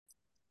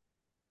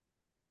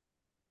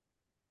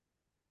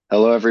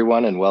Hello,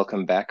 everyone, and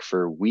welcome back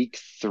for week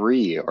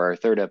three, or our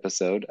third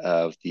episode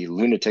of the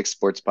Lunatic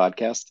Sports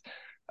Podcast.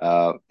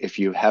 If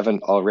you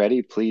haven't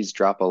already, please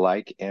drop a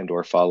like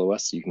and/or follow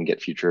us. You can get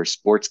future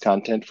sports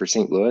content for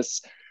St.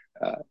 Louis.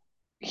 Uh,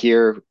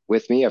 Here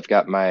with me, I've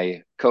got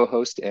my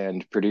co-host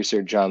and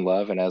producer, John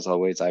Love, and as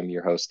always, I'm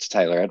your host,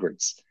 Tyler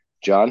Edwards.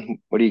 John,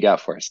 what do you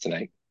got for us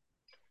tonight?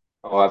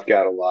 Oh, I've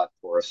got a lot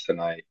for us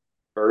tonight.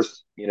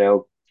 First,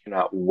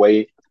 cannot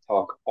wait to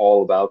talk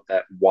all about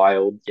that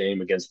wild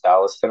game against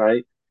Dallas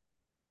tonight,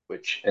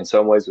 which in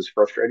some ways was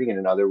frustrating and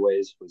in other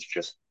ways was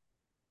just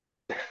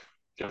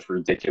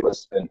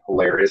ridiculous and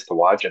hilarious to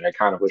watch. And I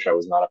kind of wish I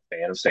was not a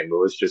fan of St.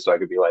 Louis just so I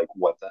could be like,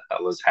 what the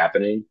hell is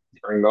happening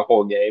during the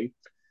whole game?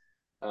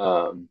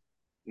 Um,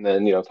 and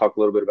then, talk a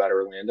little bit about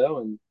Orlando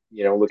and,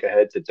 look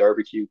ahead to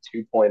Dar-B-Que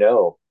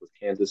 2.0 with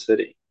Kansas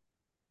City.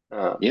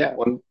 Yeah.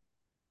 One,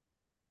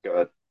 go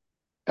ahead.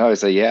 Oh,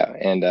 so yeah,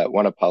 and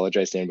want to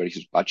apologize to anybody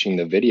who's watching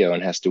the video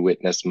and has to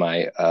witness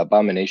my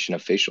abomination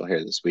of facial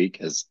hair this week,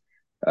 as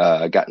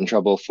I got in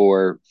trouble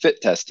for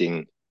fit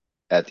testing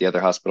at the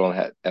other hospital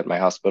and at my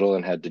hospital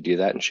and had to do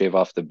that and shave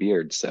off the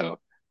beard. So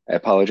I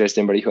apologize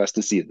to anybody who has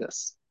to see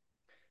this.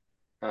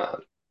 Uh,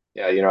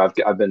 yeah,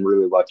 I've been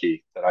really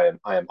lucky that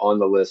I am on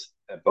the list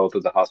at both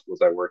of the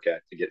hospitals I work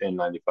at to get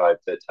N95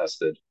 fit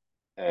tested,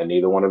 and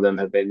neither one of them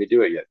have made me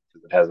do it yet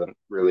because it hasn't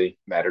really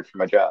mattered for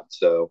my job.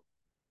 So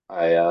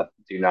I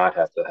do not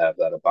have to have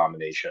that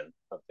abomination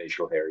of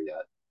facial hair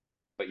yet.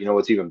 But you know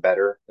what's even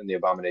better than the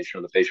abomination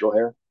of the facial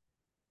hair?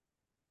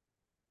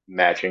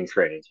 Matching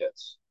training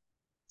kits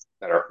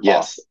that are awesome.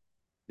 Yes.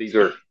 These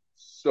are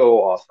so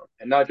awesome,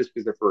 and not just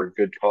because they're for a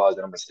good cause,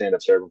 and I'm gonna stand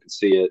up so everyone can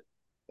see it.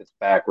 It's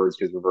backwards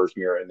because reverse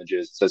mirror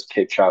images. It says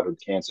 "Kick Childhood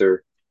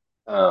Cancer."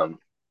 Um,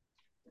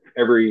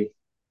 every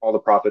all the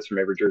profits from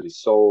every jersey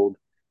sold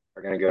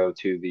are going to go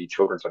to the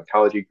Children's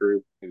Oncology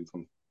Group, who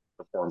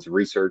performs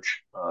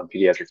research on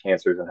pediatric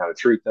cancers and how to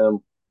treat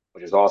them,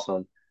 which is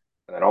awesome.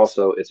 And then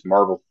also it's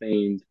Marvel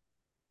themed,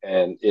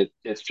 and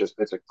it's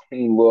a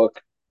clean look,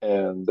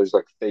 and there's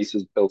like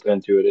faces built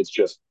into it. It's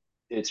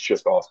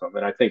just awesome.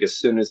 And I think as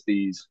soon as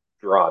these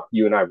drop,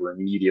 you and I were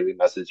immediately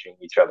messaging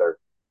each other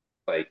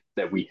like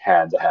that we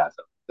had to have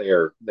them. They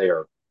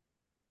are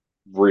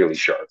really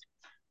sharp.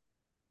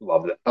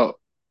 Love them.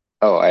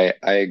 Oh, I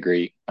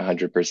agree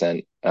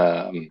 100%.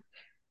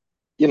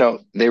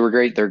 They were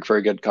great. They're for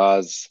a good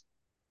cause.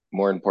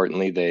 More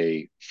importantly,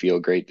 they feel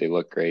great. They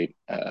look great.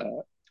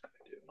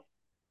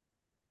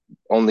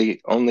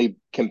 Only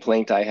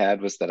complaint I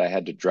had was that I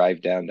had to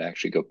drive down to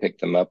actually go pick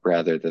them up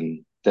rather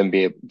than them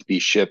be able to be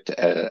shipped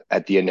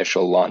at the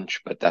initial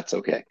launch, but that's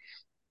okay.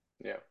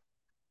 Yeah.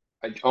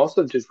 I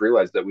also just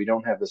realized that we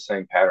don't have the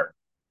same pattern,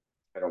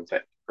 I don't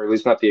think, or at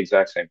least not the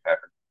exact same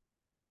pattern.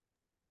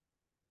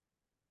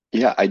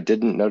 Yeah, I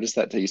didn't notice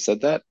that till you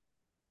said that.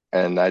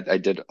 And I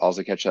did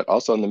also catch that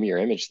also on the mirror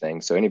image thing.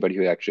 So anybody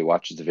who actually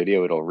watches the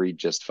video, it'll read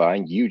just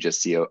fine. You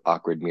just see an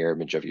awkward mirror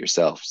image of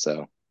yourself.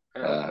 So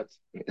Oh, uh, that's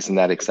isn't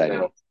that good to exciting?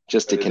 know.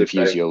 Just to That is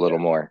confuse exciting. you a little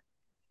Yeah. more.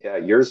 Yeah,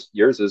 yours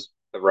is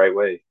the right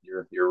way.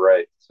 You're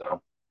right.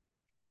 So,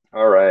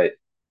 all right.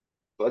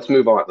 Let's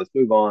move on. Let's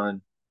move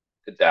on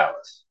to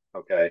Dallas.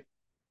 Okay.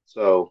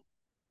 So,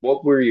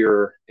 what were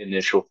your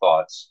initial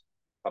thoughts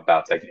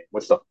about that game?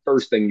 What's the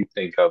first thing you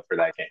think of for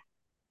that game?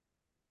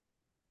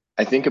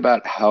 I think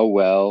about how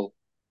well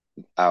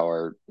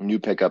our new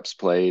pickups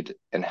played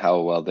and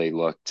how well they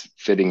looked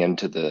fitting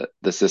into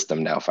the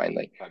system now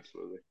finally.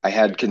 Absolutely. I I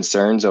had agree with that.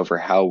 concerns over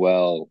how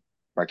well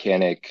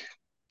Marcanic,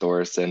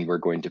 Thorson were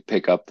going to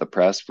pick up the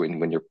press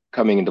when you're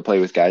coming into play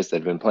with guys that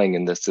have been playing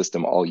in this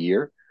system all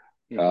year,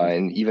 Hmm.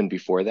 and even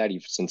before that,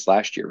 even since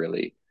last year,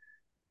 really.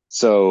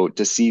 So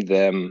to see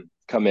them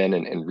come in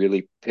and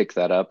really pick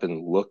that up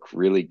and look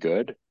really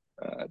good,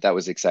 that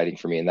was exciting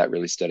for me, and that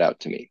really stood out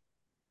to me.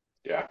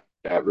 Yeah,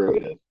 that really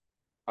did.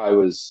 I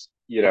was,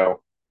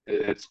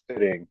 it's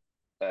fitting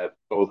that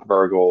both of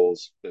our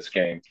goals this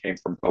game came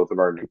from both of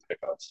our new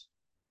pickups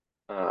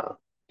uh,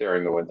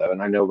 during the window.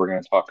 And I know we're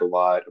going to talk a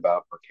lot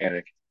about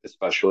mechanic,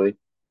 especially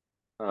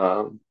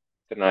um,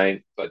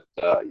 tonight, but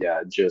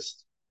yeah,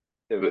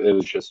 it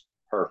was just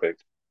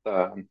perfect.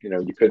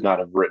 You could not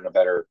have written a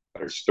better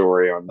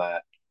story on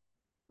that.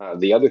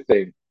 The other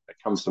thing that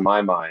comes to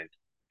my mind,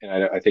 and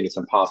I think it's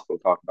impossible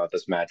to talk about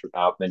this match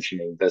without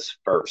mentioning this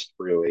first,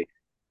 really,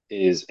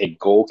 is a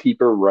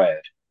goalkeeper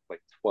red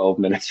like 12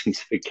 minutes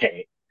into the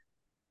game.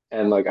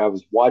 And like I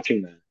was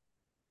watching that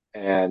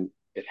and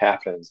it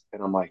happens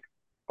and I'm like,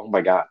 oh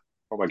my God,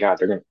 oh my God,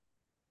 they're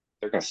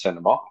gonna send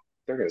him off.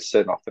 They're gonna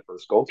send off the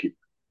first goalkeeper.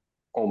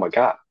 Oh my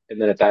God. And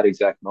then at that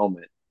exact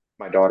moment,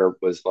 my daughter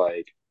was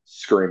like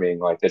screaming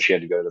like that she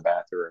had to go to the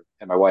bathroom.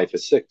 And my wife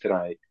is sick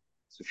tonight.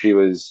 So she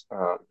was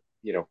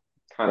you know,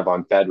 kind of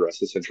on bed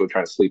rest, essentially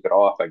trying to sleep it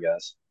off, I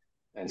guess.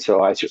 And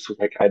so I just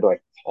like I had to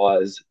like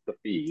pause the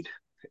feed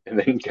and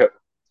then go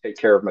take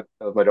care of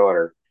my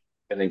daughter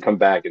and then come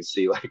back and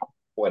see like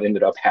what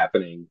ended up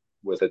happening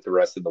with it the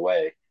rest of the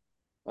way.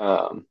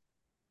 Um,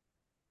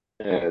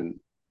 and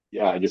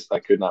yeah, I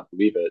could not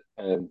believe it.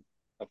 And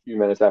a few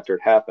minutes after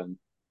it happened,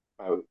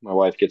 my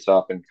wife gets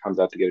up and comes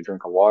out to get a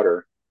drink of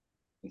water,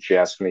 and she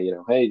asked me,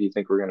 hey, do you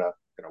think we're gonna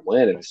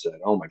win? And I said,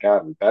 oh my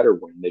God, we better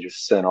win. They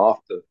just sent off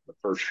the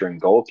first string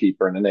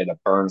goalkeeper, and then they had a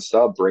burn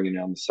sub bringing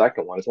down the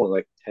second one. It's only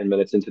like 10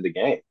 minutes into the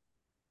game,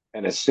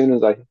 and as soon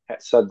as I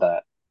said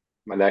that,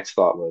 my next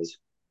thought was,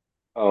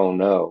 oh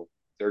no,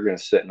 they're gonna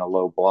sit in a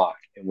low block,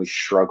 and we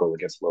struggle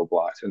against low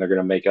blocks, and they're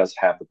gonna make us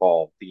have the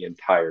ball the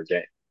entire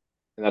game,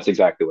 and that's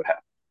exactly what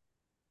happened.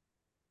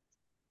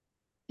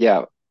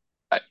 Yeah,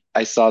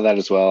 I saw that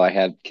as well. I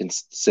had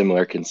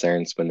similar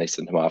concerns when they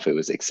sent him off. It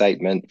was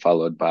excitement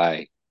followed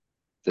by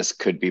this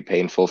could be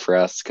painful for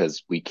us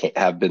because we can't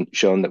have been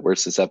shown that we're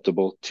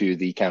susceptible to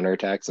the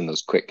counterattacks and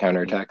those quick Mm-hmm.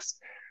 counterattacks.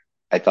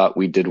 I thought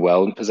we did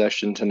well in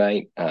possession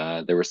tonight.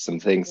 There were some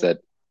things Yeah, that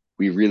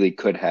we really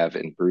could have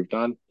improved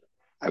on.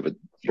 We'll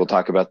sure.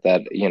 talk about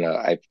that.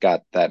 I've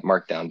got that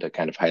marked down to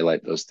kind of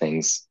highlight those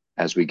things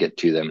as we get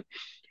to them.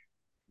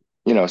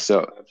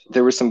 So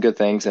there were Absolutely. some good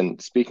things.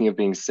 And speaking of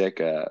being sick,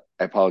 I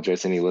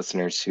apologize to any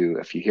listeners who,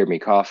 if you hear me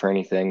cough or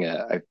anything,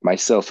 I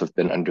myself have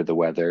been under the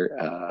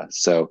weather.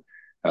 So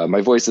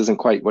my voice isn't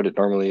quite what it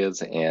normally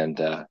is,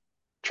 and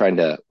trying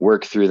to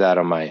work through that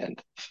on my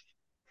end.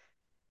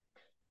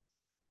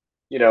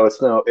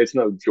 It's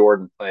no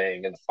Jordan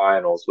playing in the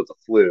finals with the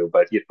flu,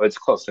 but it's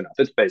close enough.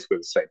 It's basically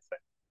the same thing.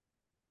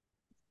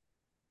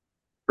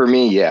 For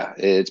me, yeah,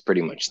 it's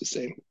pretty much the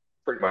same.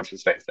 Pretty much the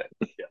same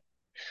thing.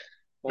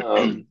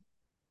 Yeah.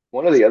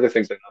 One of the other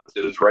things I noticed,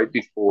 it was right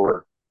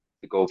before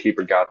the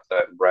goalkeeper got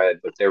that red,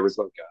 but there was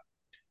like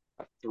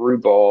a through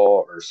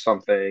ball or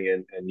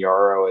something, and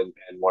Yarrow and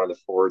one of the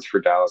forwards for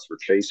Dallas were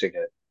chasing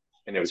it,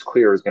 and it was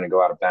clear it was going to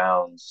go out of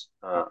bounds,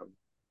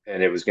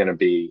 and it was going to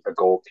be a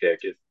goal kick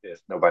if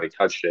nobody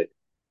touched it.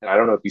 And I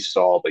don't know if you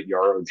saw, but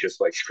Yarrow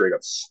just like straight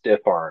up stiff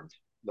armed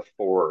the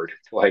forward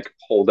to like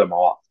hold him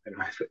off, and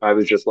I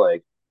was just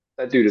like,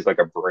 that dude is like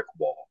a brick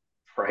wall,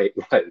 right?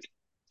 Like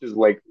just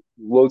like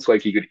looks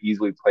like he could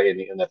easily play in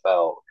the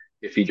NFL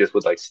if he just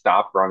would like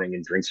stop running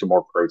and drink some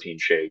more protein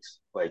shakes,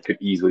 like could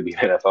easily be an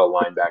NFL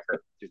linebacker.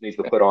 Just needs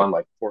to put on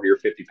like 40 or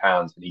 50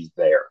 pounds and he's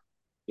there,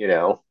 you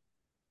know?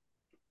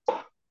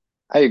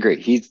 I agree.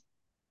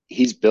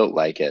 He's built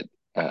like it.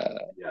 Uh,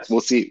 we'll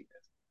Yes. see.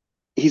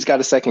 He's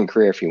got a second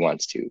career if he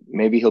wants to.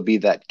 Maybe he'll be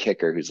that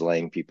kicker who's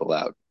laying people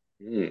out.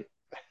 Mm.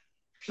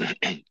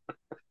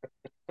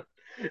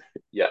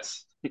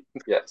 Yes.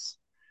 Yes.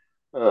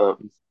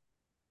 Um,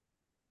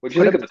 what do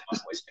you What think a of the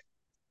time wasting?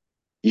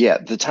 Yeah,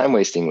 the time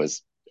wasting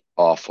was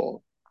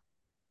awful.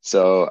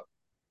 So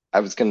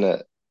I was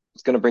gonna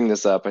bring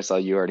this up. I saw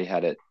you already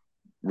had it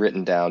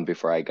written down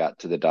before I got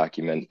to the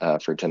document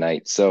for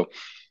tonight. So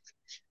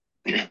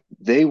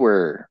they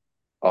were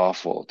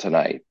awful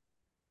tonight.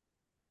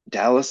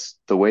 Dallas,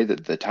 the way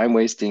that the time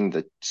wasting,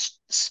 the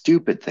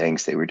stupid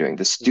things they were doing,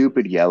 the Mm-hmm.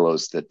 stupid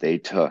yellows that they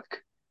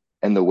took,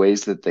 and the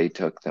ways that they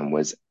took them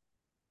was,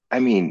 I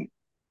mean,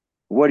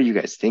 what are you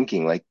guys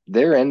thinking? Like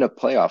they're in a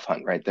playoff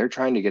hunt, right? They're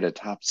trying to get a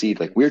top seed.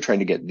 Like Mm-hmm. we're trying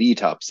to get the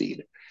top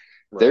seed.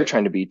 They're Right.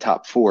 trying to be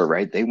top four,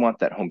 right? They want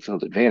that home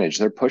field advantage.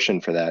 They're pushing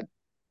for that.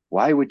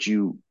 Why would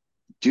you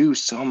do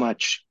so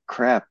much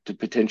crap to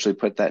potentially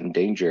put that in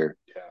danger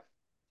Yeah.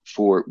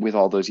 for with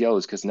all those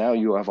yellows? Because now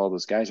you have all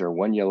those guys are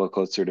one yellow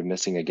closer to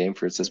missing a game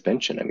for a Mm-hmm.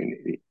 suspension. I mean,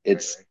 I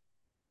it's agree.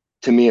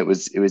 to me it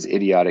was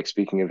idiotic.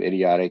 Speaking of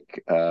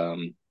idiotic,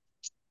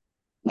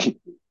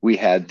 we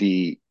had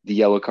the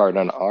yellow card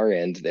on our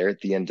end there at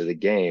the end of the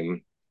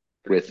game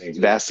For doing with the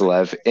exact same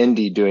Vasilev, thing.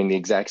 Indy doing the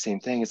exact same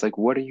thing. It's like,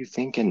 what are you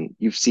thinking?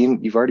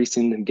 You've already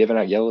seen them giving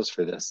out yellows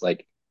for this.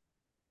 Like,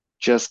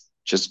 just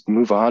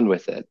move on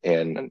with it.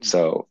 And Mm-hmm.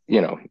 so,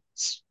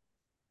 it's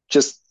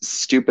just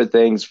stupid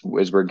things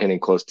as we're getting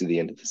close to the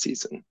end of the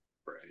season.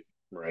 Right.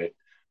 Right.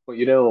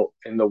 Well,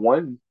 and the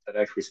one that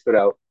actually stood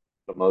out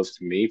the most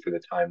to me for the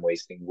time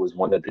wasting was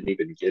one that didn't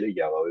even get a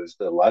yellow. It was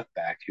the left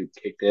back who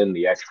kicked in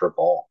the extra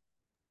ball,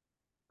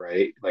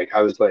 right? Like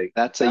I was like,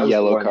 That's a that was the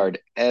yellow one, card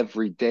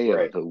every day of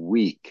right, the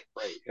week.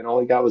 right. And all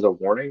he got was a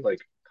warning. Like,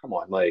 come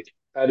on, like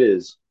that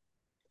is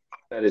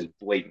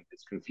blatant.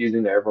 It's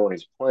confusing to everyone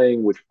who's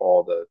playing which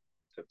ball to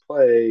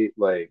play.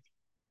 Like,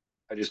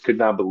 I just could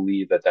not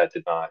believe that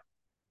did not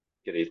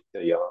get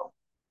a yellow.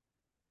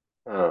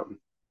 Um,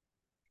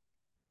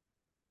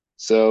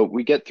 So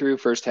we get through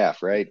first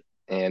half, right?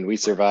 And we right.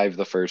 survive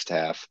the first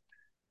half.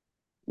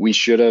 We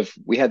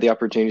had the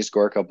opportunity to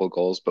score a couple of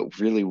goals, but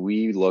really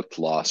we looked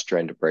lost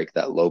trying to break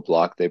that low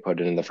block they put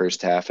in the Mhm.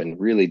 first half and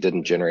really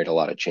didn't generate a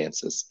lot of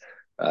chances.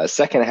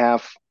 Second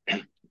half,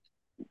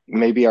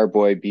 maybe our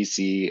boy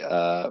BC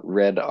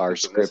read our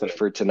Thanks for missing script it.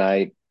 for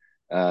tonight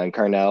and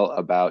Carnell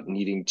about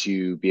needing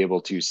to be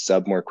able to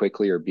sub more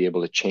quickly or be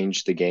able to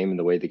change the game and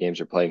the way the games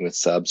are playing with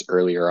subs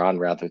earlier on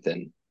rather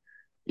than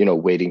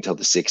waiting till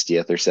the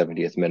 60th or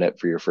 70th minute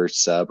for your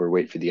first sub or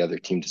wait for the other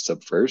team to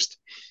sub first.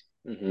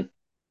 Hmm.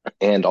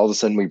 And all of a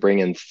sudden we bring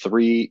in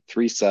three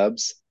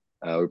subs.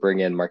 We bring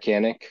in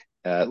Marcanic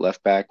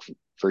left back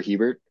for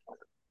Hebert.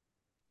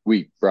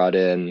 We brought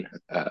in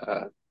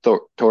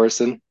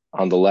Torreson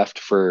on the left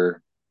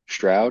for Hmm.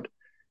 Stroud.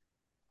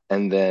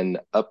 And then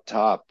up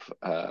top,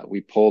 we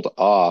pulled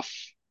off.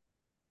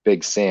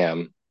 Big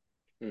Sam,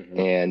 Hmm.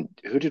 and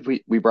who did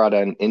we brought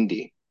on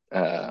Indy. We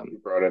Um,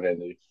 brought it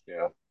in.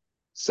 Yeah,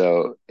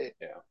 so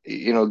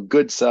yeah.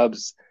 good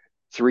subs,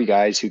 three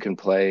guys who can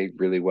play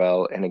really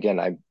well. And again,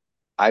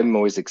 I'm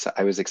always excited.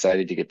 I was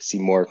excited to get to see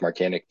more of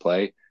Marcanic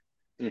play.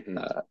 Hmm.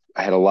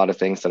 I had a lot of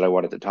things that I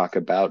wanted to talk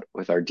about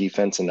with our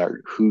defense and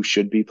our who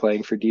should be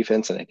playing for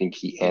defense, and I think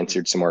he Hmm.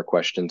 answered some more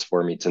questions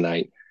for me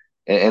tonight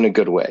in a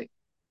good way.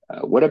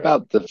 What Right.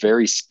 about the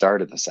very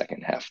start of the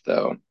second half,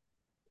 though?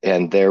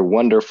 And their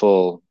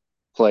wonderful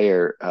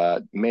player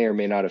may or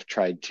may not have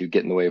tried to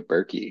get in the way of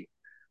Berkey.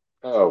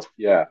 Oh,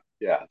 yeah,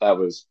 yeah. That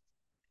was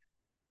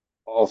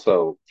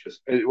also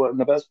just well, and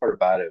the best part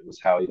about it was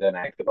how he then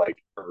acted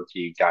like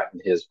Berkey got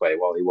in his way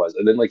while he was,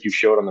 and then like you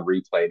showed on the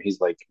replay, and he's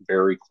like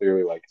very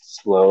clearly like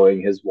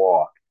slowing his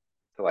walk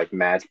to like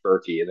match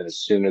Berkey, and then as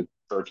soon as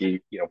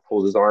Berkey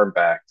pulls his arm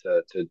back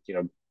to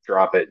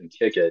drop it and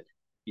kick it,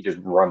 he just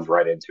runs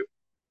right into it,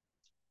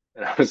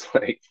 and I was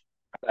like,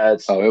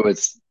 that's Oh, it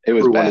was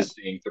everyone bad. is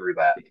seeing through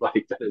that,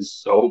 like that is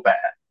so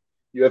bad.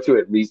 You have to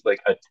at least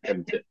like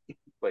attempt it,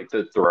 like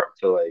to throw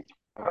to like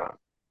uh,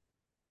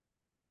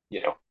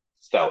 you know,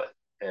 sell it.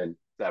 And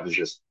that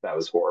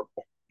was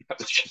horrible. That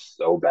was just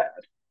so bad.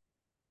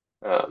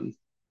 Um,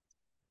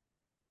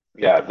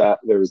 yeah, that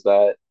there was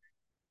that.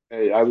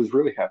 I was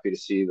really happy to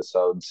see the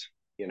subs,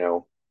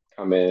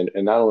 come in,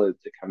 and not only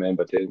to come in,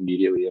 but to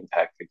immediately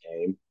impact the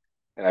game.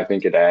 And I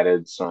think it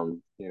added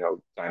some,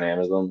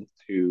 dynamism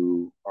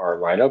to our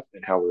lineup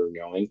and how we were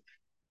going.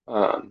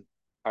 Um,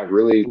 I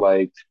really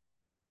liked,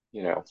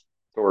 you know,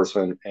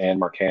 Thorson and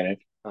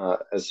Marcanic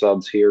as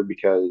subs here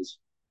because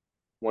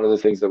one of the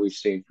things that we've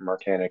seen from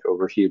Marcanic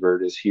over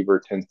Hebert is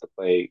Hebert tends to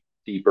play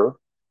deeper,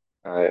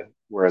 uh,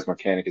 whereas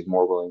Mechanic is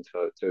more willing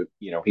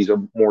he's a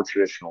more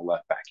traditional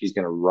left back. He's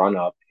going to run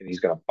up and he's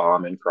going to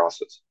bomb in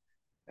crosses,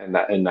 and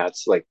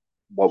that's like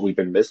what we've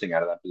been missing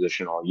out of that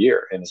position all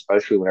year. And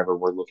especially whenever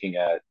we're looking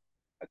at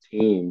a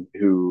team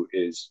who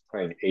is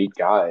playing eight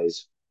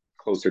guys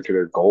closer to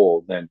their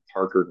goal than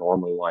Parker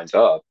normally lines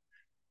up,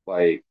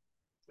 like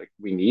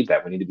we need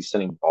that. We need to be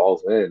sending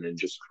balls in and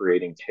just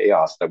creating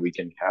chaos that we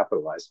can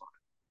capitalize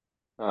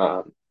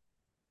on.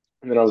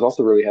 And then I was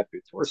also really happy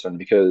with Torsen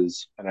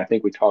because, and I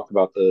think we talked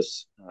about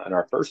this in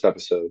our first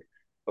episode,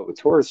 but with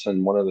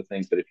Torsen, one of the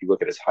things that if you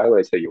look at his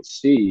highlights that you'll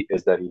see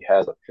is that he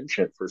has a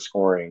penchant for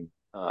scoring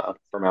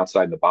from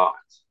outside the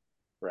box,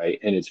 right?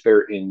 And it's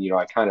very, and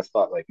I kind of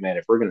thought like, man,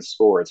 if we're going to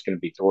score, it's going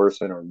to be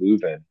Thorson or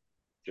Leuven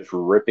just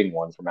ripping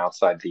one from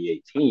outside the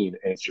 18,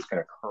 and it's just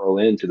going to curl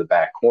into the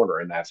back corner,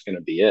 and that's going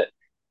to be it.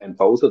 And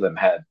both of them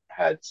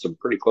had some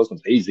pretty close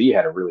ones. AZ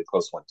had a really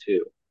close one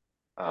too.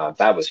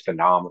 That was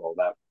phenomenal.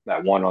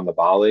 That one on the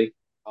volley.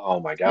 Oh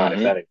my God, if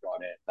Hmm. that had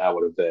gone in, that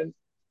would have been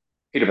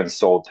he'd have been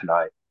sold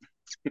tonight.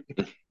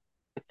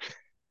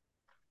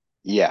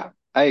 Yeah,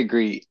 I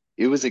agree.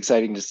 It was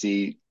exciting to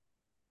see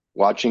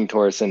watching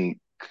Torreson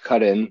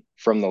cut in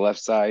from the left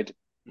side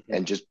Mhm.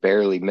 and just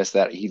barely miss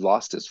that. He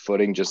lost his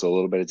footing just a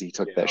little bit as he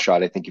took that Yeah,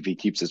 shot. I think if he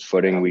keeps his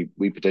footing, yeah,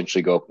 we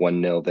potentially go up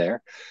 1-0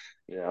 there.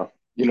 yeah.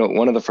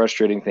 One of the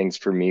frustrating things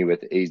for me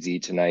with AZ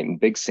tonight and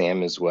Big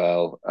Sam as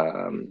well,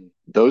 Mhm.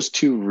 those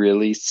two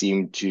really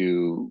seemed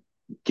to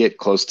get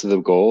close to the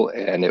goal,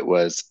 and it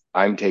was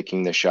I'm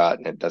taking the shot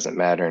and it doesn't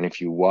matter. And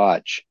if you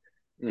watch,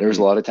 there's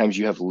a Mhm. lot of times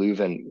you have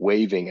Leuven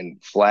waving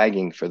and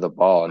flagging for the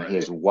ball, and he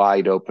Right, is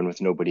wide open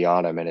with nobody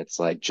on him, and it's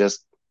like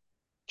just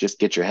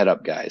get your head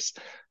up, guys.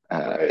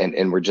 right.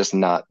 And we're just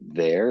not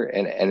there.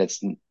 And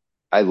it's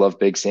I love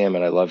Big Sam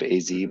and I love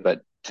AZ, Mhm.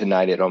 but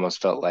tonight it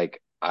almost felt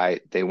like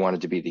they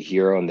wanted to be the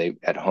hero and they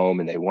at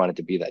home and they wanted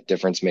to be that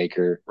difference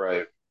maker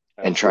Right.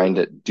 and trying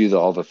Absolutely. to do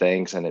all the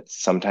things. And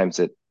it's sometimes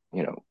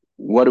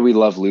what do we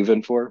love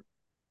Leuven for?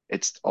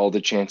 It's all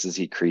the chances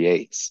he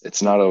creates.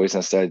 It's not Mhm. always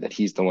necessarily that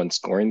he's the one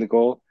scoring the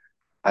goal.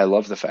 I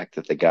love the fact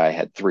that the guy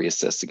had 3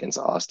 assists against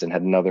Austin,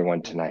 had another one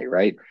Mhm. tonight,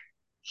 right?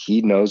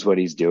 He knows what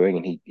he's doing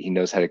and he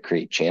knows how to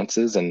create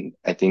chances. And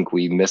I think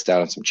we missed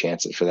out on some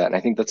chances for that. And I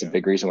think that's a Yeah,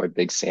 big reason why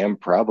Big Sam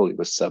probably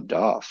was subbed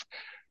off.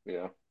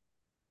 yeah,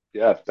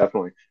 yeah.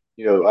 Definitely.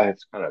 I have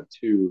kind of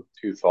two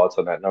thoughts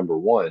on that. Number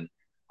one,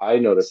 I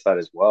noticed that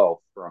as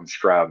well from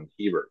Stroud and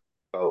Hebert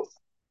both.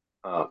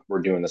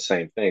 Were doing the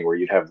same thing where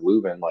you'd have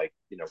Lubin like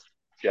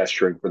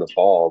gesturing for the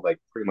ball like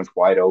pretty much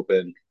wide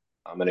open,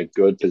 in a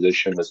good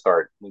position to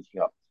start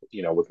linking up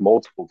with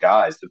multiple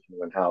guys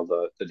depending on how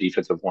the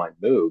defensive line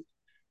moved.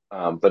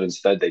 But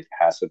instead they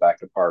pass it back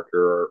to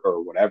Parker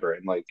or whatever,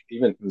 and like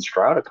even in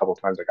Stroud a couple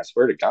times, like I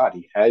swear to God,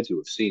 he had to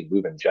have seen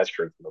Lubin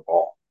gesturing for the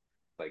ball,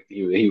 like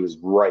he was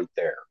right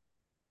there.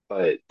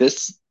 But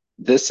This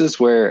is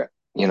where,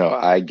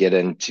 I get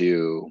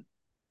into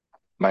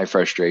my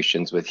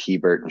frustrations with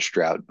Hebert and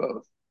Stroud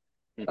both.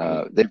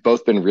 mhm, They've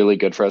both been really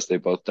good for us.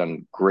 They've both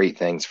done great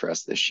things for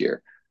us this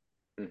year.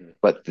 mhm,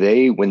 But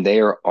when they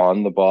are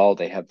on the ball,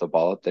 they have the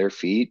ball at their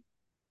feet,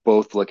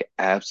 both look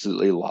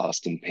absolutely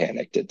lost and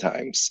panicked at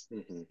times.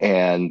 mhm,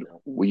 And yeah,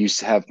 we used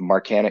to have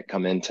Marcanic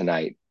come in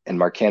tonight, and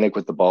Marcanic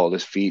with the ball at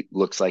his feet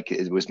looks like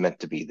it was meant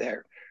to be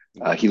there.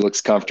 Hmm. He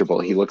looks comfortable.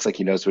 He Absolutely. looks like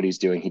he knows what he's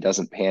doing. He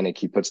doesn't panic.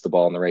 He puts the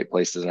ball in the right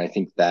places. And I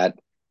think that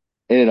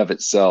in and of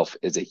itself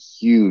is a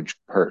huge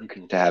perk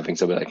Hmm. to having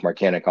somebody like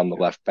Marcanic on the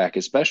Yeah. left back,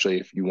 especially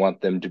if you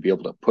want them to be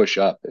able to push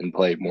up and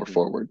play more Hmm.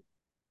 forward.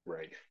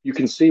 Right. You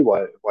can see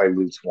why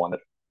Luke's wanted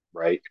him,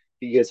 right?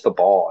 He gets the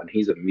ball and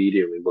he's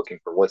immediately looking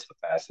for what's the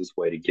fastest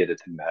way to get it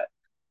to net.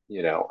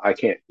 I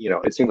can't,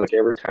 it seemed like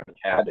every time he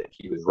had it,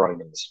 he was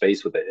running into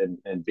space with it.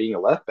 And being a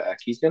left back,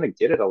 he's going to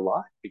get it a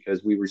lot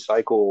because we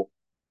recycle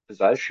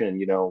possession,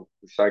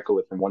 recycle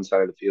it from one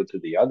side of the field to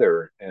the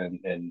other.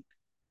 And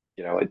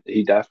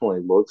he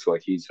definitely looks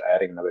like he's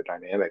adding another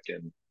dynamic.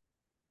 And,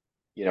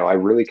 I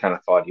really kind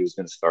of thought he was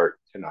going to start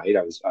tonight.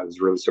 I was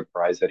really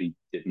surprised that he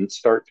didn't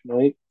start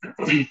tonight.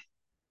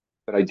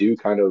 But I do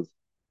kind of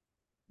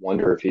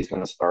wonder if he's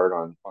going to start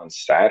on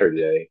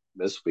Saturday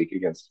this week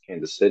against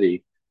Kansas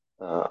City.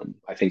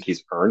 I think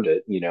he's earned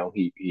it.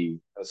 He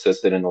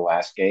assisted in the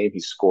last game. He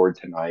scored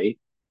tonight.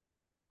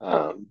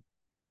 Um,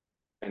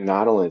 and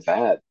not only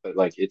that, but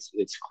like it's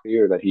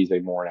clear that he's a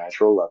more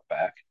natural left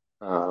back.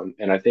 And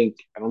I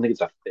don't think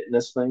it's a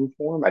fitness thing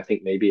for him. I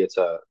think maybe it's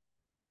a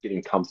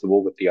getting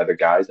comfortable with the other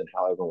guys and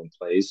how everyone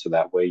plays, so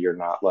that way you're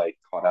not like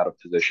caught out of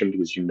position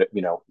because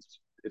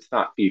it's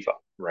not FIFA,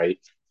 right?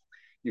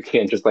 You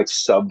can't just like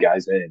sub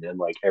guys in and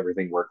like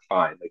everything work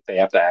fine. Like they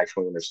have to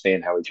actually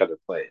understand how each other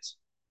plays.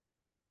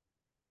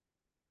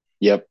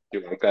 Yep. Do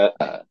you like that?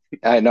 Uh,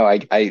 I know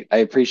I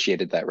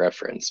appreciated that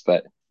reference,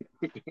 but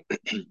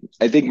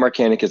I think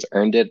Marcanic has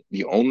earned it.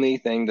 The only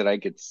thing that I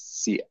could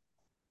see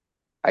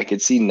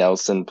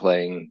Nelson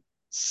playing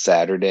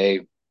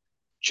Saturday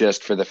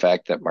just for the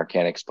fact that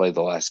Marcanic's played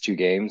the last two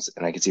games,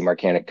 and I could see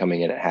Marcanic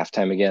coming in at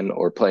halftime again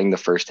or playing the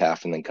first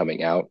half and then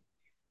coming out.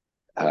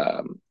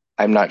 Yeah.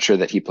 I'm not sure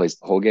that he plays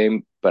the whole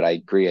game, but I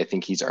agree. I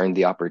think he's earned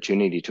the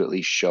opportunity to at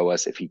least show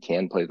us if he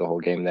can play the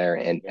whole game there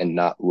Yeah. and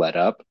not let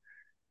up.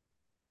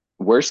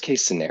 Worst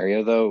case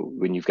scenario, though,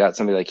 when you've got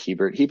somebody like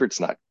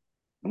Hebert's not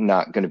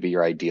going to be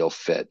your ideal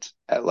fit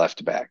at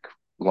left back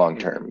long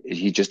Hmm. term.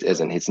 He just Right.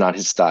 isn't. It's not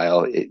his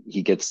style.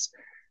 He gets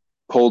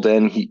pulled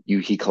in.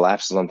 He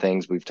collapses on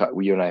things. We've talked.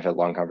 You and I have had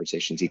long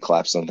conversations. He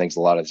collapses on things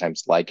a lot of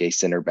times, like a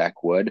center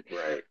back would,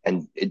 Right.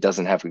 and it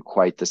doesn't have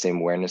quite the same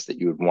awareness that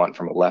you would want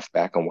from a left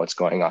back on what's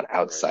going on Right.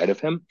 outside of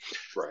him.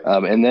 Right.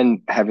 And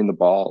then having the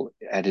ball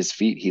at his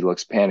feet, he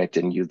looks panicked.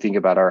 And you think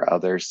about our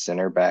other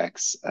center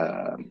backs,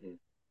 Hmm.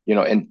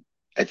 and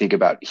I think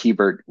about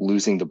Hebert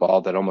losing the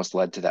ball that almost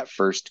led to that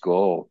first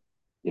goal.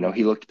 He Hmm.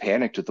 looked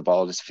panicked with the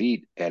ball at his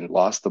feet and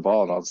lost the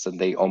ball. And all of a sudden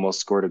they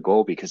almost scored a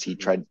goal because he Hmm.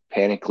 tried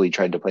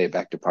to play it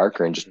back to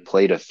Parker and just Hmm.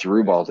 played a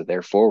through Right. ball to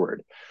their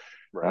forward.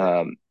 Right.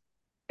 Um,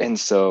 and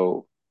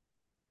so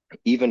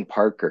even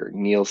Parker,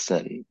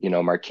 Nielsen,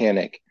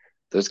 Marcanic,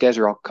 those guys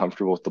are all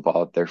comfortable with the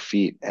ball at their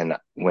feet. And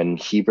when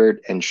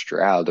Hebert and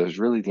Stroud, those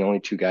are really the only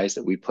two guys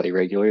that we play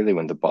regularly.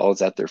 When the ball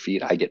is at their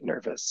feet, I Hmm. get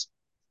nervous.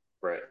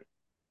 Right.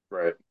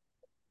 Right.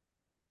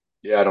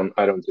 Yeah,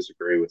 I don't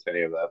disagree with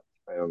any of that.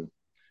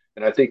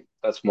 And I think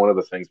that's one of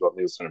the things about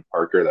Nielsen and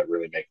Parker that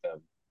really make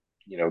them,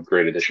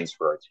 great additions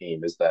for our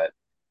team is that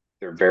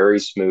they're very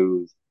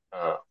smooth.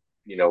 Uh,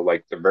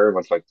 like they're very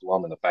much like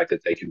Blum in the fact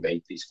that they can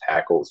make these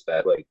tackles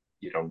that like,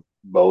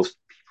 most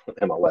people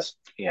in MLS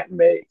can't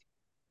make.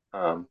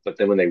 But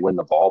then when they win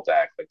the ball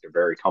back, like they're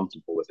very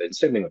comfortable with it. And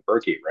same thing with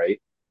Berkey,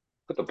 right?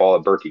 Put the ball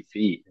at Berkey's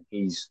feet, and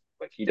he's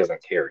like he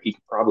doesn't care. He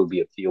could probably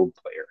be a field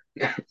player.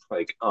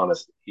 Like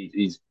honestly,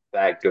 he's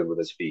that good with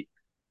his feet.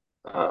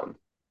 Um,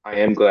 I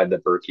am glad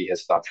that Berkey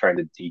has stopped trying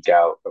to deke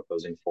out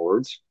opposing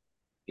forwards.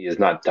 He has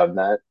not done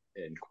that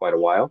in quite a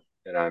while,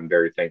 and I'm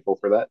very thankful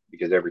for that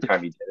because every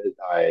time he did it,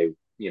 I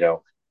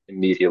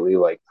immediately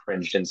like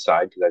cringed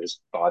inside because I just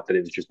thought that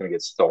it was just going to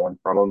get stolen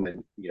from him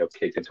and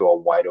kicked into a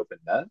wide open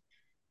net.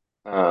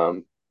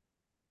 Um,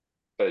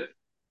 but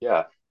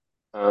yeah,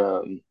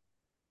 um,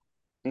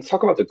 let's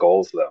talk about the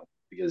goals though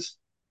because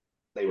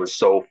they were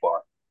so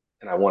fun,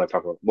 and I want to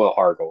talk about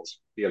our goals.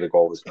 The other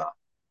goal was not.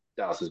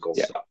 Dallas's goal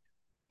Yeah. sucked,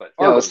 but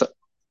Yeah. our goal.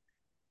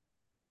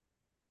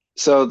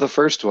 So the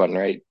first one,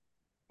 right,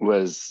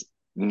 was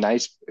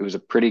nice. It was a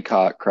pretty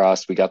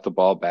cross. We got the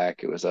ball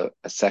back. It was a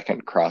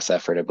second cross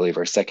effort, I believe,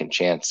 or a second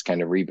chance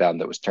kind of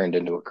rebound that was turned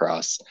into a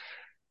cross.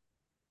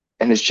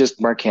 And it's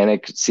just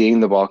Marcanic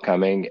seeing the ball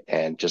coming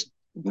and just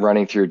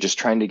running through, just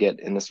trying to get,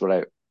 and this is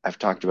what I've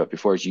talked Mhm, about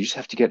before, is you just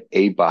have to get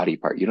a body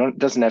part. It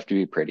doesn't have to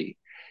be pretty.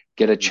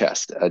 Get a mhm,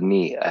 chest, a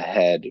knee, a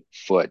head,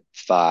 foot,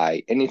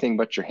 thigh, anything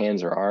but your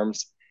hands or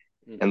arms,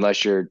 mhm.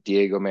 unless you're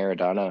Diego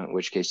Maradona, in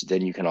which case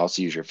then you can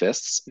also use your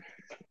fists.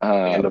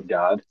 Hand Um, of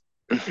God.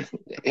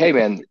 hey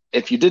man,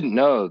 if you didn't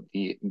know,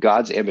 the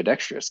God's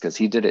ambidextrous because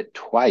he did it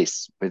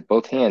twice with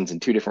both Yes, hands in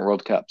two different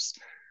World Cups.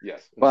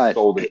 yes, and But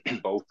sold it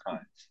both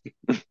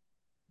times.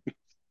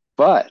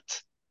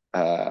 but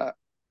uh,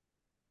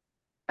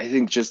 I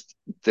think just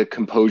the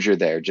composure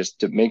there, just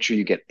to make sure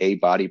you Mhm, get a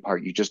body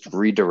part, you just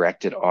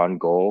redirect it on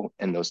goal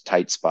in those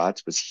tight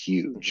spots was mhm.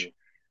 huge.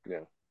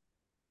 Yeah.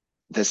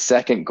 The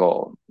second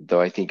goal,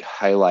 though, I think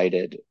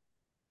highlighted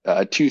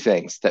two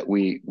things that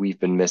we've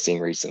been missing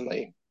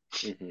recently.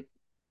 Mhm,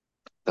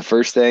 The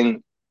first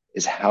thing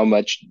is how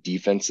much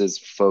defenses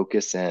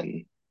focus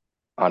in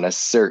on a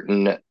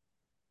certain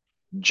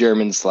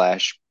German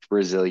slash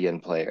Brazilian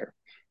player.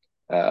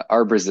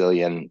 Our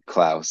Brazilian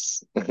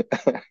Klaus.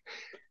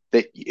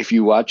 That if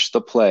you watch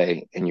the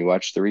play and you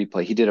watch the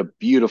replay, he did a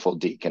beautiful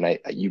deke, and I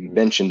you Mm-hmm.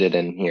 mentioned it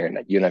in here, and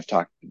you and I've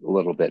talked a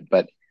little bit,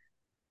 but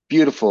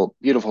beautiful,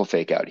 beautiful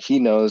fake out. He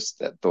knows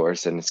that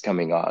Thorson is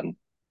coming on,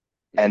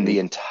 and Mm-hmm. the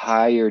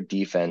entire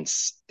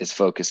defense is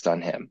focused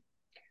on him.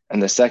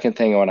 And the second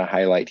thing I want to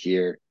highlight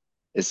here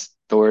is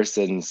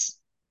Thorson's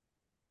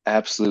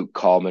absolute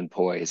calm and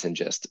poise, and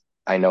just,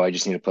 I know I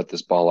just need to put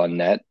this ball on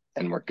net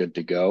and we're good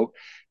to go,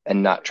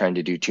 and not trying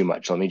to do too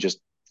much. Let me just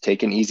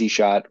take an easy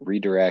shot,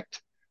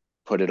 redirect,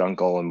 put it on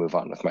goal, and move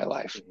on with my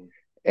life. Mm-hmm.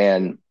 Yeah.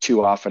 And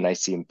too often I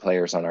see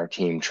players on our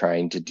team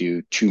trying to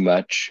do too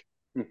much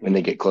when Mm-hmm.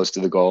 they get close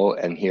to the goal.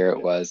 And here it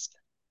Yeah. was,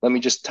 let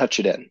me just touch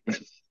it in.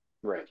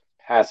 Right.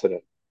 Pass it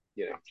in.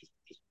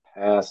 Just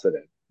pass it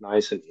in.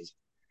 Nice and easy.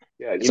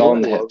 Yeah. It's You know all what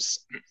in I the love?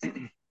 hips.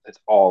 It's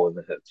all in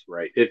the hips,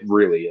 right? It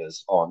really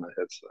is all in the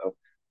hips, though.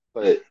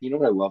 But you know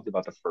what I loved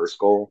about the first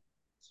goal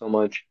so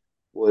much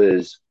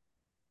was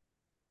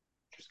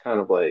just kind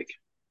of like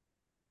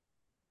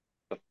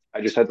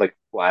I just had like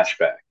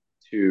flashback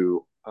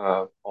to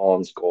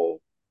Alm's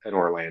goal in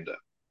Orlando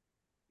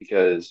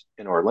because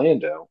in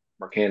Orlando,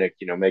 Marcanic,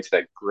 makes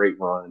that great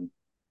run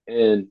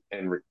in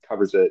and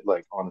recovers it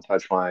like on the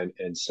touchline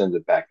and sends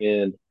it back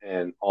in,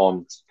 and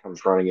Alm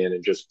comes running in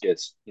and just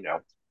gets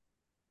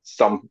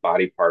some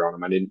body part on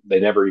him. I didn't. They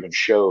never even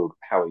showed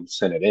how he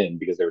sent it in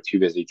because they were too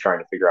busy trying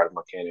to figure out if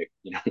Mechanic,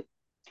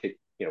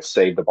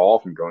 saved the ball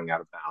from going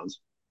out of bounds.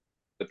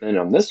 But then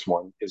on this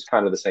one, it was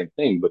kind of the same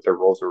thing, but their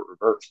roles were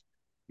reversed.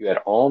 You had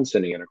Alm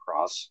sending it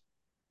across,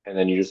 and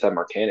then you just had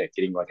Marcanic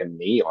getting like a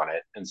knee on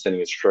it and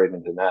sending it straight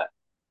into net.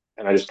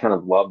 And I just kind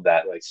of loved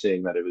that, like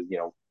seeing that it was,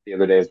 the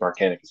other day was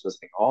Marcanic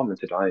assisting Alm, and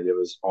tonight it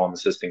was Alm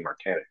assisting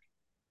Marcanic.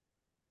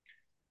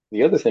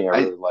 The other thing I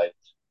I really liked,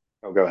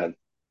 oh, go ahead.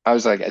 I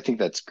was like, I think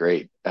that's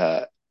great.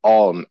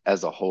 All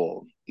as a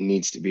whole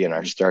needs to be in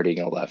our Mm-hmm. starting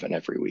 11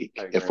 every I week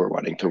if agree. we're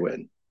wanting I to agree.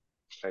 win.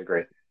 I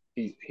agree.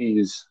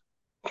 He's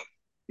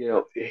he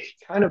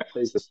kind of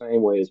plays the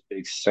same way as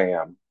Big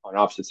Sam on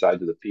opposite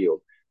sides of the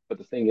field. But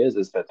the thing is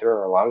that there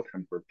are a lot of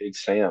times where Big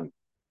Sam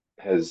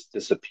has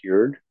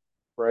disappeared,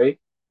 right?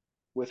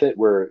 With it,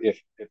 where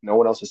if no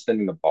one else is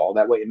sending the ball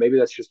that way, and maybe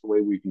that's just the way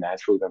we've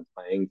naturally been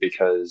playing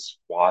because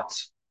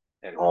Watts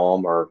and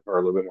Alm are a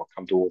little bit more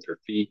comfortable with their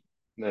feet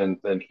than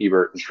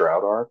Hebert and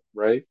Stroud are,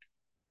 right?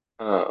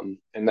 And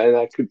then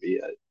that could be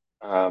it.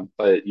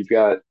 But you've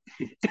got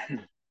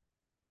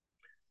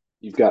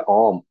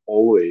Alm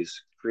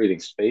always creating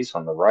space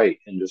on the right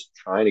and just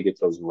trying to get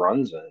those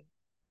runs in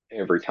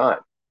every time.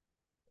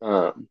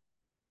 Um,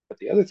 but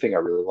the other thing I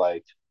really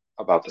liked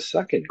about the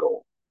second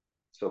goal,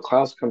 so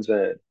Klaus comes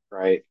in,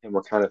 right? And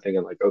we're kind of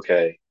thinking like,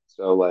 okay,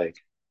 so like,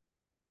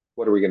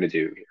 what are we going to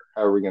do here?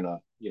 How are we going to,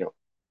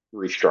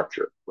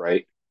 restructure,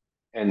 right?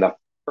 And the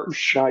first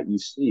shot you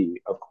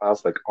see of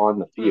Klaus like on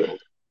the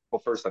field,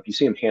 well, first off, you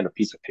see him hand a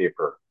piece of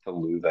paper to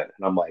Leuven,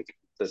 and I'm like,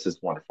 this is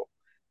wonderful.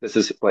 This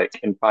is like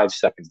in 5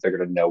 seconds they're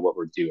gonna know what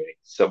we're doing.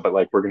 So, but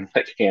like we're gonna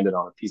like hand it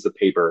on a piece of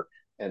paper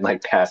and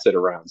like pass it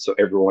around so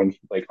everyone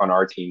like on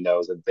our team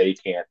knows that they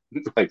can't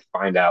like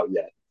find out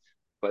yet.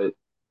 But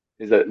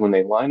is that when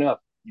they line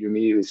up, you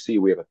immediately see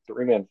we have a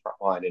three-man front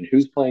line, and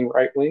who's playing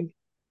right wing?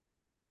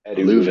 Edu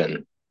Leuven.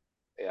 Leuven.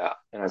 Yeah,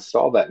 and I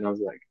saw that and I was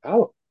like,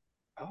 oh,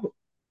 I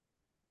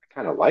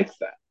kind of like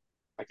that.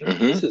 I can.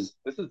 Mm-hmm. This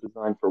is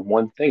designed for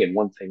one thing and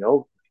one thing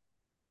only: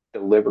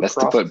 deliver That's to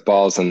crosses. put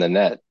balls in the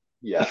net.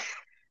 Yeah,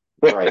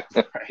 right,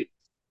 right,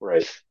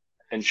 right.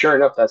 And sure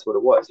enough, that's what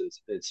it was.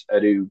 It's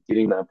Edu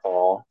getting that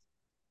ball,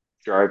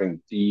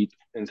 driving deep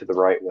into the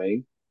right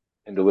wing,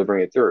 and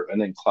delivering it through. And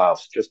then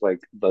Klaus just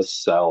like the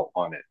sell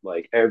on it.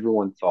 Like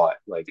everyone thought,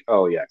 like,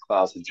 oh yeah,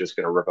 Klaus is just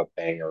gonna rip a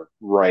banger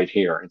right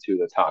here into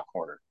the top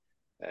corner.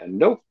 And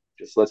nope,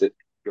 just lets it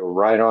go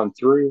right on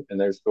through, and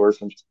there's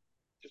Thorson just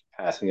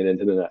passing it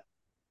into the net.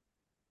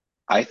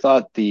 I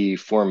thought the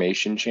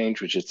formation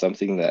change, which is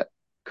something that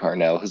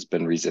Carnell has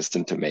been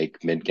resistant to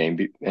make mid-game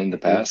in the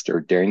Hmm. past or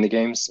during the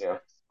games, Yeah,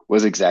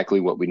 was exactly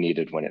what we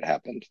needed when it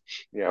happened.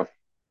 yeah,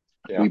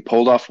 yeah. We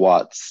pulled off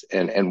Watts,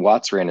 and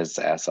Watts ran his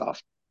ass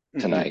off Hmm.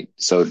 tonight.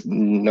 So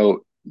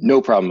no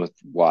problem with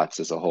Watts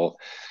as a whole.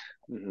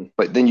 Hmm.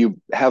 But then you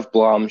have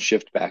Blom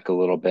shift back a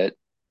little bit.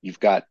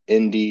 You've got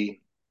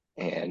Indy,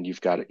 and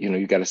you've got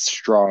a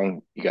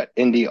strong, you got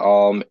Indy,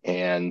 Alm,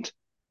 and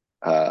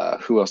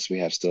who else do we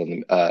have still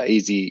in the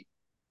AZ,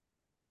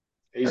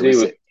 or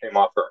was it? Came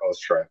off for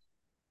Ostra.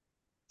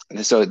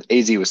 So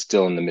AZ was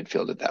still in the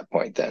midfield at that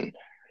point then.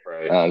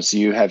 Right. So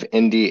you have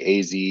Indy,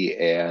 AZ,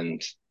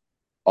 and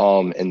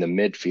Alm in the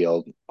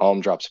midfield. Alm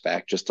drops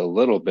back just a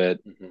little bit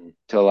Hmm.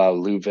 to allow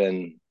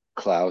Leuven,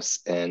 Klaus,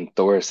 and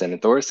Thorson.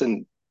 And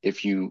Thorson,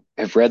 if you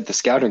have read the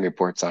scouting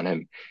reports on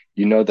him,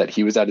 you know that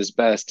he was at his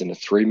best in a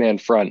three-man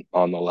front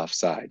on the left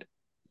side.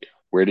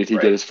 Where did he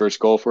get Right. his first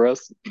goal for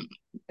us?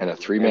 In a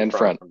Three man three-man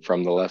front front from the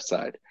from left the left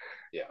side. side.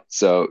 Yeah.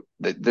 So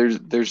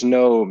there's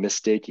no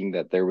mistaking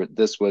that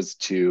this was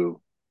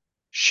to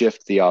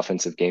shift the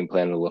offensive game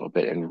plan a little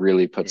bit and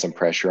really put some Hmm.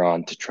 pressure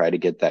on to try to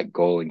get that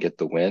goal and get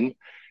the win.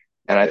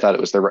 And Right. I thought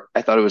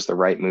it was the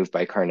right move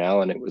by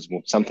Carnell, and it was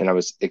something I Hmm.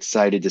 was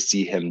excited to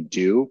see him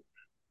do,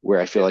 where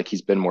I feel Yeah. like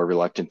he's been more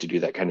reluctant to do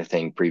that kind of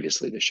thing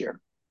previously this year.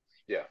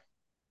 Yeah.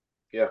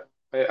 Yeah.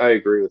 I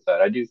agree with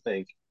that.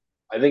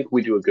 I think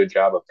we do a good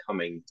job of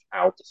coming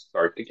out to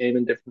start the game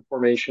in different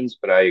formations,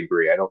 but I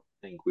agree. I don't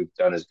think we've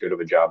done as good of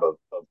a job of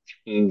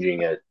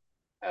changing it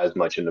as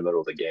much in the middle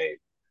of the game.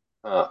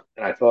 And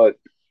I thought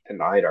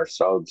tonight our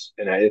subs,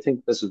 and I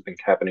think this has been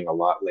happening a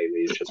lot lately,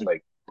 is just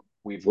like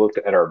we've looked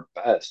at our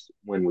best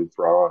when we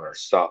brought on our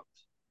subs,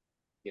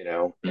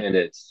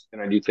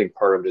 and I do think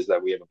part of it is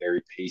that we have a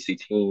very pacey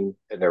team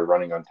and they're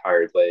running on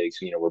tired legs.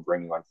 We're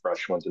bringing on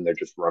fresh ones and they're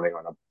just running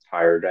on a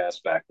tired ass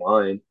back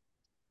line.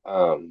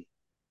 Um,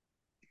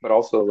 but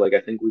also like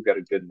I think we've got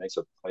a good mix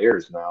of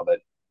players now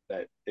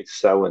that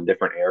excel in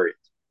different areas.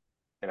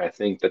 And I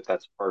think that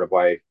that's part of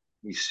why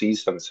we see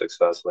some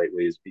success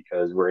lately is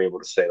because we're able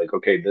to say like,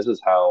 okay, this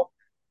is how,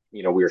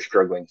 we are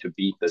struggling to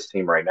beat this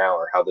team right now,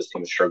 or how this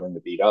team is struggling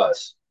to beat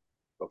us.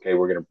 Okay,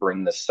 we're going to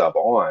bring this sub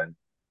on,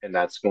 and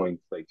that's going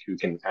like who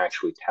can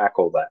actually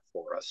tackle that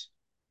for us.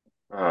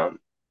 Um,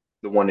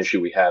 the one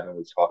issue we have, and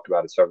we've talked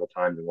about it several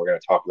times, and we're going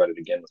to talk about it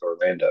again with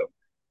Orlando,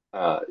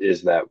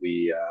 is that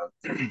we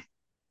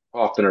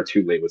often are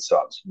too late with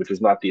subs, which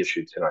was not the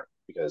issue tonight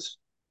because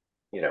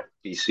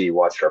BC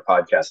watched our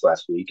podcast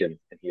last week and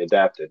he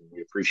adapted, and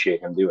we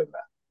appreciate him doing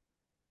that.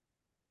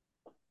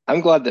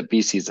 I'm glad that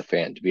BC's a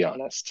fan, to be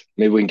honest.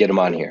 Maybe we can get him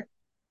Me on too. here.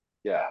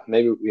 Yeah,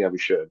 maybe yeah we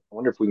should. I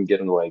wonder if we can get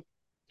him to like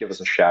give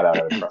us a shout out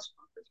at a press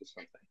conference or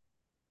something.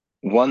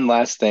 One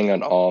last thing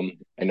on Alm.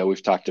 I know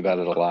we've talked about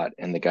it a Mhm. lot,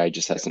 and the guy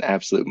just Yeah. has an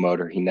absolute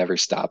motor. He never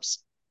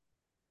stops.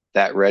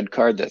 That red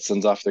card that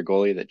sends off their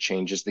goalie that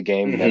changes the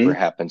game never Hmm.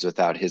 happens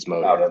without his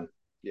Without motor. him.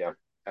 Yeah,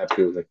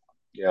 absolutely.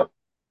 Yeah,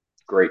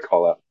 great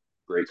call out.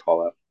 Great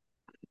call out.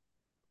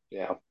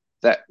 Yeah,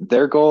 That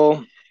their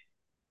goal,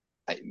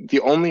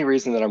 the only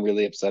reason that I'm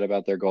really upset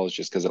about their goal is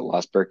just because it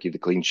lost Berkey the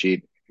clean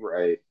sheet.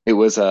 right. It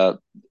was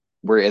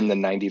we're in the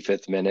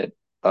 95th minute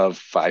of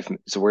five,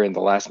 so we're in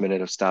the last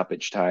minute of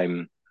stoppage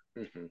time.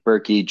 Hmm.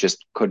 Berkey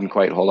just couldn't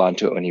quite hold on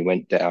to it when he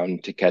went down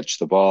to catch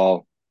the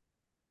ball.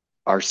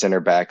 Our center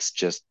backs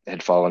just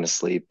had fallen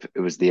asleep. It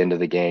was the end of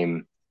the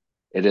game.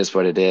 It is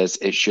what it is.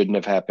 It shouldn't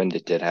have happened.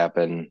 It did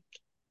happen.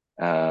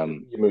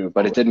 You move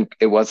But on.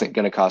 it wasn't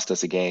going to cost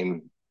us a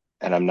game.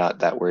 And I'm not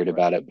that worried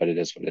about Right. it, but it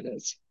is what it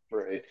is.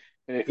 Right.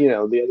 And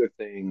the other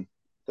thing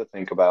to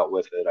think about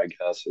with it, I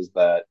guess, is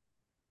that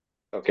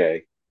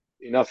okay,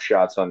 enough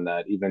shots on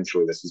net.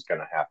 Eventually, this is going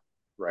to happen,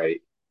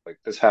 right? Like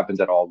this happens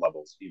at all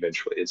levels.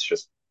 Eventually, it's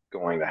just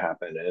going to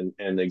happen.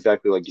 And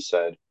exactly like you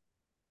said,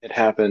 it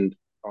happened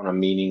on a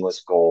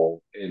meaningless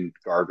goal in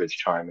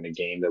garbage time in a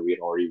game that we had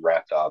already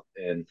wrapped up.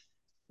 And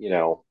you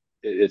know,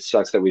 it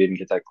sucks that we didn't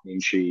get that clean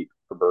sheet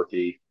for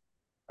Berkey.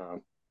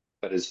 Um,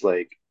 but it's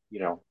like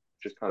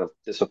just kind of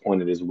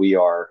disappointed as we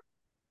are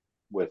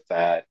with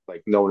that.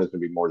 Like no one is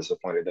going to be more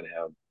disappointed than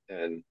him.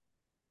 And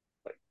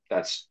like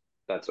that's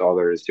all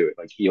there is to it.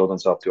 Like he held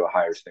himself to a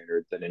higher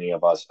standard than any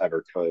of us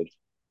ever could,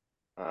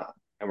 uh,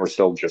 and we're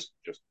still just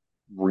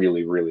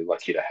really really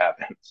lucky to have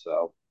him.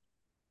 So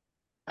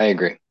I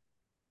agree.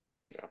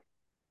 yeah,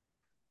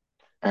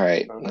 All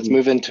right, let's um,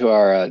 move into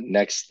our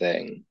next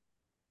thing.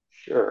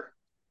 sure.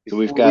 So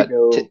we've Before we got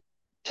go,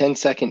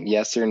 10-second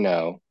yes or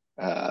no.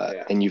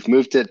 yeah, And you've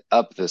moved it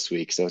up this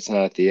week, so it's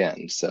not at the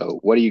end. So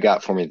what do you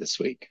got for gotcha. me this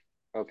week?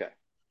 Okay,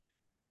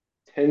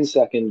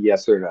 10-second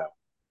yes or no.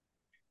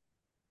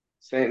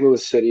 St.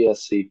 Louis City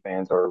SC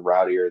fans are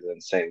rowdier than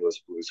St. Louis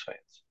Blues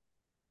fans.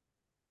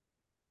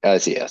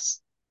 That's a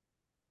yes.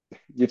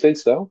 You think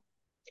so?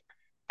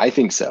 I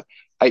think so.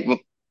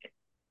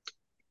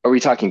 Are we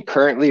talking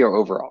currently or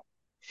overall?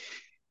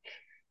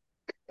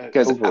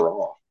 Because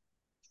Overall,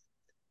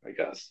 I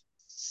guess.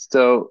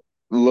 so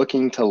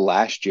looking to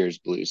last year's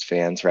Blues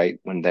fans, right,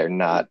 when they're Oh,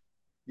 not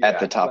at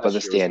the yeah. top of the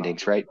Last year was not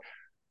standings, good. right?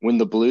 When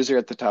the Blues are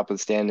at the top of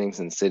the standings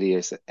and City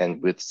is,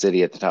 and with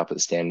City at the top of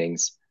the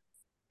standings,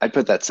 I'd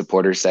put that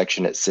supporter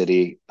section at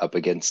City up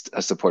against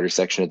a supporter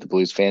section at the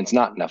Blues fans,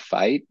 not in a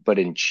fight, but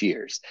in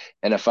cheers.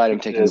 And a fight, I'm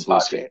It taking the is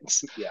Blues hockey.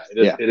 fans. Yeah, it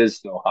is. Yeah, It is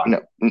still hockey.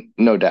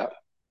 no Yeah. doubt.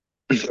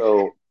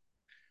 So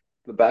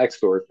the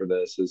backstory for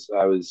this is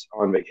I was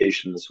on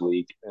vacation this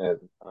week and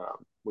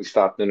we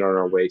stopped in on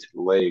our way to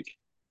the lake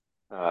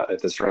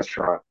at this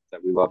restaurant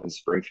that we love in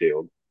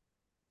Springfield.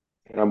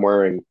 And I'm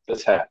wearing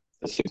this hat,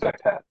 this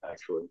exact hat,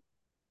 actually.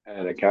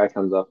 And a guy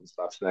comes up and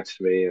stops next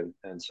to me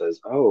and says,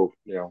 "Oh,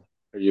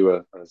 are you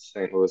a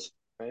St. Louis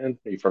fan?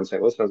 Are you from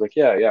St. Louis?" And I was like,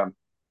 "Yeah, yeah, I'm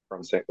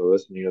from St.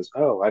 Louis." And he goes,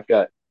 "Oh, I've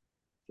got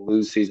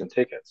Blues season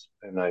tickets."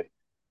 And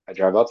I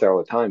drive up there all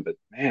the time, but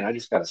man, I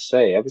just gotta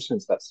say, ever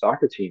since that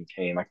soccer team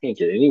came, I can't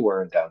get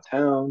anywhere in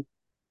downtown.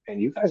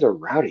 And you guys are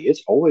rowdy.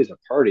 It's always a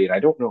party, and I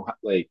don't know how,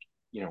 like,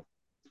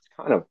 it's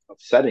kind of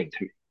upsetting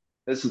to me.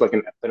 This is like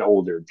an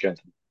older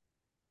gentleman,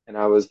 and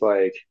I was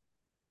like,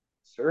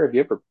 "Sir, have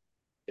you ever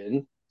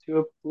been to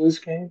a Blues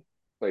game?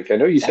 Like, I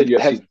know you said Have you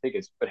have have season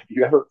tickets, but have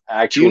you ever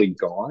do you actually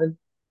gone?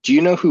 do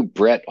you know who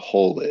Brett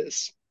Hull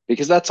is?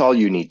 Because that's all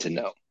you need to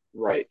know.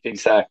 Right,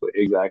 exactly,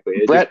 exactly. It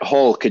just Brett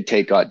Hull could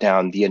take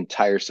down the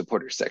entire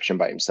supporters section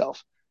by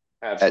himself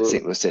at St.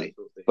 absolutely, Louis City.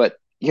 absolutely. But,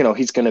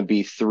 he's going to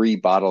be 3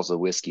 bottles of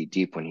whiskey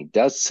deep when he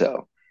does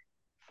so.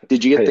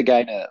 Did you get the Right.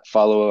 guy to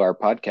follow our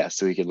podcast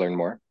so he could learn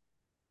more?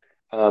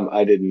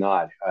 I did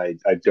not. I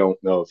don't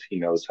know if he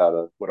knows how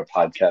to what a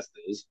podcast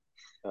is.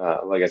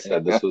 Like I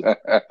said, this was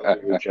an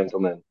elderly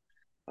gentleman.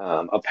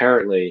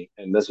 Apparently,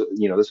 and this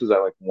was at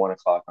like 1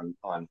 o'clock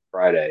on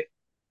Friday.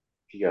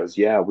 He goes,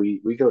 yeah, we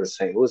go to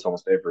St. Louis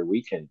almost every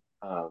weekend.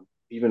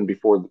 Even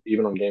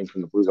on games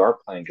when the Blues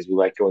aren't playing, because we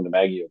like going to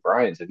Maggie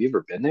O'Brien's. Have you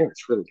ever been there?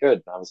 It's really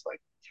good. And I was like,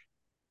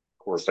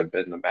 of course I've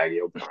been to Maggie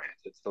O'Brien's.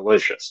 It's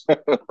delicious,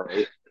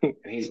 right? And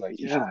he's like,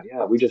 yeah,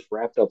 yeah, we just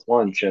wrapped up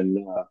lunch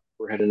and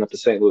we're heading up to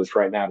St. Louis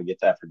right now to get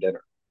that for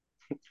dinner.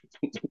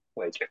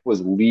 Like,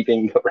 was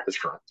leaving the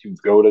restaurant to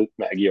go to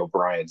Maggie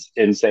O'Brien's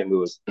in St.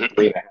 Louis,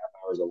 3.5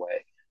 hours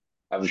away.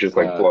 I was just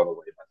like uh, blown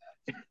away by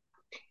that.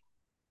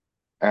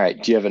 all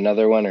right. Do you have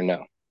another one or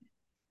no?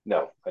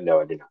 No, I know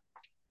I do not.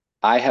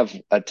 I have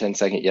a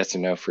 10-second yes or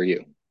no for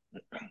you.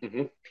 Mm-hmm.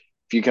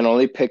 If you can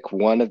only pick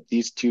one of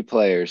these two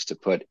players to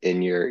put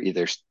in your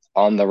either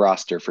on the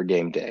roster for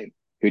game day,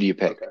 who do you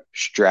pick? Okay.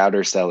 Stroud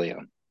or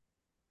Celio?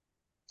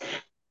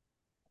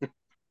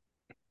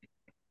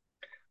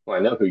 Well, I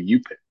know who you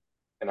picked,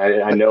 and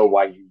I know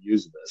why you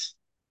use this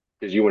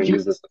because you want to You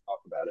use this to talk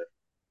about it.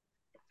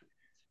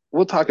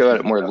 We'll talk But about you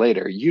it more know,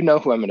 later. You know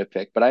who I'm going to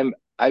pick, but I'm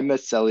a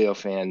Celio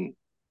fan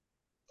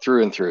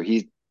through and through.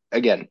 He's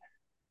again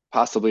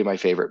possibly my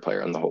favorite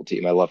player on the whole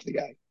team. I love the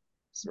guy,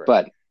 right?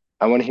 but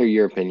I want to hear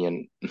your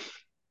opinion.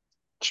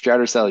 Stroud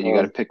or Celio, you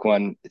got to Um, pick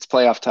one. It's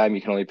playoff time.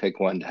 You can only pick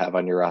one to have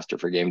on your roster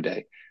for game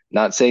day.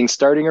 Not saying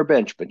starting or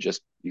bench, but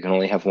just you can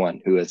only have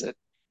one. Who is it?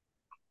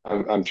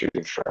 I'm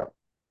choosing Stroud,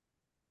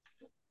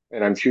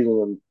 and I'm choosing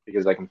him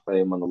because I can play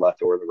him on the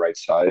left or the right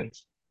side,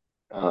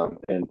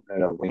 and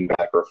a wing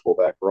back or a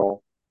fullback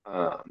role.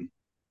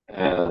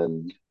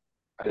 And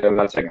I'm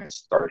not saying I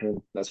start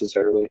him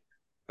necessarily,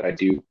 but I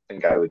do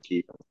think I would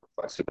keep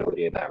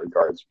flexibility in that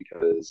regards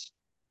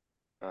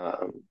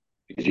um,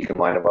 because you can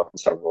line them up in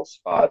several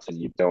spots and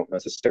you don't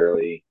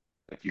necessarily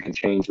like you can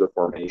change the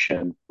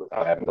formation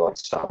without having to like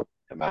stop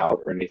him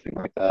out or anything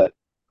like that.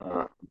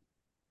 Um,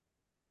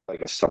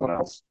 like if someone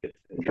else gets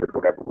injured,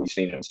 whatever we've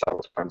seen him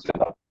several times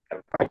end up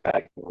right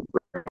back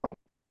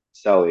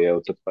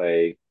Celio to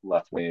play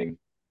left wing.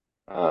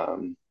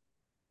 Um,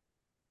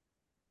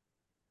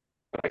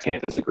 but I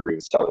can't disagree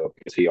with Celio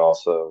because he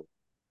also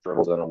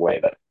dribbles in a way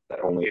that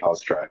only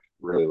Austrac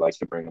really likes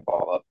to bring the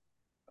ball up.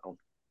 So,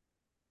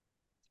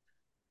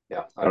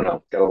 yeah, I don't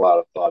know. Got a lot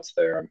of thoughts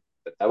there,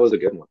 but that was a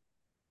good one.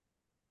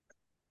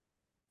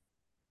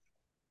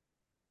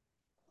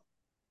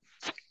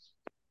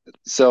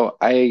 So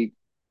I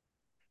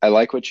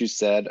like what you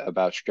said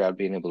about Stroud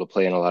being able to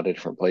play in a lot of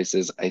different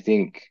places. I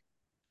think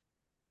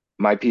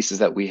my piece is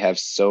that we have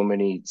so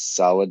many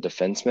solid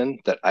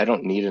defensemen that I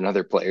don't need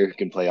another player who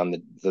can play on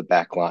the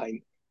back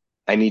line.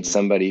 I need Mm-hmm.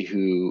 somebody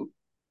who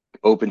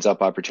opens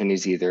up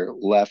opportunities either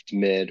left,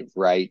 mid,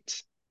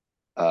 right,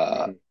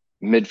 uh,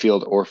 Mm-hmm.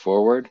 midfield, or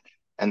forward.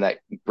 And that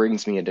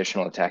brings me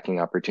additional attacking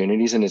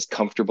opportunities and is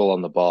comfortable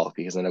on the ball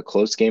because in a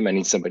close game, I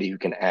need somebody who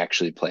can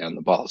actually play on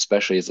the ball,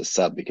 especially as a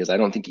sub, because I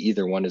don't think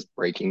either one is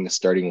breaking the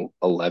starting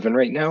 11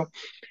 right now.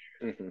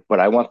 Mm-hmm. But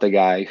I want the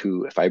guy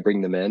who, if I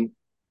bring them in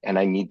and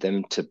I need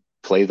them to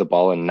play the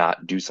ball and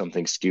not do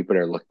something stupid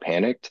or look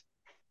panicked,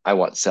 I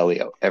want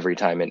Celio every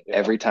time. And Yeah.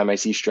 every time I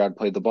see Stroud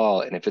play the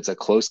ball, and if it's a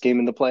close game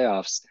in the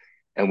playoffs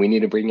and we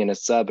need to bring in a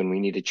sub and we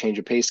need to change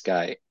a pace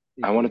guy,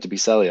 I want Mm-hmm. it to be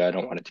Celio. I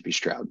don't want it to be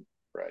Stroud.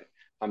 Right.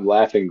 I'm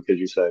laughing because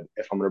you said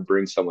if I'm going to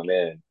bring someone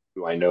in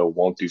who I know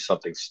won't do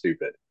something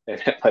stupid,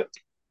 and like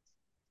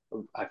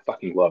I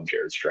fucking love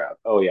Jared Stroud.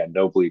 Oh yeah,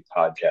 no bleep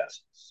podcast.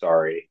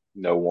 Sorry,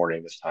 no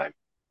warning this time.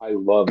 I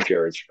love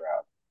Jared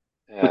Stroud,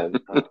 and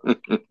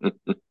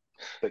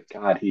but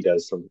God, he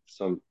does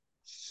some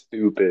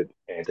stupid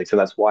antics, and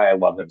that's why I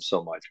love him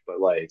so much. But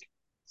like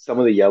some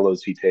of the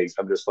yellows he takes,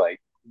 I'm just like,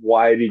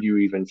 why did you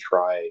even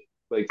try?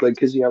 Like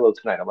his yellow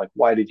tonight, I'm like,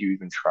 why did you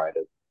even try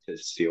to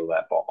steal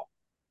that ball?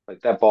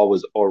 Like that ball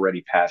was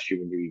already past you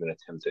when you even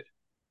attempted.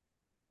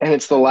 And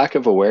it's the And lack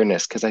of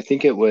awareness because I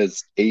think it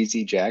was AZ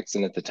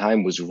Jackson at the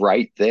time was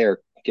right there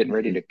getting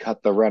ready mm-hmm. to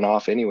cut the run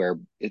off anywhere.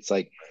 It's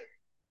like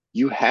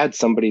you had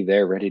somebody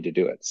there ready to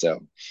do it.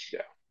 So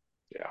Yeah,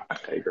 yeah,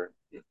 I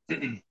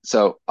agree.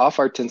 so off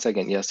our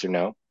 10-second yes or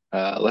no,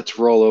 let's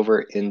roll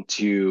over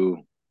into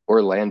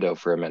Orlando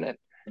for a minute.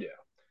 Yeah,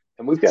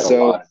 and we've got a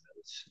So lot of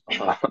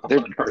those there,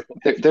 on our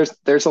list.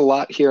 there's a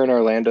lot here in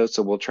Orlando,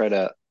 so we'll try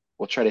to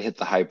hit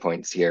the high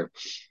points here.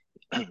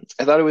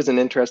 I thought it was an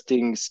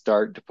interesting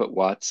start to put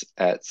Watts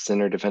at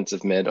center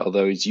defensive mid,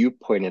 although as you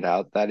pointed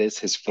out, that is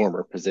his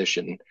former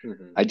position.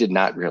 Mm-hmm. I did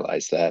not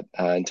realize that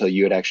until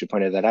you had actually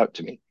pointed that out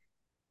to me.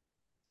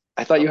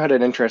 I thought you Okay. had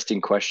an interesting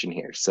question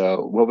here.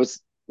 So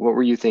what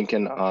were you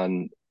thinking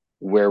on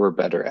where we're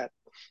better at?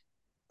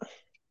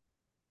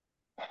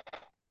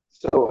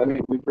 So, I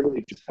mean, we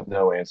really just have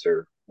no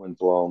answer when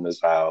Blom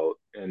is out,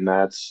 and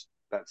that's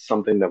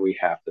something that we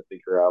have to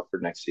figure out for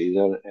next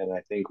season. And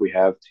I think we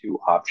have two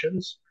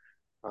options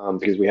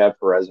because we have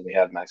Perez and we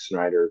have Max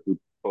Snyder, who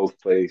both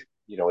play,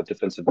 a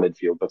defensive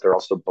midfield, but they're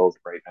also both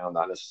right now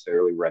not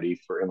necessarily ready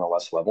for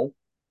MLS level.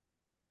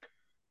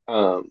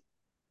 Um,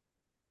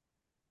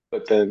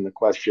 but then the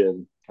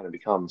question kind of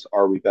becomes,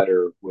 are we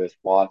better with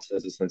Watts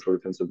as a central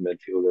defensive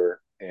midfielder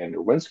and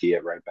Nowinski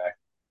at right back?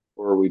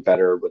 Or are we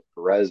better with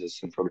Perez as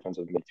central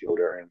defensive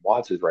midfielder and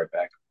Watts as right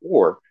back?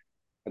 Or,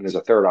 and there's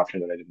a third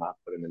option that I did not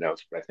put in the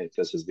notes, but I think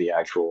this is the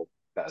actual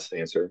best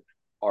answer.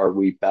 Are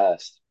we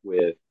best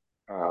with,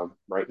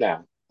 right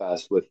now,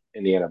 best with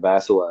Indiana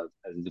Vasilev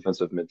as a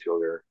defensive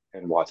midfielder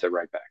and Watts at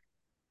right back?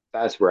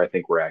 That's where I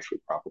think we're actually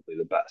probably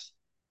the best.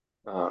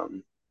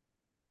 Um,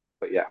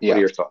 but yeah, what are Yeah,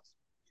 your thoughts?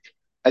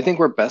 I think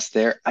we're best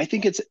there. I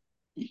think it's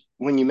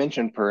when you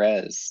mentioned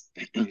Perez,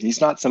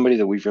 he's not somebody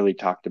that we've really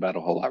talked about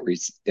a whole lot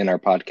in our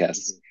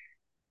podcasts. Mhm.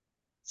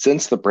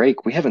 Since the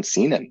break, we haven't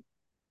seen him.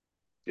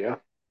 Yeah.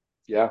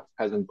 Yeah,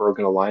 hasn't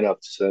broken a lineup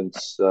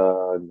since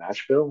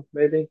Nashville,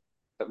 maybe,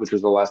 which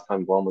was the last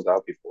time Blum was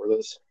out before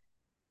this.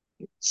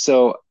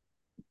 So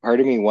part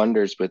of me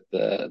wonders with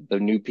the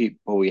new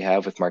people we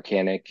have with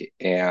Marcanic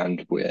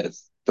and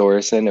with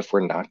Thorson, if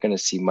we're not going to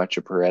see much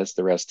of Perez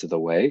the rest of the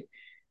way.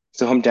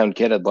 So hometown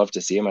kid, I'd love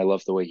to see him. I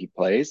love the way he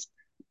plays.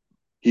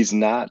 He's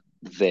not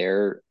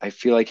there. I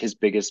feel like his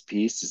biggest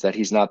piece is that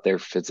he's not there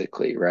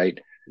physically, right?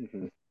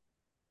 Hmm.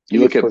 He You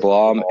gets look at pushed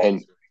off the Blom ball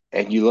easily.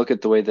 and you look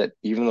at the way that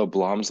even though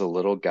Blom's a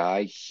little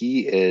guy,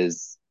 he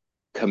is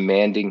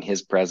commanding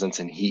his presence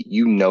and he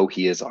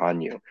is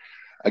on you.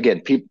 Again,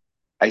 Hmm. people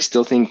I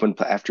still think when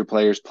after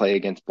players play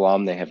against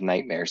Blom, they have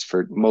nightmares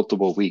for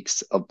multiple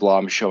weeks of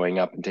Blom showing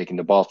up and taking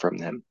the ball from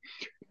them.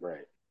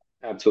 Right.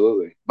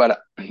 Absolutely.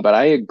 But but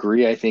I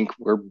agree. I think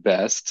we're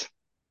best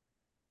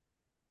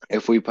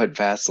if we put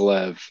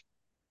Vasilev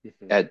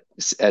Hmm. at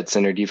at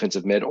center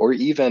defensive mid, or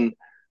even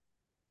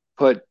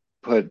put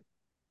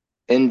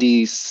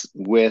Indies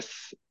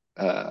with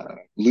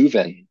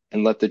Leuven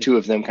and let the two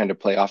of Hmm. them kind of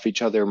play off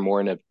each other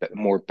more in a bit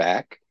Hmm. more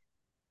back,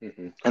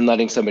 Hmm. and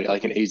letting And somebody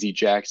like an AZ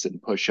Jackson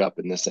push up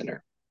in the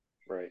center.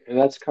 right, and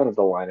that's kind of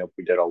the lineup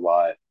we did a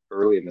lot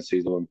early in the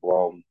season when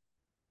Blum,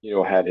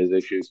 had his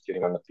issues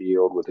getting on the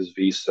field with his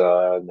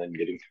visa and then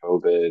getting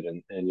COVID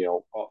and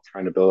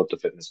trying to build up the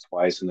fitness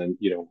twice and then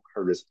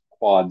hurt his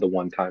quad the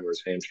one time or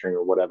his hamstring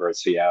or whatever at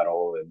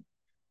Seattle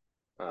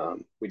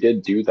and we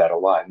did do that a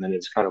lot, and then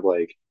it's kind of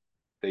like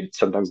they'd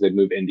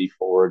move Indy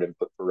forward and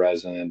put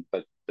Perez in,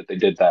 but they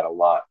did that a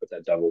lot with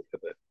that double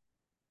pivot.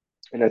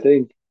 And I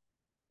think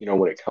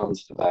when it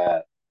comes to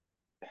that,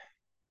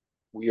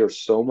 we are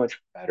so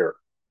much better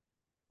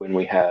when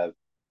we have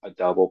a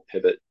double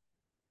pivot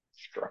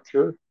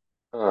structure.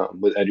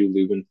 With Edu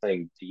Lubin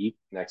playing deep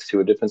next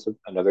to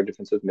another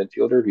defensive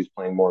midfielder who's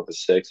playing more of a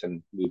six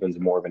and Lubin's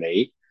more of an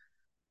eight.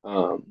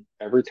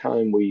 Every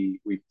time we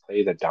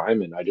play the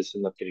diamond, I just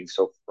end up getting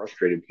so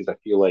frustrated because I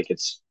feel like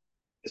it's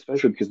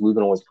especially because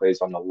Lubin always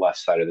plays on the left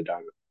side of the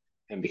diamond.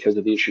 And because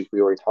of the issues we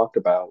already talked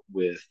about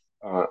with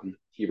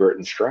Hebert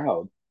and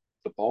Stroud,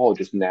 the ball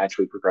just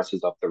naturally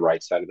progresses up the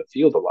right side of the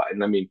field a lot.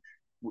 And I mean,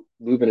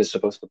 Lubin is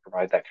supposed to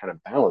provide that kind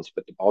of balance,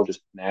 but the ball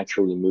just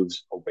naturally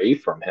moves away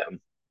from him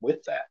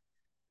with that.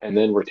 And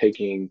then we're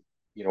taking,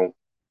 you know,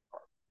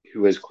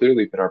 who has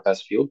clearly been our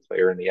best field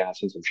player in the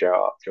absence of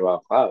Joao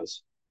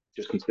Klaus,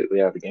 just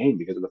completely out of the game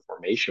because of the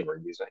formation we're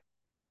using.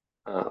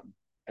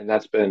 And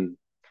that's been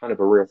kind of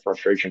a real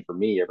frustration for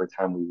me every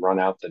time we run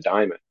out the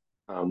diamond,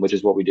 which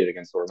is what we did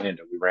against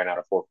Orlando. We ran out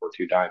a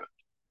 4-4-2 diamond.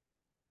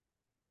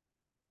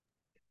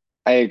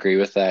 I agree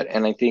with that,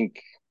 and I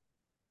think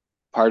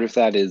part of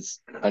that is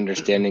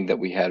understanding that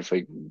we have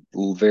a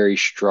very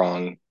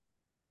strong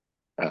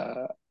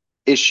uh,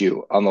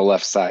 issue on the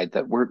left side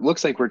that we're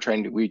looks like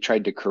we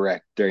tried to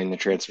correct during the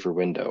transfer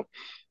window.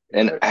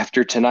 And Right.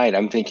 after tonight,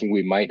 I'm thinking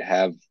we might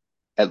have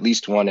at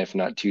least one, if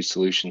not two,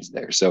 solutions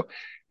there. So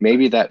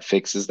maybe Right. that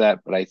fixes that.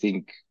 But I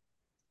think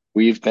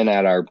we've been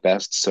at our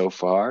best so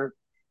far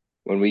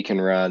when we can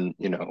run,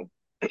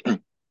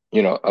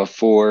 a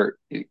four,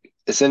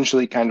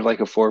 essentially kind of like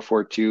a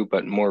 4-4-2,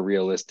 but more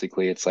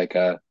realistically, it's like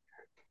I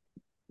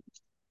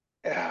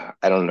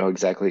don't know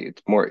exactly.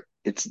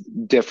 It's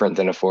different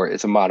than a four.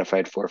 It's a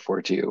modified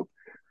 4-4-2,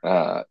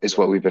 is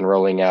what Right. we've been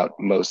rolling out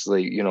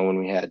mostly, when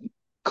we had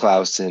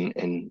Klaus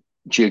and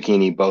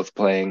Giacchini both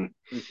playing.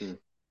 Hmm.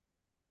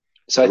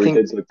 So Yeah, I we think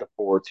did like the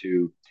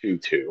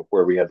 4-2-2-2,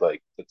 where we had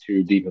like the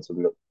two defensive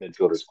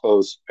midfielders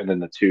close, and then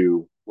the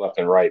two left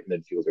and right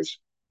midfielders,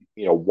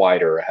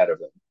 wider ahead of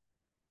them.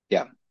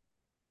 yeah,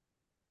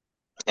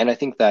 and I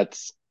think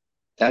that's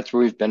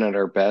where we've been at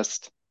our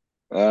best.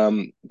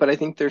 But I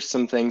think there's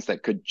some things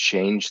that could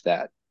change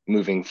that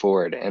moving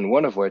forward, and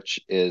one of which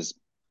is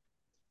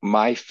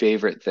my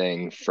favorite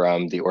thing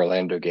from the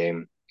Orlando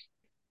game,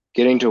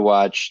 getting to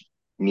watch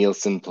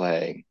Nielsen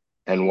play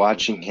and Hmm.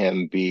 watching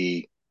him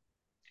be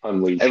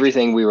Unleashed.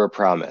 everything we were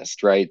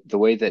promised, right? The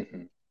way that,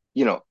 Hmm.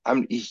 you know,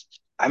 I'm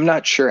I'm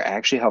not sure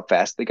actually how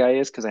fast the guy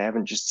is because I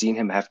haven't just seen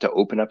him have to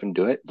open up and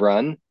do it,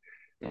 run,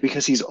 Hmm.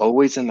 because he's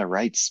always in the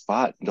right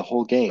spot the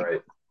whole game.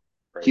 Right,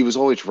 He right. was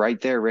always right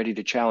there, ready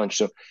to challenge.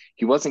 So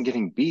he wasn't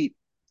getting beat.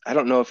 I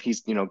don't know if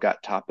he's,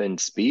 got top end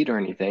speed or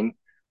Hmm. anything,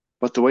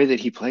 but the way that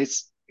he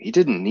plays, he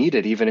didn't need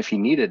it, even if he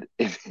needed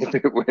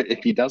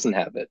if he doesn't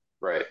have it.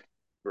 Right,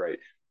 right.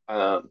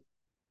 Um,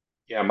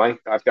 yeah,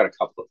 I've got a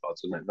couple of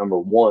thoughts on that. Number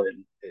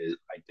one is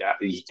I doubt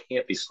he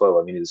can't be slow.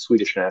 I mean, he's a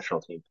Swedish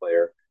national team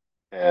player,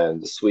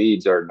 and the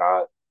Swedes are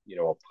not,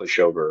 a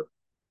pushover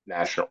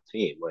national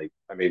team. Like,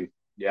 I mean,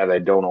 yeah, they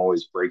don't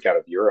always break out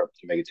of Europe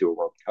to make it to a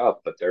World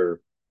Cup, but they're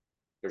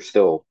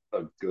still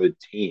a good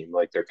team.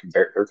 Like they're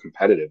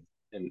competitive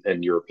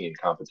in European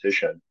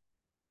competition.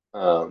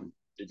 And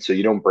so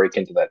you don't break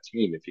into that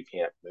team if you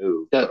can't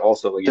move. But Do-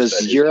 also, like you Does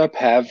said, his Europe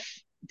have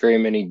very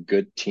many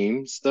good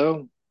teams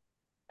though?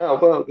 oh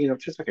well,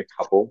 just like a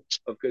couple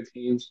of good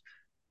teams.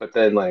 But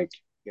then like,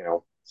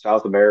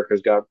 South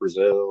America's got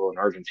Brazil and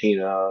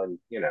Argentina and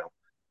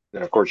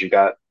then of course you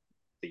got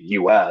the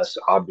US,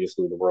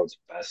 obviously the world's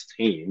best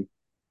team.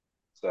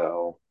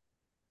 So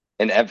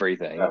In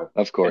everything, of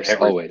in course,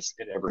 everything, always.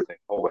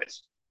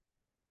 always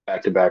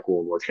back to back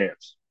World War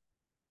champs.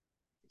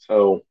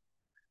 So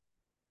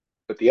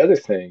but the other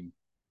thing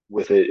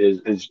with it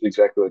is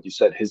exactly like you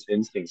said, his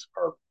instincts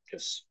are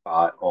just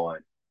spot on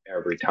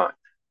every time.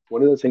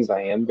 One of the things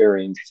I am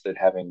very interested,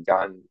 having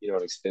gotten,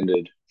 an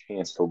extended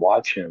chance to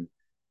watch him,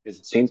 is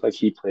it seems like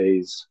he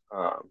plays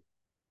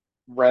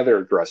rather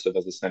aggressive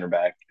as a center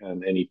back,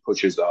 and he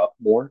pushes up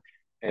more.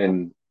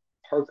 And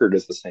Parker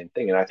does the same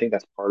thing. And I think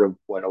that's part of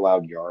what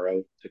allowed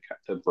Yarrow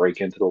to break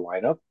into the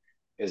lineup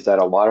is that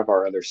a lot of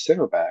our other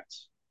center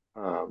backs,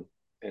 um,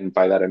 and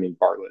by that I mean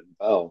Bartlett and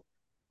Bell,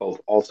 both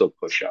also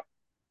push up.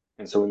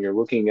 And so when you're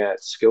looking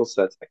at skill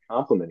sets that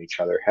complement each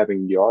other,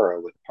 having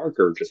Yara with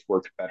Parker just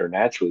worked better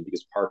naturally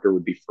because Parker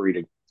would be free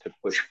to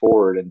push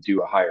forward and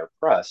do a higher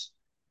press.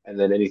 And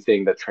then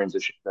anything that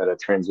a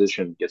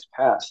transition gets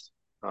past,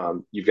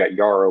 you've got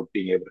Yara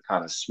being able to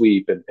kind of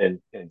sweep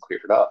and clear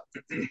it up.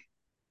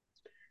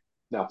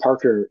 Now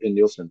Parker and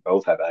Nielsen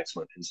both have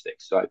excellent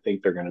instincts, so I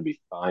think they're going to be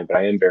fine. But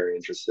I am very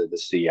interested to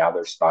see how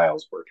their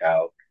styles work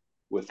out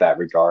with that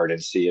regard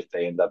and see if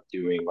they end up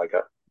doing like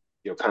a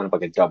kind of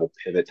like a double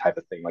pivot type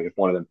of thing. Like if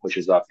one of them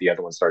pushes up, the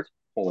other one starts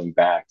pulling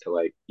back to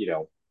like,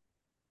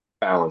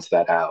 balance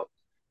that out.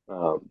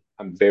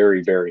 I'm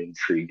very, very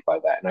intrigued by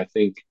that. And I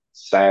think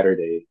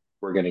Saturday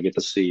we're going to get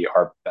to see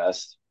our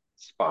best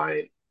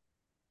spine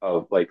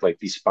of like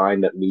the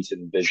spine that Leeds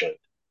envisioned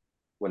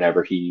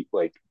whenever he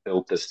like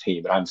built this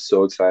team. And I'm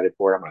so excited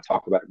for it. I'm going to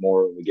talk about it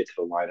more when we get to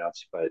the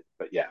lineups. But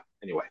yeah,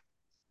 anyway,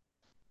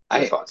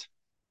 your I thoughts.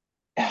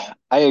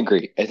 I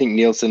agree. I think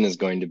Nielsen is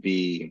going to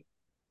be.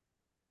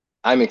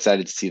 I'm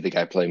excited to see the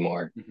guy play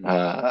more.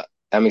 Hmm.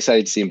 I'm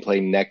excited to see him play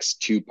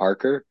next to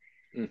Parker.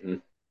 Hmm.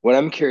 What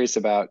I'm curious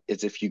about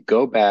is if you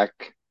go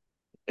back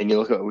and you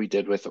look at what we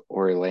did with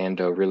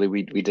Orlando, really,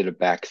 we did a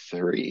back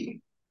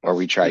three, or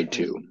we tried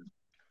Hmm. to.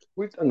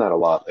 We've done that a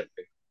lot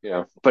lately.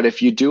 Yeah. But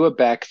if you do a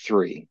back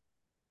three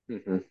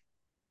Hmm.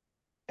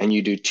 and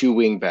you do two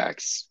wing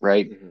backs,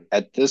 right? Hmm.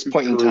 At this Two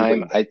point in true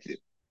time, wingbacks.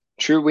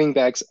 true wing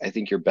backs, I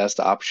think your best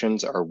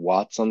options are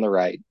Watts on the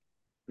right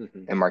Hmm.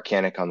 and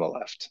Marcanic on the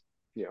left.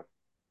 Yeah.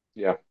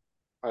 Yeah.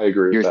 I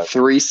agree with Your that.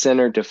 three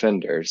center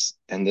defenders,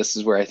 and this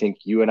is where I think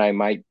you and I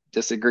might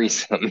disagree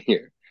some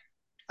here.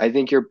 I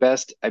think your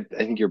best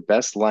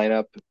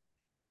lineup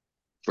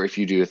for if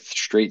you do a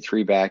straight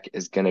three back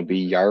is going to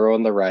be Hmm. Yarrow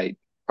on the right,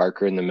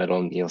 Parker in the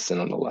middle, Nielsen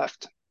on the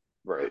left.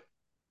 Right.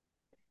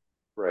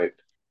 Right.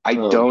 I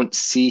Um, don't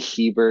see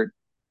Hebert.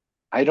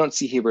 I don't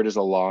see Hebert as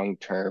a long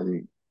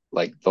term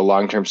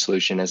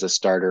solution as a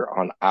starter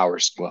on our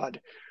squad.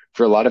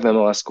 For a lot of hmm.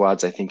 MLS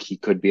squads, I think he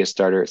could be a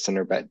starter at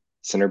center back.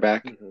 Center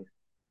back. Hmm.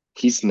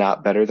 He's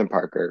not better than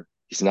Parker.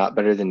 He's not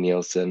better than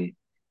Nielsen,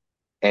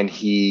 and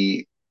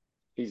he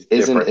He's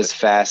isn't different as than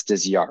Yarrow. fast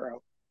as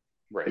Yarrow.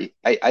 Right.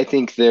 I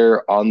think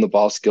their on the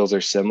ball skills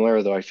are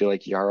similar, though I feel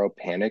like Yarrow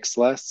panics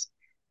less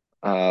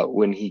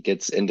when he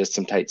gets into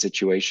some tight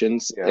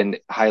situations, Yeah. and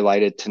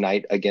highlighted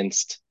tonight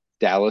against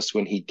Dallas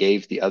when he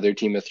gave the other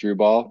team a through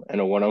ball and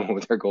a one on one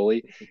with our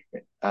goalie.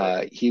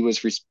 Right. He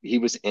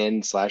was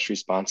in slash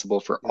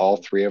responsible for all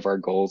Hmm. three of our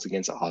goals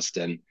against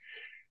Austin.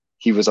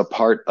 He was a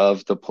part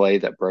of the play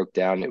that broke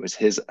down. It was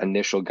his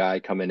initial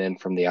guy coming in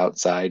from the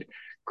outside.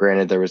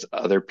 Granted, there was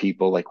other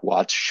people like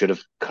Watts should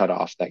have cut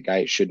off that guy.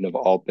 It shouldn't have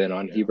all been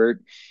on Yeah.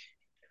 Hebert,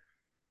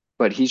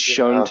 but he's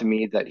shown Yeah. to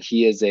me that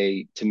he is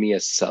to me a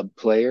sub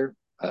player.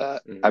 I'm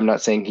Hmm.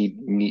 not saying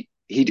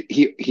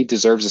he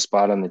deserves a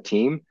spot on the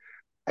team.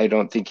 I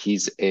don't think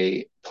he's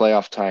a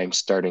playoff time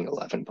starting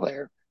 11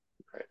 player.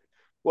 Right.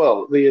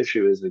 Well, the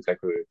issue is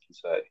exactly what you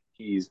said.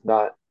 He's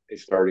not a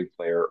starting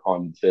player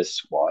on this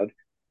squad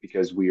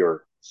because we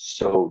are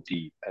so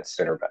deep at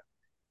center back.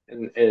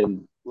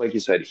 And like you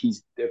said,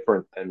 he's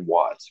different than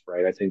Watts,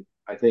 right?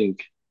 I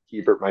think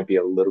Hebert might be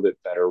a little bit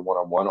better one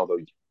on one, although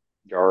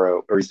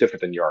Yarrow or he's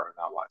different than Yarrow,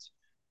 not Watts.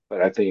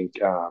 But I think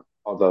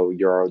although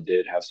Yarrow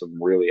did have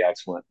some really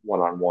excellent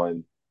one on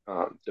one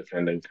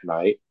defending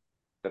tonight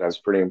that I was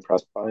pretty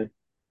impressed by.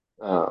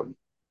 Um,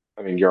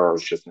 I mean,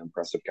 Yaro's just an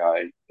impressive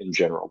guy in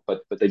general,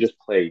 but they just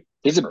play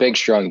He's a big, differently.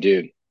 strong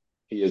dude.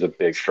 He is a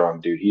big,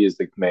 strong dude. He is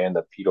the man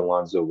that Pete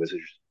Alonso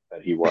wishes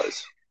that he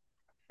was.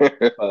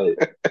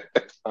 But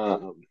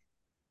um,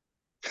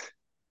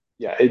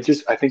 yeah, it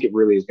just I think it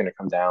really is going to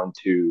come down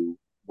to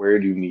where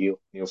do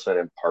Nielsen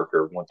and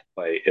Parker want to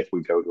play if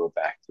we go to a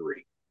back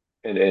three,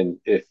 and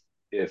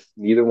if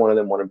neither one of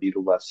them want to be the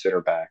left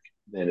center back,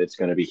 then it's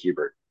going to be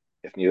Hebert.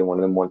 If neither one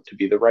of them want to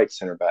be the right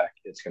center back,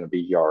 it's going to be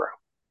Yarrow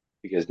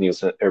because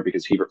Nielsen or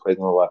because Hebert plays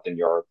on the left and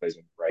Yarrow plays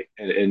on the right,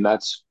 and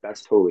that's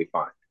totally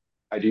fine.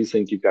 I do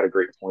think you've got a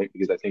great point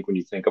because I think when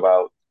you think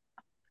about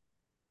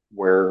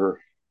where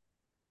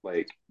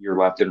like your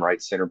left and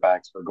right center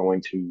backs are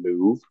going to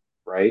move,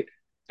 right?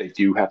 They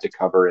do have to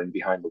cover in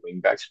behind the wing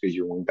backs because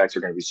your wing backs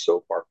are going to be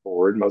so far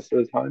forward most of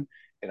the time.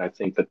 And I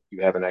think that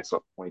you have an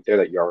excellent point there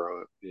that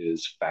Yara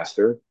is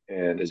faster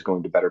and is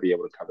going to better be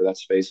able to cover that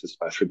space,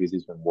 especially because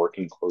he's been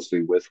working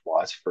closely with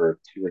Watts for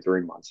 2 or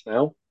 3 months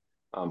now.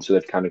 So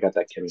they've kind of got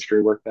that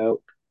chemistry worked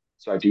out.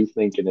 So I do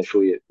think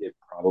initially it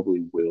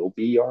probably will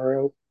be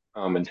Yara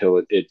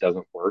until it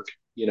doesn't work,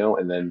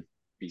 and then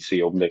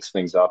BC will mix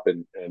things up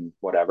and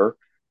whatever.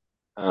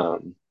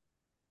 Um,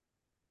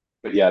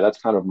 but yeah,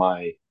 that's kind of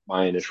my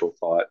initial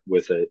thought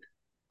with it.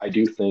 I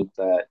do think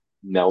that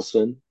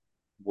Nelson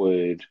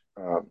would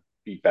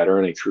be better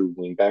in a true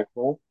wingback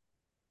role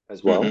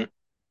as Hmm. well.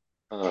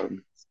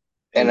 Um,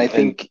 And I and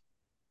think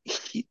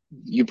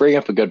you bring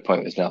up a good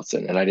point with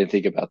Nelson, and I didn't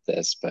think about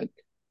this, but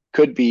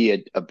could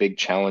be a big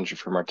challenge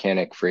for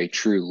Marcanic for a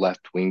true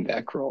left wing mhm,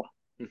 back role.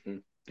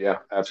 yeah,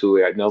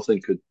 absolutely.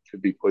 Nelson could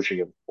be pushing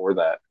him for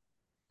that.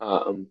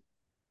 Um,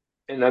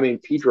 and I mean,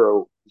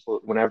 Pedro,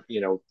 whenever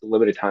the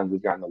limited times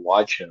we've gotten to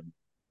watch him,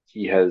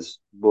 he has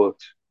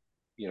looked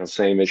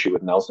same issue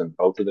with Nelson.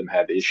 Both of them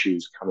have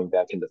issues coming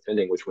back and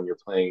defending, which when you're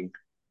playing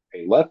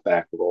a left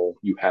back role,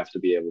 you have to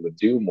be able to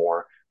do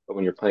more. But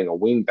when you're playing a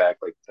wing back,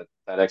 like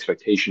that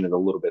expectation is a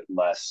little bit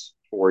less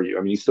for you.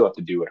 I mean, you still have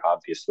to do it,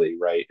 obviously,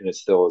 right? And it's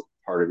still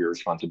part of your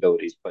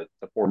responsibilities, but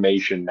the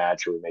formation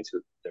naturally makes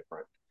it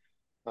different.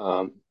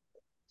 Um,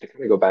 to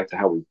kind of go back to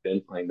how we've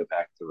been playing the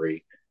back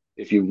three,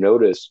 if you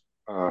notice,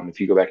 if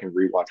you go back and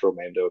rewatch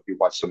Orlando, if you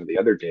watch some of the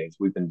other games,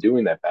 we've been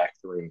doing that back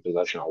three in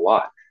possession a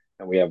lot.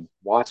 And we have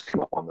Watts come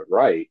up on the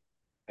right,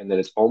 and then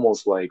it's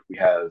almost like we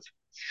have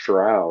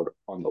Shroud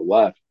on the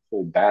left,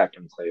 pull back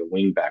and play a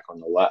wing back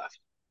on the left.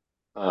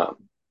 Um,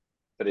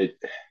 but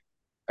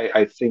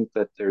I think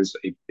that there's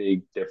a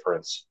big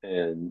difference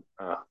in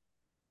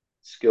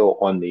skill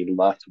on the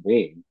left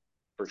wing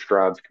for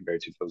Stroud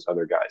compared to those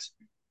other guys.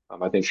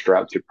 I think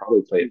Stroud could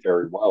probably play it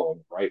very well on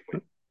the right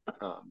wing.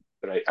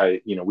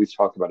 But we've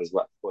talked about his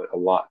left foot a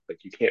lot.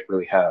 Like you can't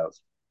really have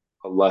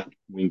a left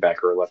wing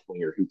back or a left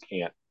winger who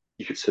can't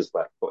use his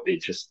left foot.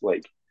 It just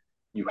like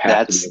you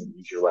have to be That's able to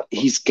use your left foot.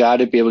 He's got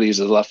to be able to use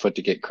his left foot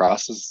to get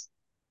crosses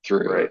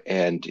through, Right.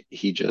 and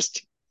he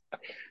just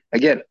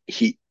again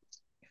he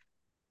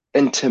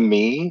and to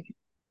me,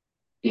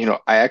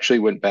 I actually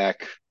went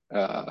back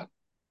uh,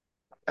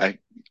 I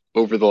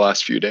over the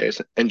last few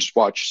days and just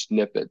watched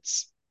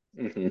snippets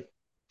Hmm.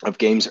 of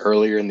games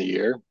earlier in the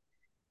year.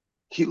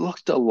 He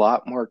looked a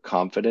lot more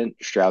confident,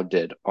 Stroud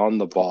did, on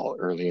the ball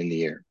early in the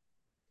year.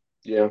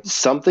 Yeah.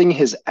 Something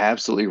has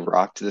absolutely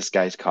rocked this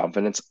guy's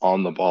confidence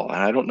on the ball.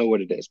 And I don't know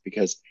what it is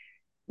because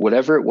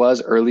whatever it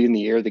was early in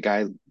the year,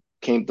 the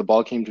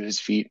ball came to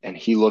his feet and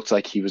he looked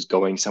like he was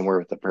going somewhere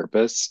with a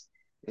purpose.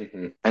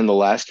 Hmm. And the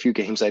last few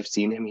games I've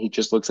seen him, he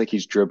just looks like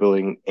he's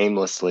dribbling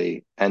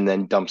aimlessly and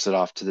then dumps it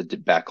off to the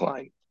back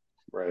line.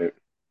 Right.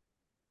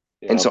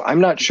 And Yeah. so I'm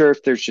not sure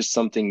if there's just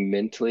something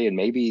mentally, and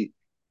maybe,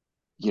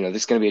 this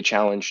is going to be a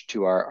challenge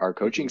to our Hmm.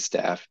 coaching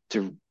staff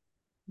to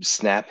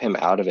snap him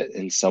out of it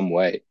in some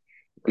way.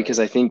 Because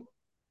Right. I think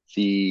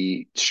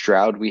the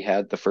Stroud we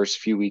had the first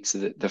few weeks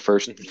of the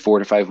first Hmm. 4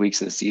 to 5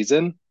 weeks of the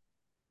season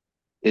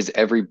is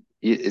every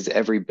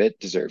bit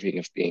deserving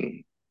of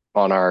being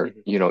on our Hmm.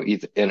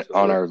 either on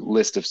Absolutely. our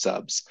list of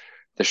subs.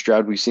 The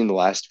Stroud we've seen the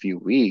last few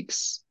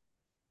weeks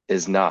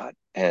is not,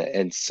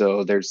 and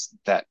so there's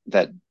that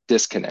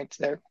disconnect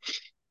there.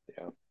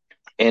 Yeah.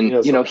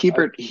 And So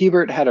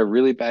Hebert had a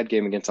really bad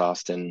game against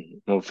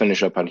Austin. We'll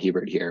finish up on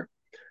Hebert here.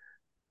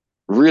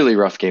 Really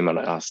rough game on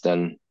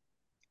Austin.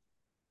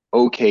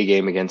 Okay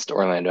game against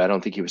Orlando. I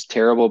don't think he was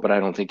terrible, but I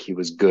don't think he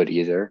was good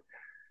either.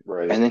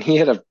 right. And then he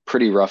had a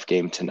pretty rough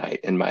game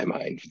tonight in my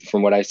mind.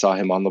 From what I saw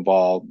him on the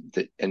ball,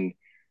 and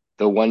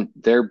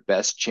their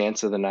best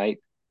chance of the night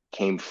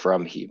came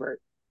from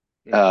Hebert.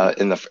 Hmm.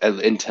 In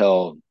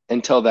the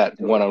until that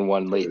one on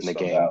one Until late they in the sub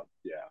game. out.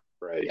 Yeah.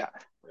 Right. Yeah.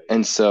 Right.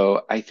 And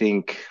so I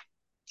think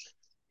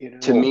You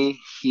to know. me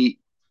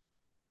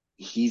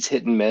he's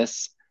hit and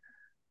miss.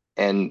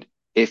 And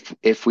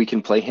if we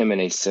can play him in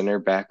a center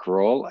back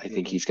role, I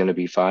think Hmm. he's going to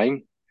be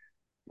fine.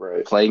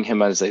 Right. Playing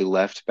him as a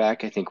left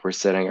back, I think we're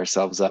setting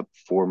ourselves up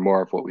for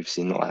more of what we've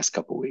seen the last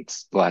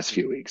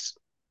few Hmm. weeks.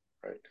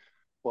 Right.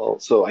 Well,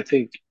 so I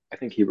think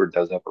Hebert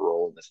does have a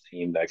role in this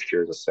team next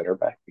year as a center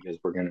back because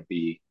we're going to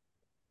be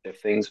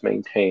if things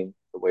maintain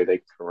the way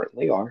they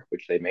currently are,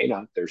 which they may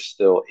not, there's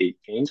still 8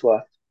 games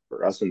left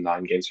for us and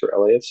 9 games for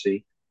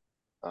LAFC.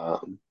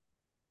 Um,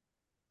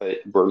 but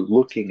we're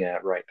looking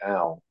at right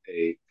now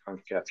a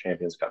CONCACAF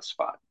Champions Cup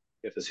spot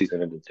if the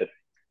season ended today.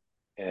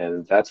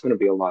 And that's going to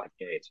be a lot of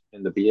games.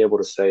 And to be able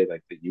to say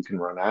like that you can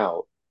run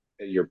out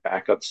your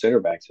backup center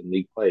backs in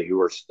league play who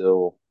are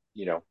still,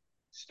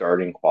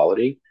 starting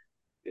quality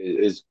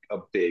is a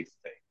big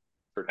thing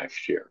for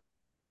next year.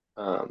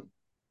 Um,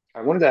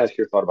 I wanted to ask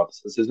your thought about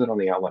this. This isn't on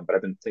the outline, but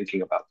I've been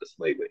thinking about this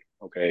lately,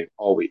 okay,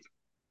 all week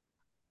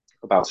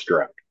about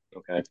Stroud,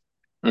 okay?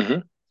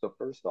 Hmm. So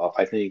first off,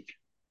 I think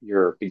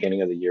your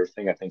beginning of the year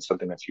thing, I think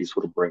something that's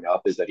useful to bring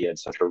up is that he had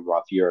such a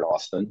rough year at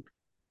Austin,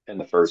 and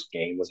the first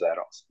game was at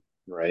Austin,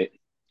 right?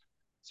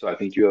 So I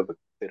think you have a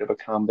bit of a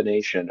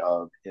combination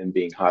of him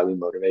being highly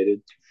motivated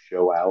to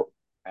show out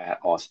at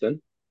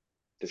Austin,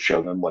 to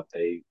show them what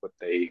they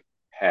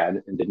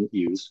had and didn't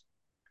use,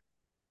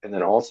 and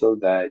then also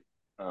that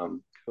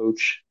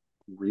coach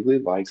really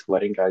likes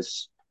letting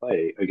guys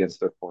play against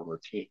their former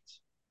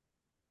teams.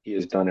 He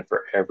has done it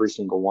for every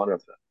single one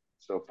of them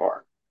so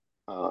far.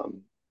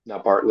 Um, Now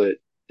Bartlett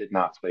did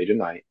not play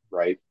tonight,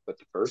 right? But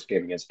the first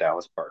game against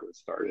Dallas, Bartlett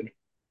started.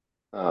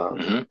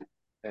 Um,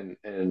 Hmm.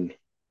 and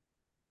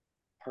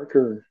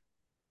Parker,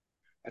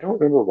 I don't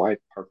remember why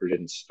Parker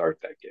didn't start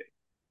that game.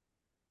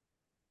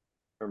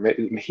 Or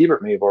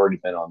Hebert may have already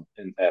been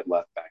at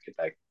left back at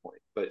that point.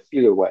 But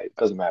either way, it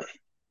doesn't matter.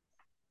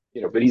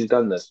 But he's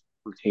done this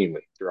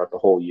routinely throughout the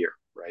whole year,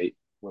 right?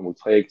 When we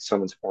play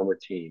someone's former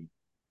team,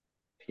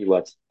 he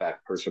lets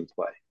that person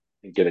play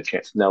and get a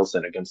chance.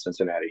 Nelson against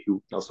Cincinnati,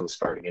 who Nelson was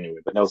starting anyway,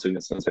 but Nelson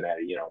against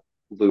Cincinnati,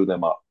 blew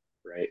them up,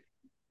 right?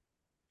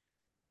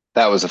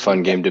 That was a I think fun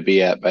that game to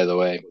be at, by the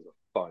way. was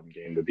a fun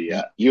game to be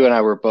at. You and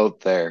I were both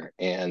there,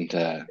 and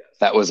Yes,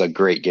 that was a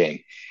great game.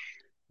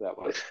 that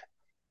was.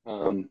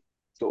 Um,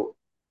 so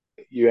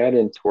you add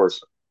in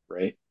Torson,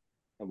 right?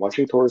 And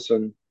watching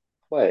Torson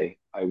play,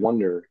 I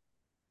wonder,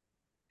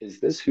 is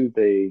this who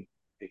they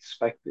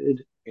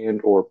expected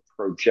and or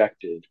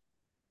projected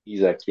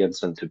Isak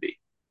Jensen to be,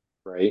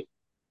 right?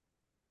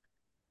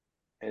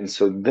 And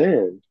so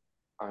then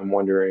I'm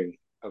wondering,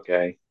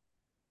 okay,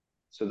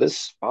 so this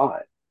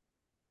spot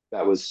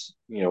that was,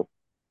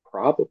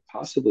 probably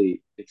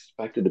possibly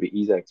expected to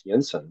be Isak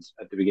Jensen's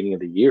at the beginning of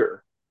the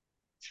year,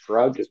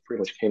 Stroud just pretty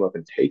much came up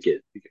and take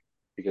it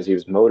because he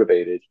was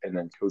motivated, and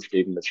then coach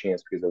gave him the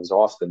chance because it was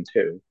Austin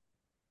too,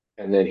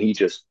 and then he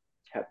just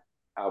kept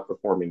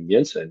outperforming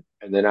Jensen,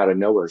 and then out of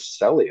nowhere,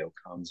 Celio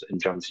comes and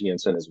jumps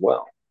Jensen as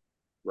well,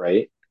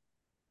 right?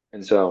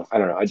 And so I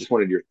don't know. I just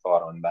wanted your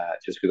thought on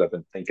that, just because I've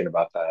been thinking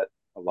about that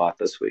a lot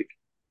this week.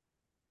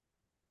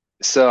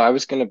 So I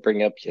was going to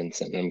bring up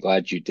Jensen, and I'm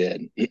glad you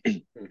did.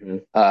 Hmm.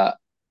 uh,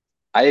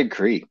 I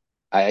agree.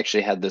 I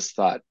actually had this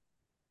thought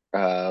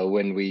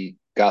when we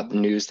got the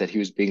news that he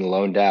was being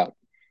loaned out.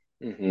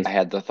 Hmm. I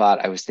had the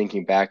thought, I was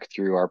thinking back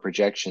through our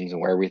projections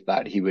and where we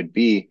thought he would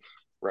be.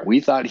 Right. We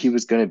thought he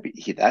was going to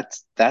be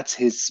that's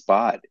his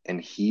spot,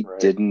 and he Right.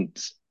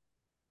 didn't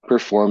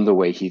perform the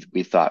way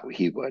we thought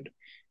he would.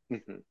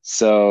 Hmm.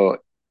 So,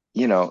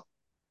 you know,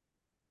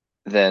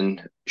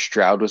 then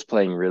Stroud was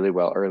playing really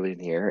well early in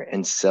the year,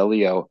 and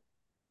Celio.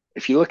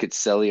 If you look at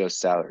Celio's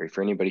salary,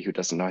 for anybody who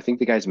doesn't know, I think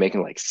the guy's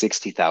making like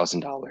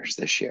 $60,000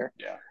 this year.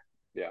 Yeah.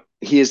 Yeah.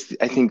 He is,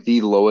 I think,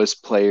 the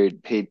lowest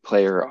paid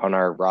player on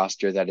our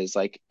roster that is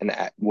like an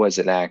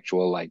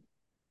actual like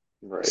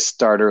Right.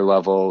 starter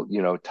level,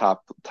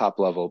 top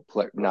level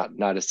player, Right.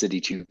 not a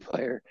City 2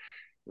 player.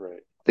 Right.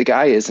 The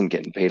guy isn't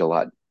getting paid a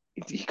lot.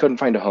 He couldn't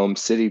find a home.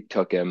 City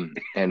took him,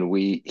 and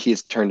he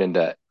has turned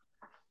into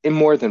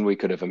more than we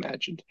could have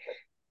imagined.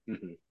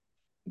 Hmm.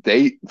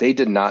 They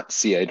did not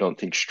see, I don't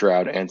think,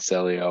 Stroud and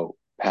Celio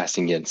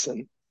passing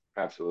Jensen.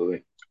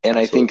 Absolutely. And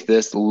I think Absolutely.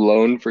 this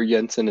loan for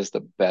Jensen is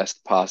the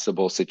best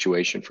possible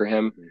situation for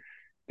him, Hmm.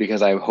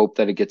 because I hope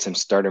that it gets him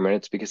starter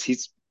minutes, because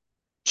he's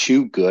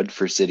too good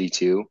for City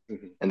 2 Hmm.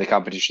 and the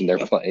competition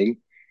they're playing.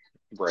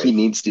 He Right.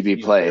 needs to be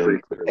He's very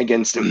playing clearly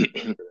against too him.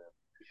 good for them.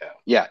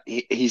 Yeah,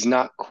 he's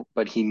not,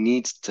 but he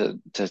needs to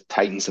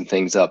tighten some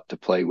things up to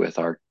play with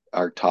our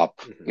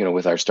top, Yeah. Hmm.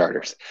 with our Right.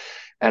 starters.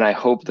 And I Right.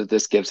 hope that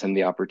this gives him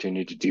the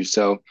opportunity to do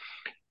so.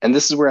 And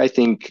this is where I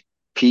think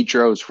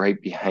Pedro's right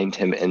behind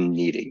him in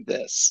needing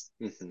this.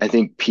 Hmm. I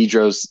think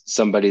Pedro's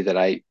somebody that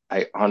I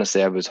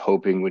honestly I was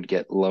hoping would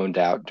get loaned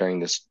out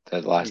during Hmm.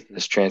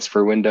 this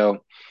transfer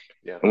window,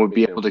 Yeah. and would Me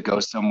be too. able to go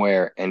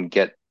somewhere and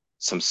get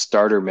some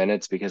starter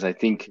minutes, because I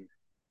think Hmm.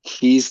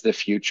 he's the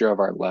future of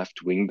our left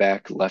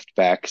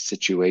back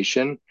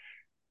situation,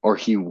 or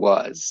he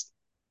was.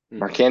 Hmm.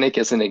 Marcanic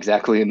isn't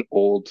exactly an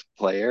old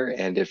player,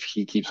 and if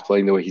he keeps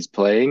playing the way he's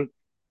playing,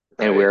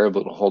 and Right. we're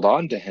able to hold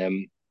on to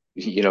him,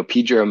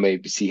 Pedro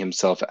may see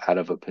himself out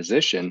of a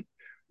position.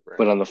 But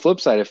Right. on the flip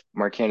side, if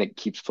Marcanic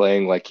keeps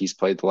playing like he's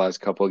played the last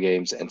couple of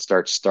games and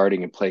starts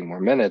starting and playing more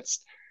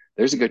minutes,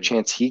 there's a good Hmm.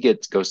 chance he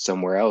goes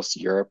somewhere else,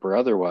 Europe or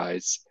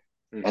otherwise.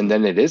 And Hmm.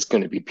 then it is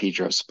going to be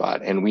Pedro's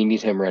spot, and we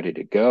need him ready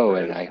to go.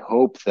 And Right. I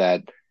hope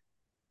that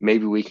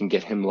maybe we can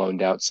get him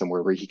loaned out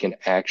somewhere where he can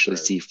actually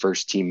Right. see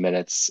first team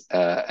minutes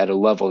at a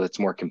level that's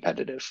more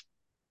competitive.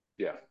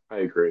 Yeah, I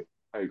agree.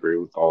 I agree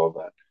with all of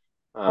that.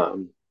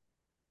 Um,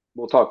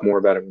 we'll talk more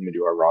about it when we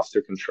do our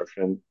roster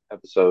construction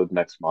episode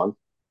next month.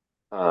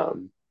 But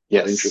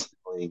Yes.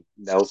 interestingly,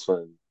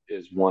 Nelson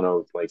is one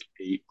of like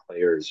 8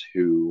 players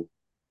who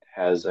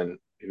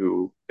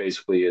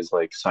basically is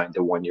like signed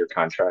to 1 year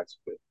contracts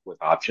with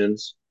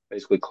options,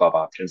 basically club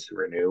options to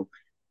renew.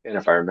 And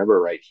if I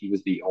remember right, he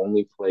was the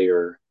only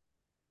player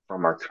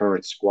from our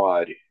current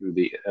squad who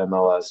the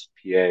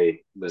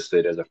MLSPA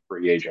listed as a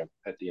free agent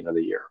at the end of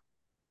the year.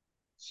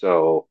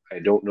 So I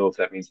don't know if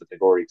that means that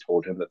they've already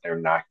told him that they're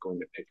not going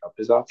to pick up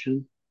his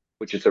option,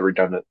 which is a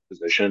redundant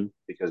position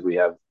because we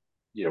have,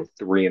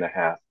 three and a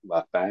half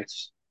left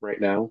backs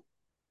right now,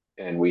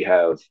 and we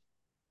have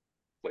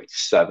like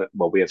seven.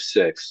 Well, we have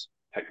six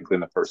technically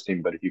in the first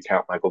team, but if you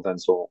count Michael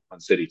Denzel on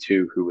City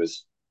 2, who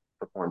has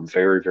performed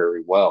very,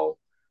 very well,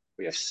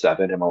 we have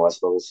seven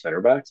MLS level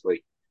center backs.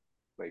 Like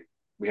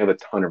we have a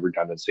ton of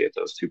redundancy at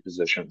those two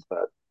positions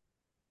that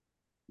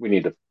we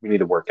need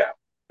to work out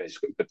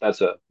basically. But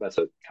that's a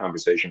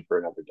conversation for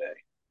another day.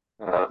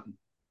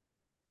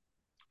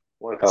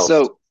 What else?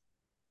 So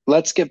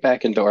let's get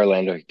back into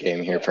Orlando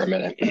game here for a Yes,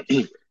 minute.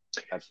 absolutely,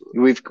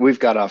 absolutely. We've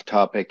got off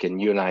topic,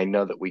 and you and I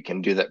know that we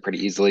can do that pretty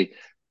easily.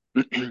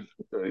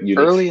 The unique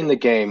Early in the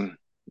skill base. game,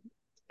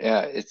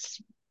 yeah,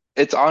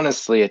 it's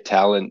honestly a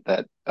talent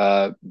that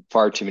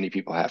far too many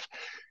people have.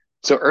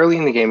 So early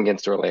in the game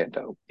against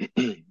Orlando,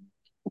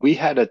 we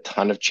had a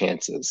ton of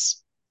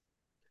chances.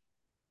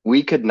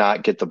 We could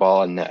not get the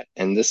ball in net,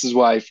 and this is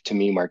why, to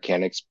me,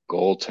 Marcanic's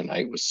goal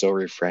tonight was so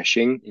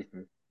refreshing.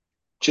 Hmm.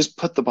 Just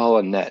put the ball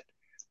in net.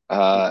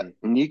 Hmm.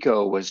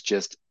 Nico was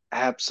just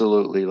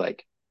absolutely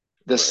like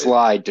the Right.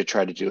 slide to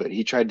try to do it.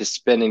 He tried to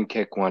spin and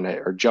kick one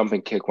or jump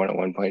and kick one at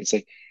one point. It's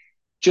like,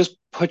 just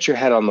put your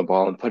head on the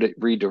ball and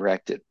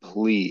redirect it,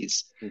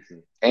 please. He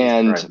was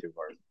And trying too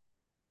hard.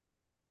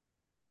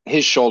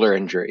 his shoulder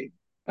injury,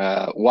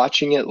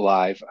 watching it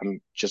live,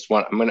 I'm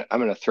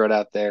gonna throw it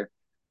out there.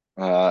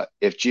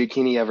 If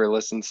Giacchini ever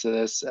listens to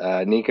this,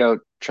 Nico,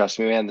 trust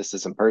me, man, this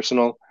isn't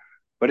personal,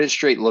 but it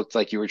straight looked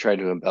like you were trying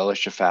to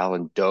embellish a foul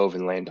and dove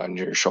and landed on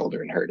your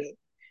shoulder and hurt it.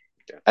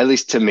 Yeah. At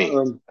least to me.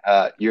 Um,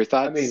 Your I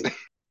thoughts? mean,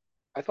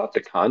 I thought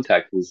the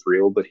contact was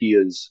real, but he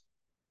has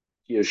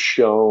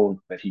shown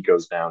that he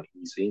goes down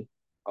easy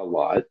a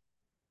lot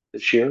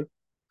this year.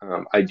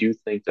 I do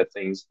think that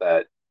things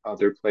that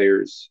other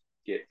players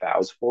get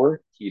fouls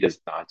for, he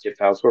does not get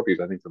fouls for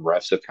because I think the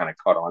refs have kind of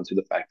caught on to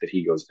the fact that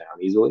he goes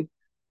down easily.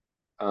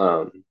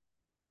 Um,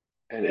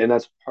 and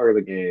that's part of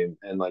the game,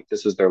 and like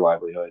this is their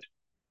livelihood.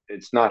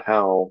 It's not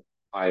how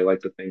I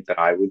like to think that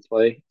I would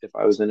play if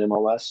I was in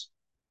MLS.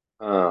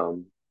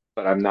 Um,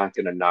 but I'm not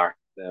going to knock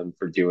them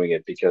for doing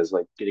it because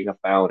like getting a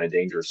foul in a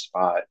dangerous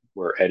spot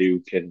where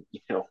Edu can,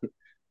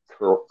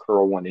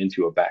 curl one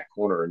into a back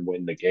corner and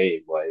win the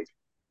game. Like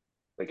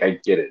I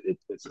get it.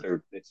 It's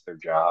their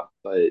job.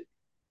 But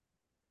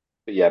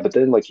yeah, but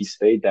then like he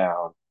stayed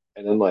down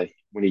and then like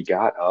when he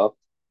got up,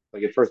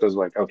 like at first I was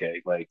like,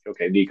 okay,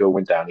 Nico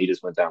went down. He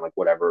just went down, like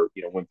whatever,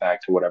 went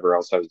back to whatever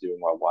else I was doing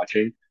while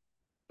watching.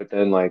 But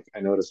then like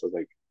I noticed I was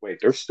like, wait,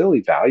 they're still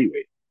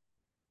evaluating.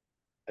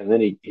 And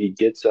then he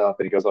gets up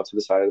and he goes off to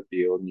the side of the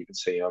field and you can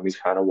see him. He's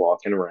kind of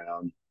walking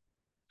around.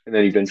 And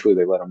then eventually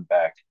they let him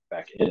back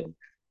in,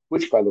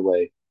 which by the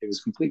way, it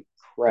was complete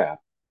crap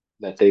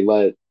that they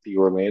let the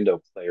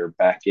Orlando player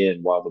back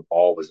in while the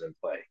ball was in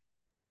play.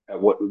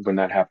 At what when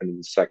that happened in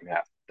the second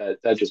half.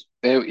 That just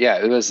Yeah,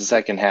 it was the was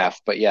second dumb.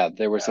 half, but yeah,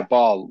 there was a Yeah.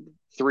 ball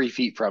 3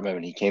 feet from him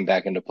and he came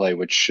back into play,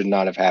 which should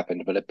not have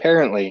happened. But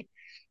apparently,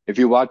 if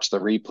you watch the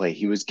replay,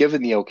 he was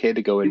given the okay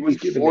to go He in was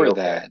given the before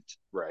okay. that,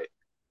 Right.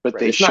 but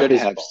Right. It's not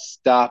his fault.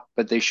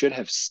 they should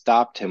have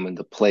stopped him when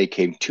the play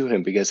came to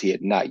him because he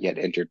had not yet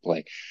entered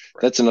play.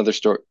 Right. That's another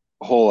story,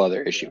 whole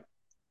other Yeah. issue.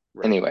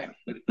 Right. Anyway,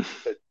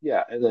 But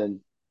yeah, and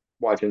then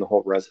watching the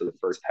whole rest of the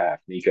first half,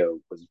 Nico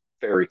was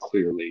very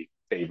clearly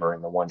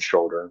favoring the one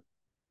shoulder.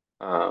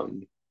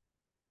 Um,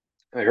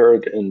 I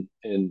heard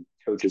in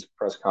coach's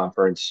press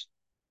conference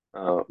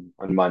on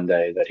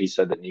Monday that he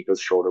said that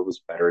Nico's shoulder was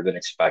better than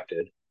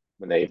expected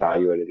when they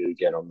evaluated it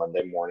again on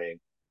Monday morning.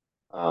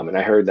 And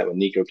I heard that when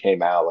Nico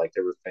came out, like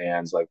there were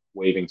fans like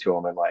waving to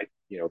him and like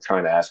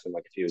trying to ask him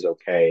like if he was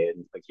okay,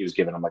 and like he was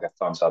giving him like a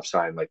thumbs up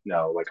sign, like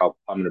no, like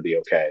I'm gonna be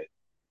okay.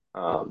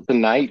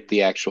 tonight And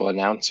the actual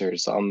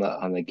announcers on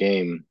the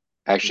game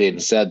actually had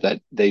mhm. said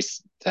that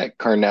that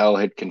Carnell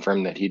had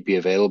confirmed that he'd be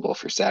available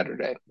for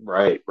Saturday.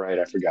 Right, right,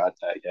 I forgot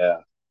that. Yeah,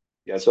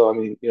 yeah. So I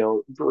mean,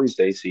 Bruce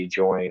Stacy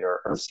joined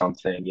or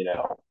something.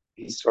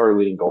 He's our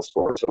leading goal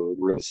scorer, so it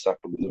really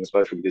sucked to lose him,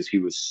 especially because he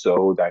was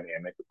so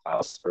dynamic with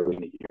Klaus early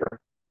in the year.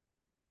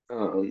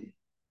 Um,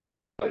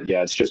 but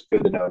yeah, it's just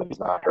good to know that he's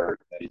not hurt,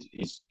 that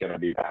he's going to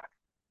be back.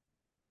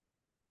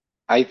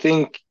 I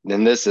think,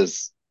 and this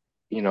is,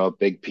 a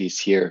big piece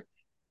here.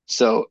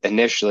 So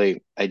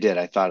initially, I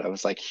thought I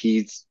was like,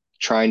 he's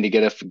trying to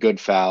get a good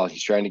foul.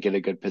 He's trying to get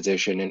a good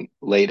position and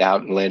laid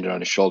out and landed on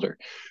his shoulder.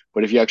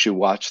 But if you actually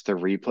watch the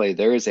replay,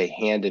 there is a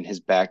hand in his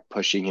back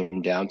pushing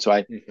him down.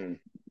 So Hmm.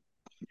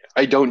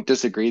 I don't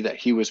disagree that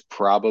he was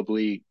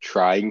probably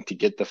trying to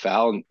get the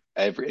foul, and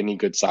any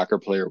good soccer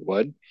player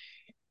would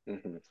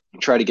Hmm.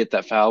 try to get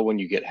that foul when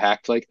you get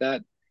hacked like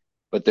that.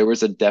 But there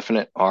was a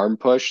definite arm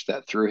push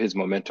that threw his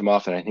momentum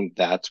off, and I think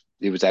that's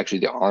it was actually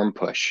the arm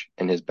push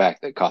in his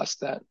back that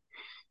caused that.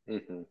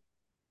 Hmm.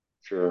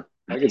 Sure,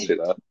 I could see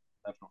that.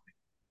 Definitely.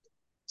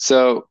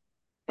 So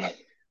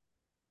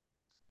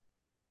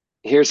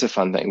here's a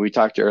fun thing. We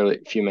talked earlier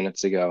a few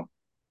minutes ago.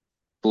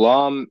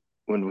 Blom,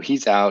 when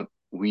he's out,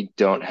 we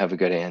don't have a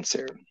good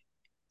answer.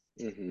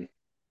 Hmm.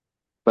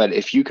 But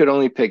if you could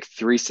only pick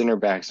three center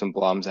backs when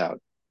Blom's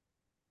out,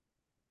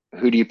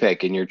 who do you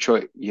pick? And your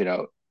choice, you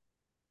know,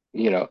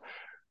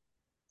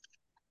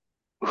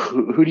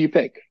 who do you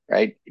pick?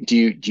 Right? Do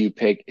you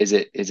pick? Is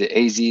it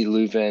Az,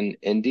 Leuven,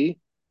 Indy?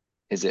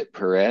 Is it Hmm.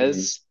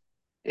 Perez?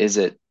 Is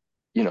it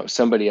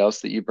somebody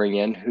else that you bring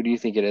in? Who do you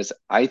think it is?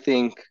 I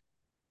think,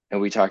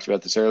 and we talked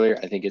about this earlier.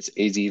 I think it's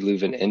Az,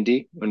 Leuven,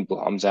 Indy when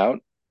Blom's out.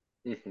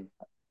 Hmm.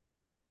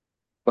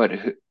 But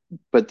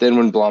but then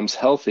when Blom's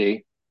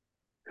healthy,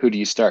 who do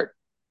you start?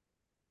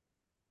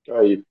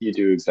 You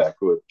do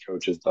exactly what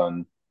coach has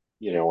done,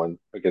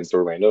 against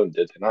Orlando and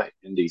did tonight.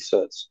 Indy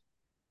sits,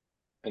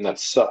 and that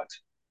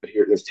sucks. But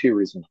there's two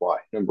reasons why.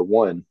 Number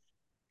one,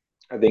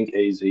 I think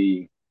AZ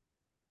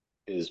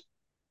is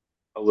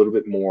a little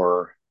bit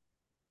more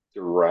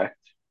direct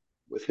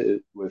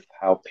with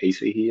how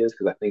pacey he is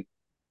because I think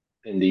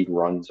Indy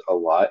runs a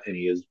lot and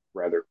he is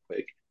rather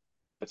quick.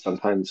 But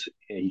sometimes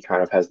he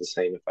kind of has the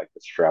same effect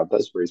that Stroud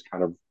does, where he's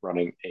kind of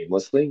running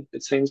aimlessly.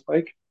 It seems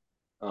like.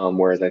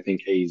 Whereas I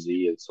think AZ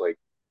is like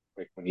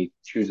when he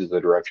chooses the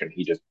direction,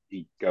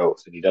 he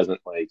goes and he doesn't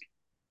like.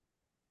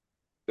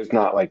 There's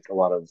not like a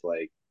lot of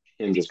like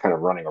him just kind of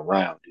running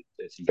around.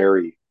 It's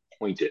very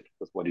pointed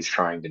with what he's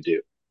trying to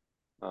do.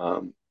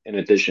 In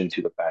addition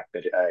to the fact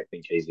that I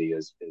think AZ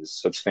is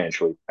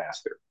substantially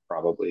faster,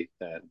 probably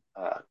than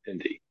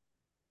Indy.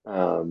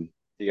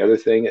 The other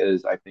thing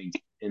is I think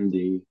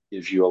Indy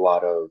gives you a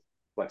lot of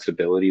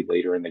flexibility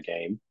later in the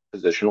game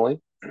positionally.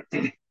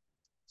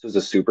 So as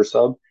a super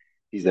sub,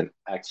 he's an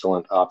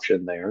excellent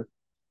option there.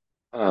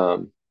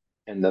 Um,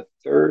 and the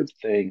third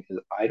thing is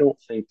I don't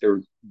think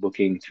they're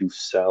looking to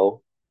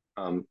sell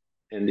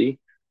Indy,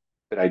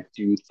 but I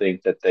do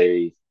think that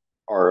they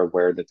are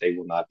aware that they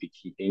will not be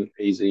keeping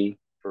AZ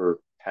for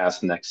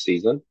past next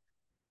season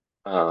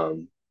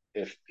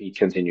if he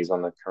continues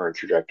on the current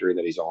trajectory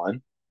that he's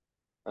on.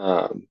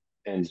 Um,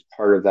 and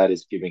part of that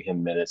is giving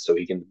him minutes so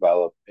he can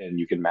develop and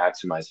you can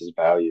maximize his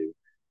value.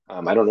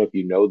 I don't know if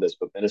you know this,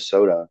 but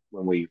Minnesota,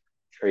 when we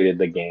traded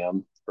the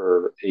GAM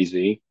for AZ,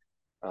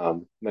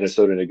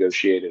 Minnesota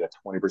negotiated a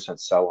 20%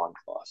 sell on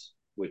clause,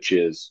 which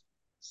is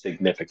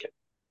significant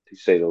to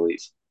say the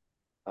least.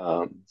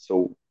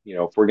 So,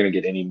 if we're going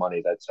to get any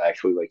money that's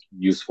actually like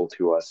useful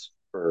to us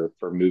for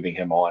moving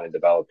him on and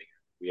developing him,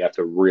 we have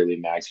to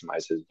really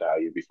maximize his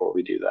value before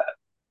we do that.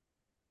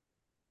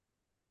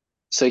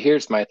 So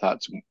here's my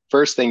thoughts.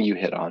 First thing you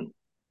hit on,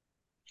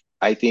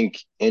 I think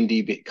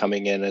Indy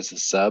coming in as a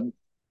sub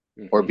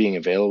or Hmm. being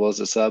available as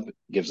a sub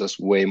gives us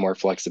way more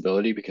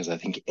flexibility because I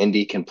think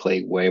Indy can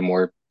play way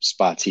more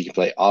spots. He can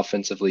play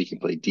offensively, he can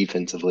play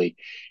defensively,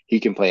 he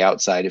can play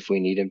outside if we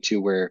need him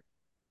to. Where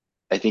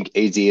I think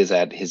Az is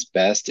at his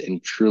best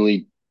and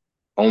truly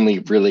only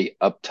really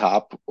up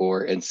top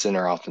or in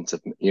center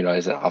offensive,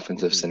 as an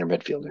offensive Hmm. center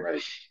midfielder.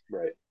 Right,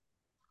 right.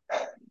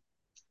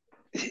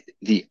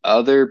 The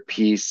other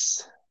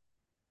piece,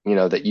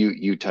 that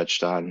you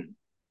touched on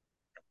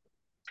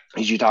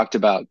is you talked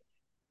about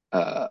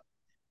uh,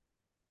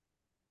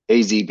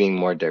 Az being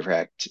more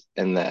direct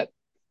and that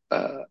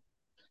uh,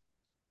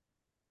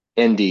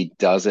 Indy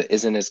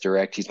isn't as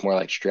direct. He's more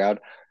like Stroud.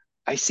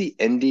 I see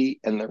Indy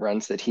and the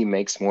runs that he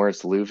makes more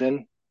as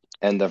Leuven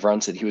and the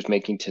runs that he was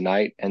making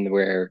tonight, and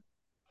where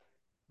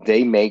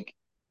they make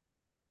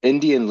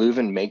Indy and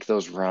Leuven make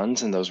those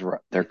runs and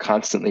they're Hmm.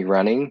 constantly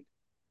running,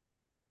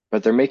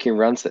 but they're making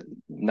runs that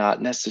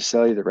not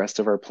necessarily the rest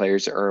of our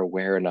players are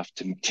aware enough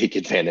to take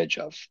advantage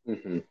of.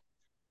 Hmm.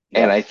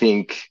 And Yeah. I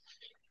think,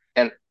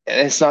 and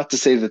it's not to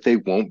say that they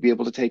won't be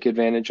able to take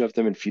advantage of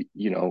them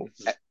Hmm.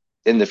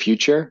 in the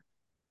future,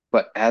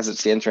 but as it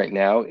stands right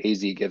now,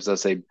 AZ gives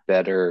us a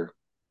better, Hmm.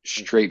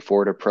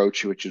 straightforward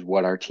approach, which is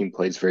what our team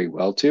plays very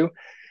well to.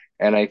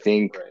 And I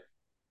think Right.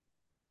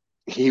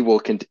 AZ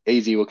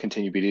will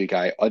continue to be the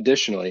guy.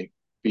 Additionally,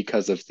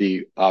 because of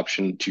the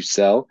option to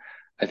sell,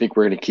 I think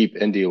we're going to keep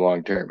Indy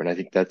long term, and I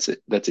think that's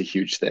a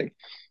huge thing.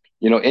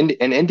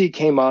 Indy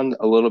came on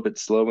a little bit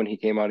slow when he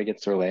came out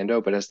against Orlando,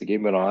 but as the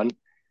game went on,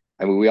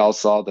 I mean, we all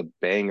saw the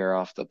banger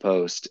off the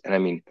post, and I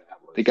mean, That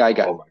the was, guy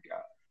got oh my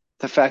God.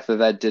 the fact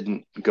that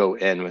didn't go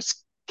in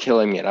was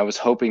killing me, and I was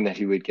hoping that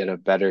he would get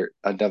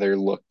another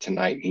look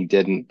tonight. He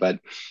didn't, but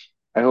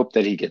I hope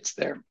that he gets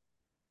there.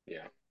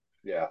 Yeah.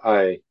 Yeah,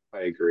 I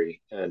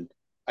agree. And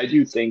I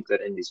do think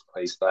that Indy's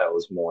play style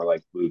is more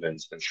like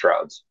Lubin's than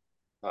Stroud's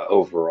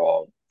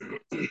overall.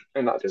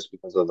 and not just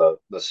because of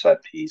the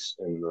set piece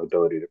and the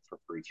ability for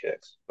free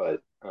kicks,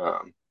 but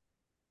I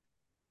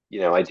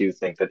do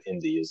think that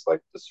Indy is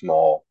like the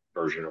small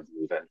version of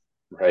Leuven,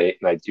 right?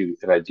 And I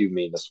do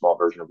mean the small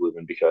version of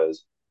Leuven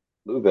because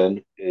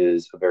Leuven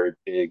is a very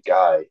big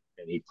guy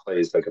and he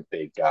plays like a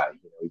big guy.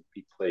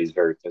 He plays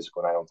very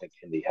physical, and I don't think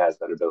Indy has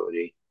that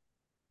ability.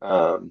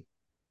 Um,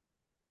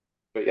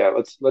 but yeah,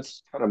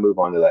 let's kind of move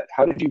on to that.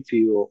 How did you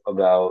feel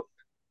about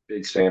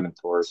Big Sam and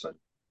Thorson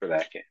for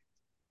that game?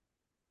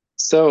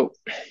 So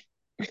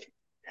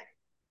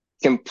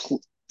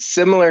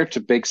similar to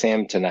Big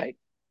Sam tonight.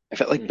 I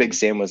felt like Big Hmm.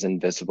 Sam was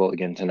invisible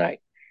again tonight.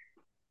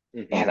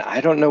 Hmm. And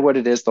I don't know what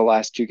it is the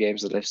last two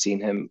games that I've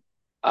seen him.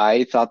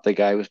 I thought the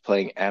guy was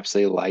playing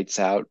absolutely lights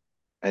out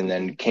and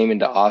then Hmm. came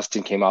into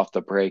Austin, came off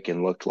the break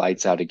and looked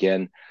lights Hmm. out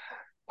again.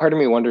 Part of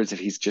me wonders if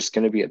he's just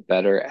going to be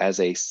better as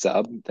a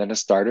sub than a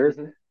starter,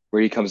 Hmm.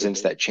 where he comes Could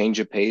into be. that change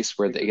of pace.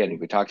 Where It could again, be.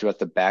 we talked about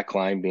the back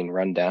line being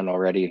run down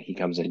already, and he Hmm.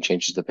 comes in and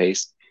changes the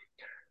pace.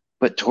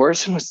 But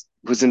Torreson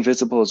was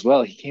invisible as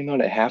well. He came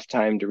out at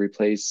halftime to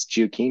replace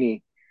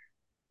Giacchini.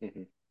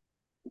 Hmm.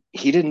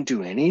 He didn't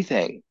do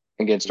anything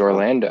against No.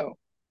 Orlando,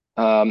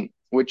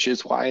 which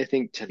is why I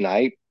think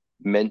tonight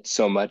meant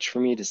so much for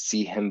me to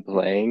see him Hmm.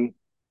 playing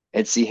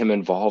and see him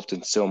involved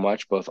in so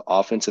much, both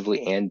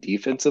offensively and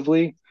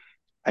defensively.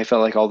 I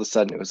felt like all of a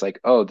sudden it was like,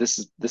 oh, this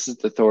is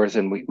the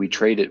Thorson we Hmm.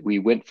 traded, we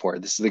went for.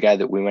 This is the guy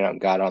that we went out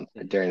and got on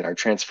Hmm. during our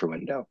transfer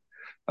window.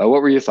 What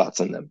were your Right.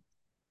 thoughts on them?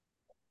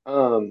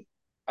 Um,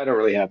 I don't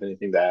really have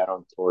anything to add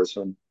on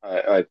Thorson.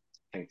 I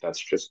think that's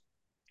just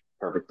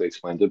perfectly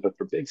explained it. But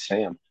for Big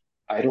Sam,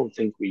 I don't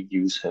think we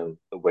use him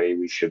the way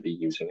we should be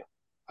using him.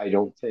 I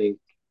don't think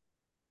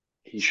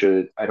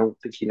I don't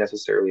think he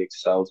necessarily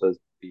excels as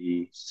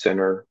the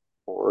center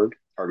forward,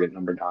 target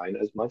number nine,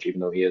 as much,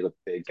 even though he is a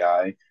big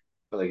guy.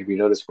 But like if you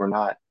notice, we're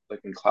not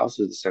like when Klaus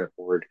is the center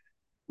forward,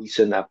 we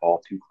send that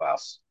ball to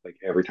Klaus like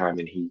every time,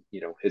 and he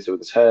hits it with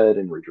his head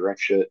and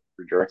redirects it,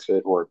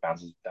 or it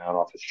bounces down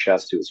off his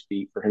chest to his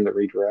feet for him to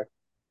redirect.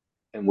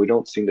 And we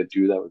don't seem to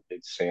do that with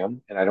Big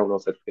Sam. And I don't know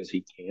if that's because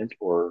he can't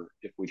or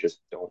if we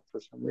just don't for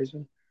some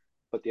reason.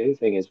 But the other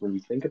thing is when you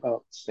think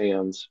about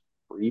Sam's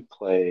free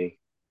play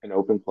and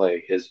open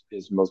play, his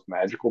most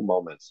magical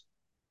moments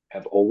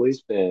have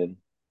always been,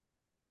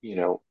 you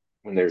know,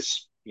 when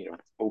there's,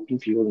 open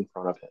field in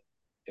front of him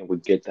and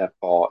would get that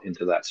ball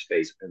into that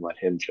space and let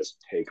him just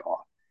take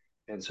off.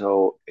 And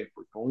so if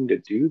we're going to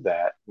do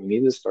that, we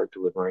need to start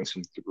delivering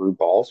some through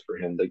balls for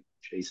him to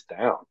chase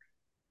down.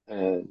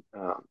 And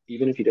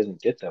even if he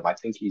doesn't get them, I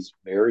think he's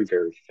very,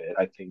 very fit.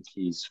 I think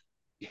he's,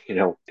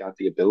 got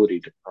the ability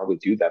to probably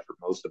do that for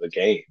most of the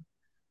game.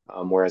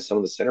 Whereas some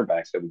of the center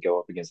backs that we go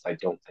up against, I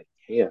don't think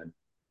can.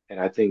 And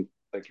I think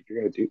like if you're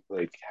gonna do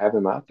like have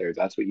him out there,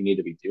 that's what you need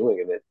to be doing.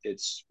 And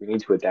it's we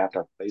need to adapt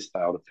our play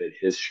style to fit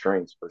his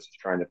strengths versus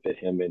trying to fit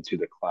him into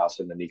the Klaus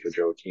and the Nico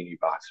Gioacchini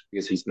box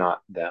because he's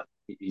not them.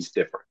 He's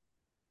different.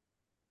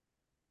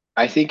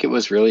 I think it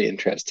was really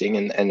interesting,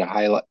 and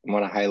highlight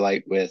want to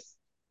highlight with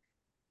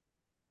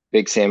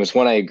Big Sam is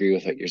one. I agree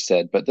with what you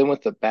said, but then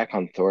with the back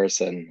on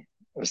Thorson,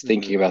 I was Hmm.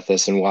 thinking about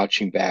this and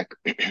watching back.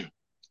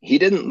 He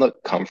didn't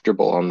look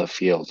comfortable on the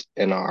field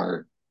in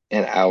our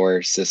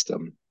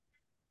system.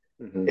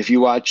 Hmm. If you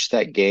watch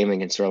that game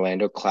against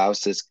Orlando,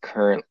 Klaus is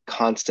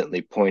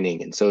constantly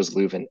pointing, and so is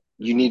Leuven.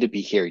 You Hmm. need to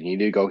be here. You need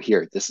to go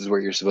here. This is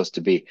where you're supposed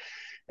to be.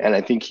 And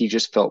I think he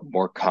just felt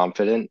more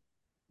confident,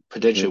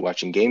 potentially Hmm.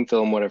 watching game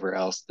film, whatever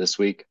else this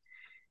week.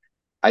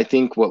 I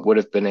think what would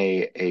have been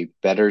a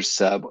better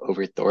sub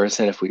over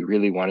Thorson if we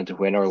really wanted to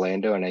win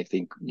Orlando, and I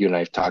think you and I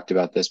have talked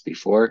about this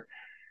before.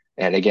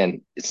 And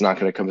again, it's not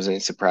going to come as any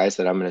surprise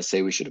that I'm going to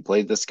say we should have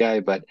played this guy,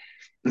 but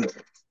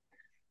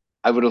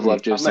I would have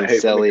loved to have seen Hey,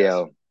 let me guess.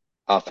 Celio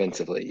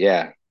offensively.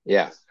 Yeah,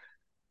 yeah,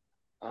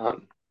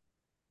 Um,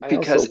 I also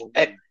because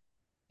wonder.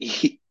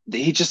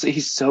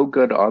 he's so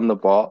good on the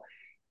ball.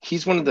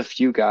 He's one of Mhm. the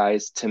few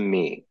guys to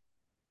me.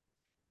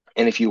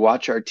 And if you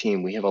watch our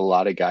team, we have a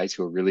lot of guys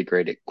who are really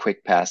great at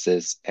quick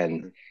passes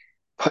and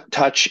Mhm.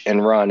 touch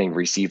and run and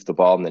receive the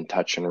ball, and then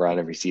touch and run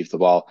and Mhm. receive the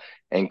ball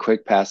and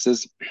quick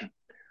passes.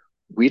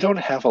 We don't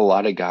have a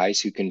lot of guys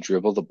who can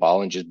dribble the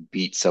ball and just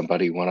beat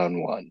somebody one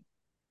on one.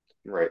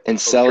 Right. And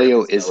Oh, Jeremy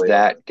Celio is Celio.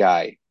 that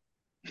guy.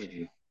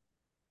 Mhm.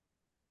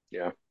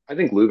 Yeah, I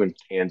think Leuven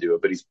can do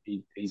it, but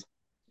he's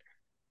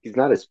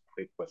not as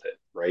quick with it,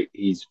 right?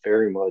 He's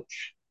very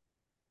much,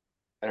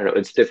 I don't know,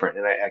 it's different,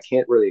 and I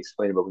can't really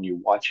explain it, but when you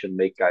watch him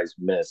make guys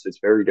miss, it's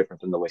very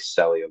different than the way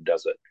Celio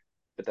does it.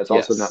 But that's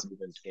also not Yes,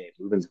 Leuven's game.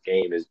 Leuven's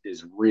game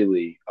is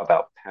really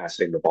about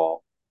passing the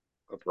ball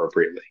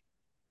appropriately.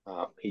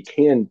 He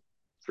can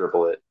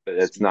dribble it, but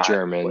it's not what he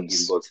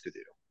Germans. looks to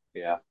do.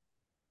 Yeah.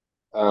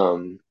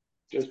 Um,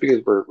 just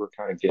because we're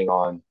kind of getting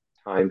on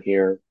time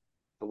here,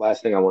 the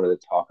last thing I wanted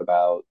to talk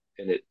about,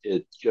 and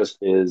it just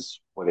is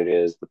what it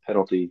is. The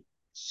penalty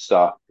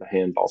sucked. The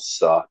handball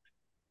sucked.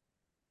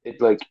 It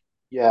like,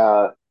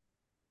 yeah,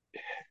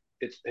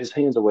 it's his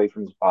hands away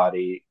from his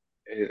body,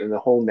 and the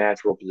whole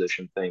natural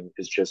position thing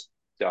is just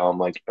dumb.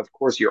 Like, of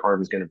course, your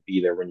arm is going to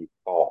be there when you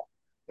fall.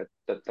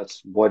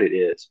 That's what it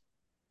is.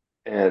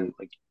 And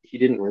like he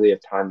didn't really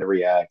have time to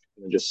react,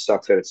 and it just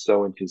sucks that it's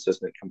so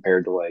inconsistent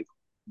compared to like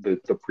the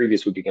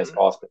previous week against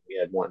Austin. We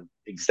had one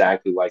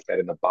exactly like that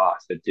in the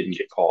box that didn't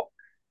get called,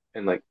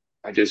 and like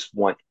I just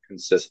want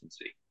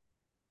consistency.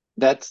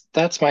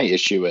 That's my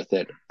issue with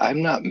it.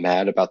 I'm not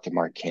mad about the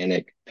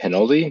Marcanic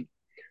penalty.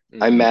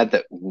 I'm Hmm. mad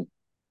that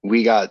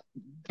we got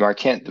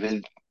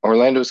Marcan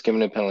Orlando's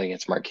given a penalty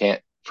against Marcan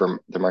for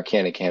the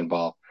Marcanic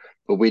handball,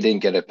 but we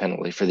didn't get a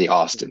penalty for the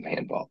Austin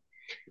handball.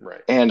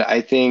 Right. And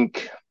I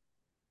think,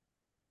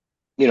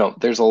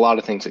 there's a lot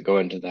of things that go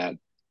into that.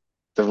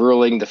 The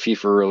ruling, the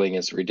FIFA ruling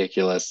is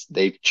ridiculous.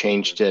 They've Hmm.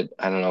 changed it,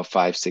 I don't know,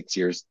 5, 6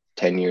 years,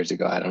 10 years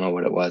ago. I don't know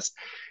what it was.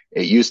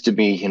 It used to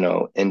be,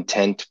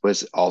 intent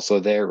was also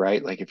there,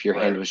 right? Like if your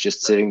hand Right. was just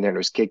Right. sitting there and it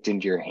was kicked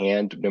into your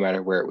hand, no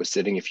matter where it was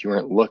sitting, if you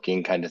weren't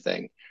looking, kind of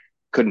thing,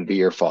 couldn't be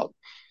your Hmm. fault.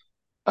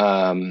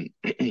 Um,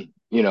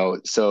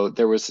 so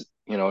there was,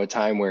 a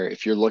time where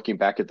if you're looking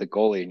back at the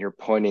goalie and you're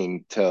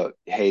pointing to,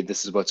 hey,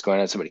 this is what's going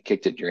on, somebody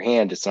kicked it in your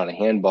hand, it's not a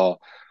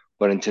handball.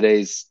 But in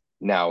today's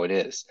now it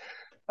is.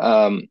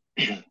 Um,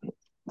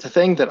 the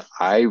thing that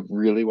I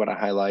really want to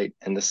highlight,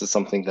 and this is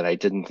something that I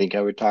didn't think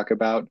I would talk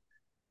about,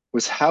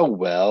 was how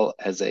well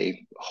as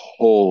a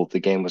whole the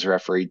game was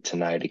refereed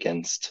tonight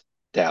against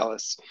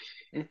Dallas.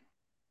 Hmm.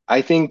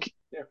 I think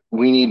Yeah.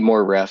 we need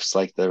more refs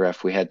like the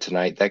ref we had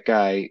tonight. That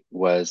guy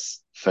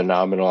was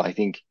phenomenal. I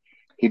think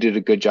he did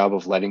a good job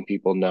of letting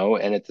people know.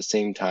 And at the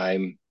same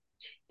time,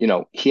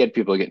 he had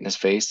people get in his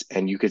face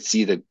and you could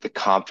see the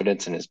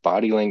confidence in his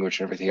body language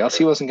and everything else.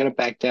 He Right. wasn't going to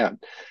back down.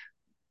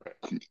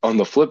 On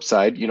the flip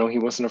side, he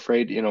wasn't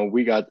afraid.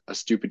 We got a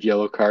stupid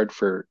yellow card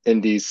for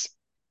Indies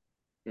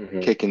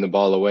Hmm. kicking the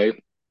ball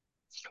away.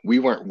 We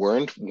weren't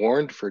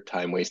warned for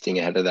time wasting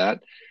ahead of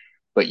that,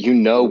 but We we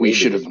need to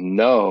should have be.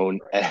 known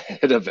Right.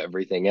 ahead of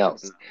everything Should have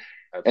else.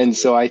 known. And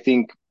so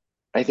Absolutely.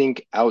 I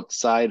think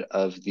outside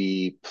of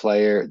the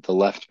player, the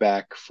left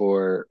back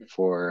for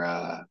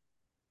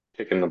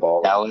Kicking the ball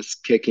out. Dallas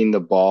kicking the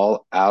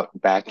ball out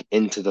back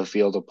into the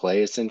field of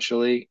play,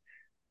 essentially,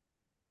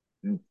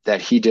 that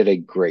he did a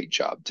great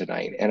job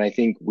tonight. And Hmm. I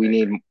think I we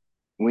need agree.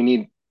 we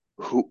need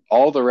who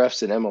all the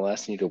refs in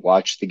MLS need to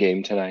watch the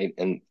game tonight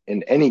and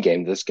in any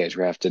game this guy's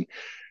refed. And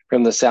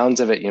from the sounds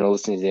of it,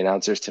 listening to the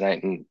announcers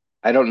tonight, and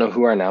I don't know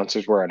who our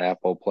announcers were on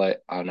Apple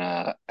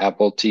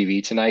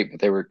TV tonight, but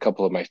they were a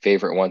couple of my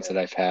favorite ones Yeah.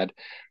 that I've had.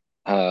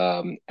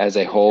 As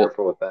a Be whole,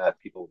 careful with that.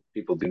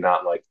 People do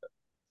not like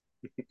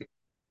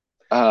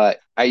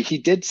he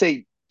did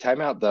say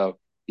timeout though.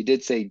 He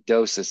did say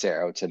dos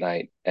acero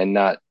tonight and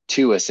not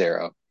tu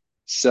acero.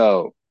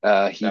 So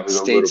that he was a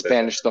stayed little bit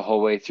Spanish better. the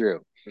whole way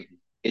through. Mhm.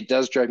 It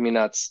does drive me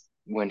nuts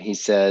when he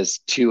says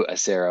to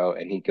acero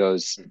and he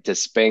goes Mhm. to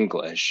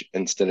Spanglish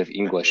instead of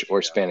English English, or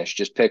yeah. Spanish.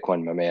 Just pick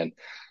one, my man.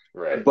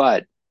 Right.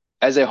 But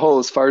as a whole,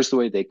 as far as the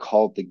way they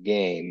called the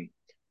game,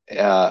 Hmm.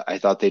 I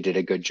thought they did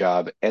a good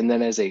job. And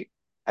then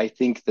I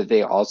think that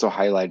they also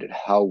highlighted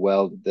how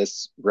well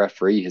this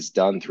referee has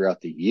done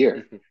throughout the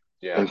year Hmm.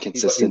 Yeah. in He's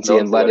consistency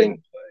known and for letting letting.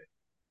 them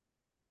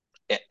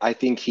play. I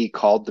think he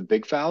called the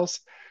big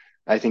fouls.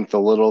 I think the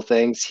little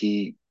things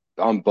he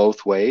on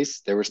both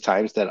ways. There was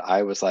times that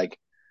I was like,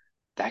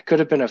 that could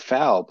have been a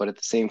foul, but at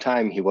the same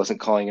time, he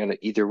wasn't calling it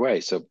either way.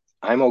 So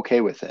I'm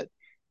okay with it.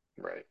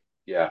 Right.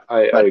 Yeah,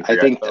 I But I agree. I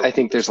think thought I he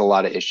think there's was a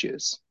lot of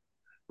issues.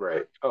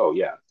 right. Oh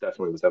yeah,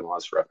 definitely with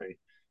MLS roughing.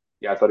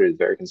 Yeah, I thought he was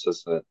very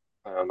consistent.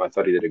 I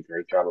thought he did a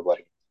great job of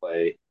letting him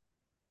play.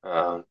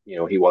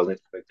 He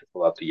wasn't quick to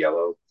pull out the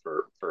yellow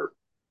for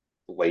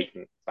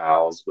blatant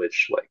fouls,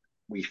 which like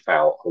we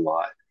foul a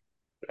lot.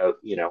 But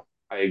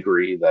I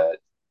agree that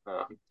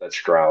that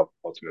Stroud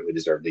ultimately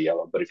deserved the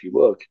yellow. But if you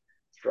look,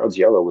 Stroud's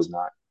yellow was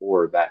not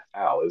for that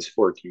foul; it was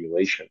for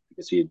accumulation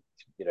because you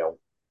know,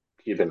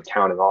 he had been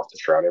counting off the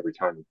Stroud every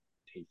time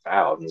he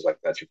fouled, and was like,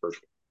 "That's your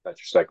first one. That's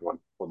your second one.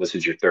 Well, this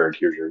is your third.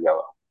 Here's your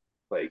yellow."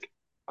 Like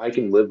I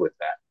can live with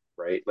that,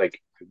 right?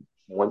 Like I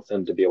want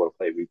them to be able to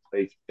play. We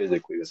play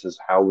physically. This is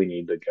how we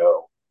need to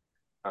go.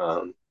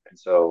 And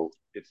so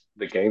it's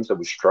the games that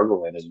we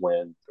struggle in is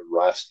when the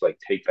refs like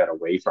take that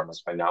away from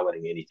us by not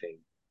letting anything,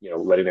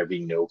 letting there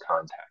be no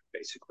contact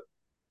basically.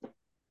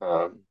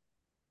 Um,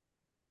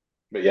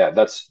 but yeah,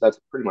 that's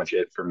pretty much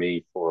it for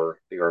me for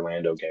the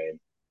Orlando game.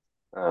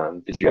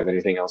 Did you have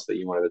anything else that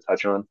you wanted to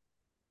touch on?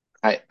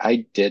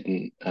 I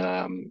didn't.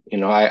 I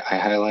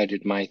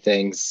highlighted my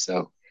things.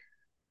 So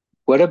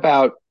what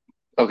about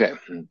okay?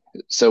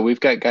 So we've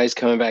got guys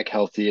coming back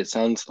healthy. It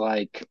sounds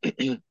like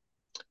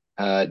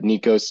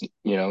Nico's,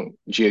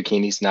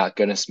 Gioacchini's not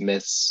going to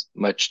miss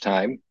much Hmm.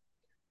 time.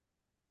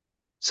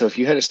 So if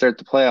you had to start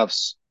the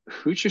playoffs,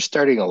 who's your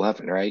starting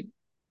 11, right?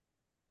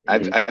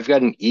 I've Hmm. I've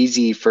got an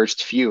easy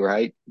first few,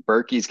 right?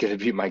 Berkey's going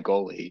to be my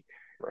goalie.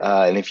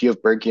 Right. And if you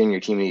have Berkey on your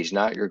team and he's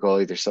not your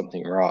goalie, there's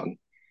something wrong.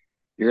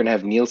 You're going to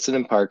have Nielsen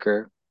and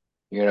Parker.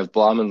 You're going to have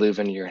Blom and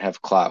Leuven. You're going to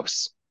have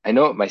Klaus. I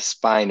know what my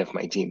spine of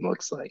my team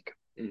looks like.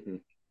 Hmm.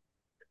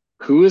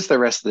 Who is the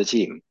rest of the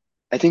team?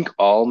 I think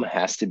Alm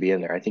has to be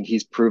in there. I think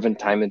he's proven Mhm.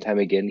 time and time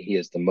again he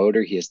has the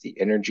motor, he has the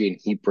energy, and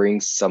he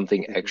brings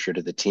something Mhm. extra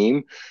to the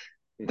team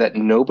that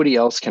Mhm. nobody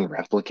else can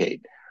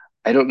replicate.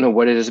 I don't know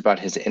what it is about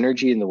his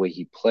energy and the way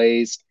he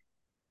plays.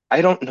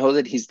 I don't know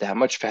that he's that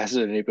much faster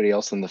than anybody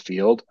else on the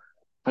field,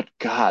 but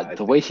God, I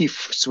the way think he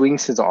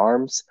swings his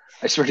arms,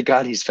 I swear to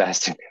God, he's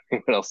faster than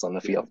anyone else on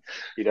the yeah, field.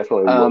 he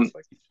definitely Um, looks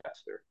like he's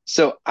faster.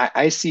 so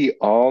I see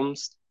Alm,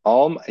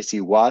 I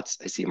see Watts,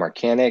 I see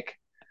Marcanic,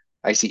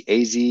 I see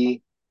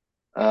AZ,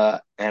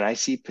 and I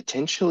see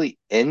potentially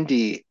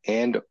Indy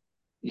and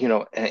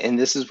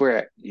this is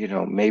where,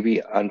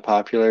 maybe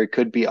unpopular. It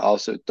could be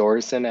also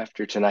Thorson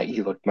after tonight. He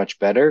Mhm. looked much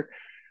better,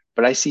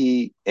 but I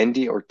see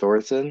Indy or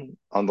Thorson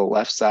on the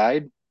left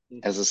side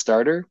as Mhm. a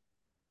starter.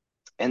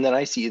 And then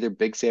I see either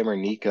Big Sam or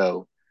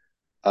Nico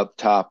up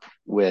top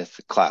with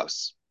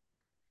Klaus.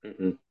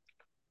 Mhm.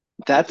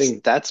 I That's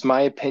think that's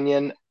my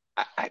opinion.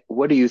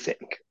 What do you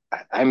think?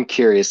 I'm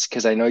curious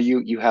because I know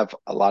you have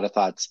a lot of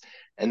thoughts,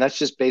 and that's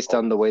just based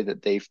on the always. way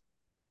that they've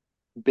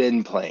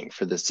been playing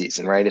for this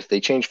season, right? If they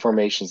change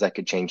formations, that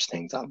could change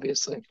things,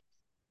 obviously.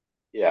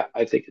 Yeah,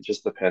 I think it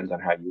just depends on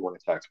how you want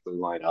to tactically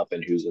line up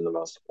and who's in the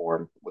most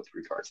form with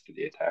regards to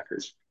the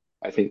attackers.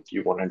 I think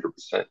you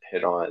 100%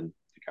 hit on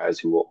the guys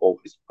who will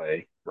always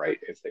play, right?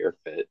 If they are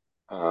fit,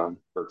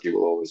 Berkey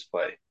will always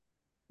play.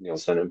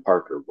 Nielsen and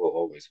Parker will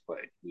always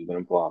play. Lehman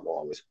and Blom will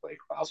always play.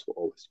 Klaus will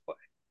always play.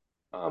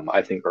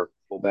 I think our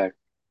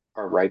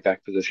right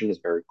back position is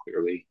very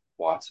clearly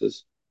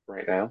Watts's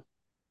right now.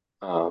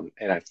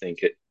 And I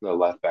think the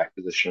left back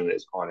position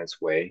is on its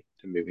way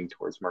to moving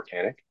towards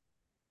Marcanic.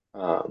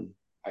 Um,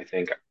 I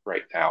think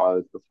right now I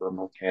would prefer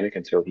Mechanic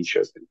until he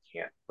shows that he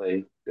can't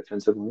play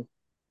defensively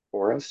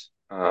for us.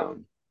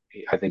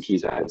 I think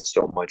he's added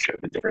so much of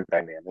a different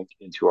dynamic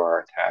into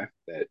our attack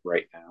that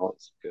right now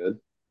it's good.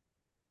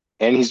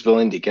 And he's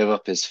willing to give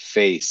up his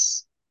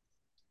face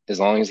as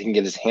long as he can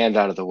get his hand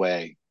out of the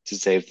way to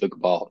save the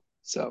ball.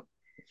 So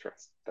That's right.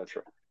 That's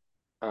right.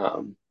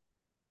 Um,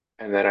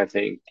 and then I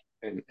think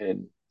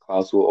and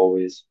Klaus will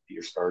always be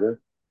your starter.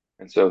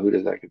 And so who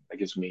does that give? That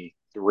gives me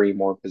three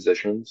more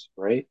positions,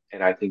 right?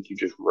 And I think you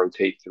just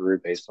rotate through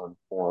based on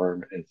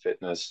form and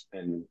fitness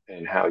and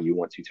how you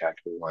want to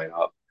tactically line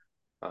up.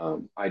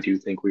 I do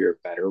think we are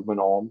better when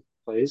Alm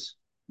plays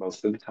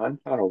most of the time,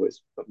 not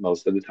always, but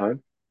most of the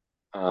time.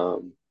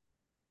 Um,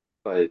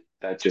 but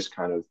that just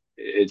kind of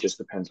it just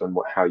depends on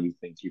how you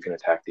think you can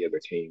attack the other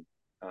team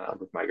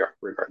with my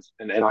regards.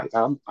 And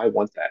I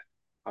want that.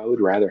 I would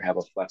rather have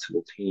a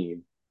flexible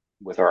team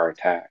with our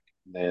attack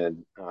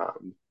than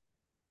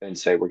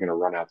say we're going to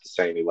run out the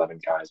same 11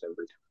 guys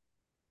every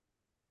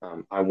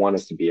time. I want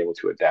us to be able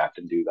to adapt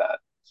and do that.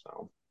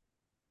 So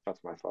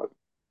that's my thought.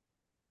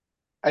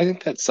 I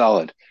think that's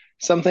solid.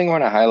 Something I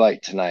want to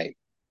highlight tonight.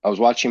 I was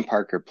watching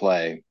Parker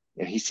play,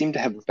 and he seemed to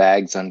have Mhm.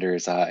 bags under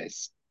his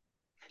eyes.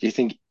 Do you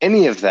think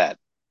any of that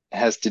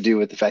has to do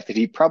with the fact that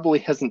he probably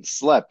hasn't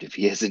slept if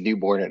he has a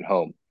newborn at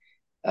home?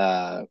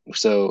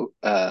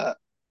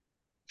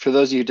 For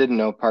those of you who didn't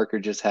know, Parker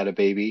just had a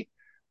baby,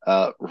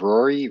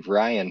 Rory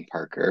Ryan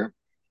Parker.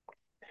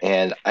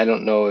 And I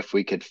don't know if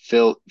we could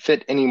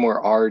fit any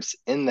more R's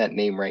in that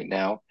name right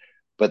now,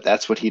 but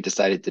that's what he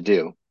decided to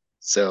do.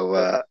 So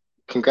Perfect.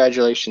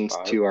 congratulations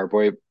Five, to our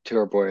boy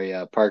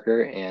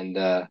Parker, and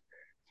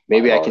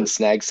maybe five I can hours.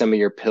 snag some of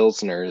your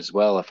Pilsner as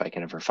well if I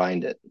can ever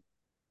find it.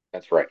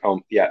 That's right.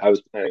 Yeah, I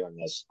was planning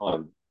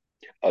on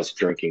us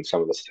drinking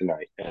some of this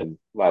tonight, and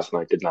last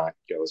night did not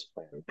go as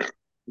planned.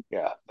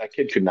 Yeah, that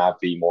kid could not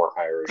be more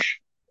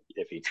Irish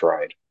if he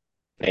tried.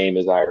 Name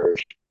is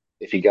Irish.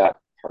 If he got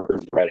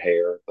Parker's red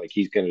hair, like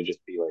he's gonna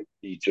just be like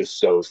he's just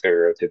so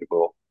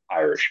stereotypical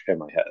Irish in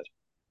my head.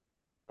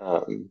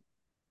 Um,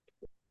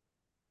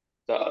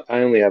 I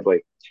only have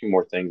like two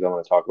more things I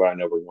want to talk about. I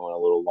know we're going a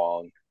little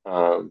long.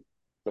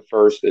 The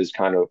first is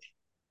kind of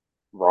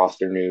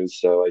roster news.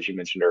 So as you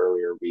mentioned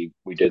earlier, we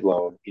did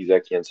loan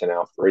Isak Jensen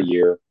out for a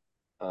year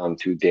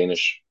to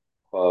Danish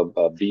club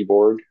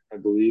Viborg, I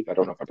believe. I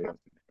don't know if I'm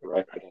pronouncing it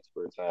right, but that's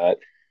where it's at.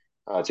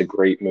 It's a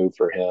great move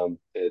for him.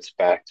 It's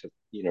back to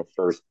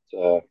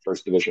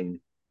first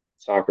division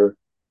soccer.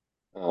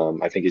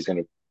 I think he's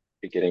going to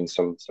be getting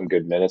some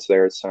good minutes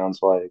there. It sounds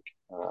like.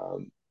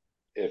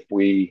 If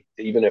we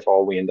even if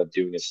all we end up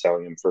doing is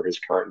selling him for his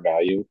current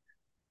value,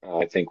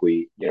 I think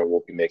we'll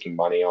be making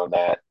money on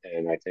that,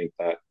 and I think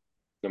that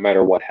no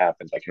matter what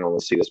happens, I can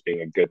only see this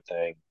being a good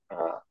thing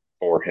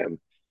for him.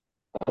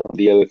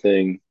 The other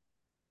thing,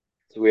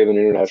 so we have an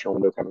international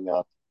window coming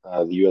up.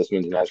 The U.S.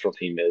 men's national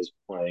team is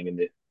playing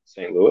in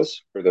St. Louis,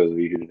 for those of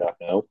you who do not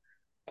know.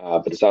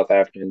 But the South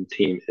African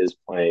team is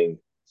playing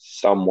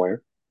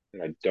somewhere,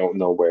 and I don't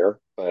know where,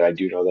 but I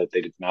do know that they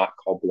did not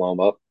call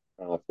Blom up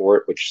for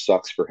it, which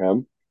sucks for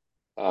him.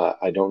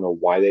 I don't know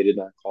why they did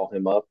not call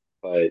him up,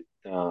 but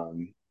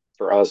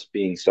for us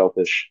being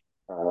selfish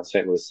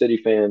St. Louis City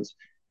fans,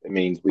 it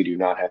means we do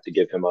not have to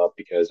give him up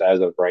because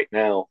as of right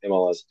now,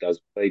 MLS does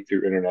play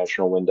through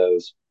international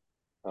windows.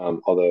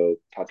 Although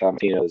Tata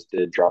Martinez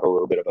did drop a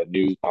little bit of a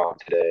news bomb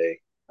today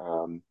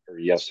or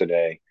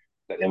yesterday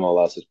that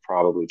MLS is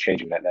probably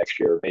changing that next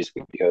year,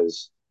 basically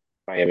because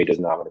Miami does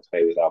not want to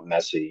play without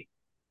Messi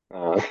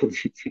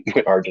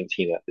when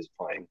Argentina is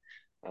playing.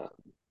 Um,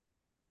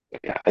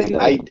 yeah,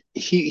 and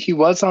He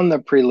was on the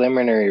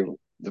preliminary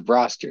the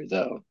roster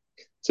though.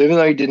 So even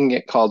though he didn't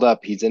get called up,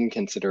 he's in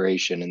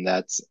consideration, and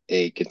that's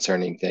a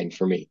concerning thing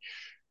for me.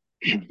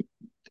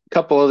 A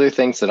couple other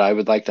things that I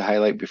would like to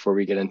highlight before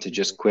we get into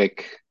just mhm,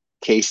 quick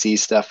KC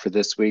stuff for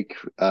this week,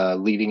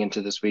 leading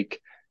into this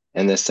week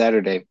and this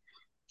Saturday.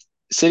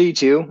 City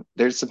 2,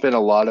 there's been a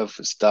lot of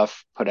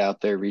stuff put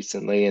out there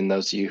recently, and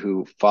those of you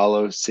who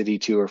follow City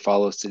 2 or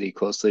follow City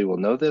closely will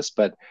know this,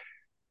 but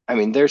I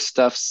mean, there's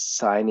stuff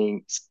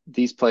signing.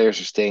 These players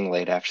are staying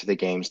late after the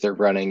games. They're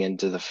going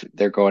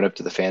up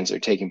to the fans. They're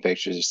taking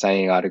pictures. They're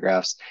signing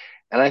autographs,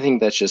 and I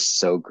think that's just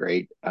so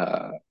great.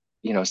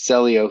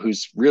 Celio,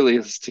 who's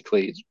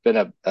realistically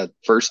been a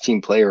first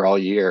team player all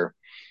year.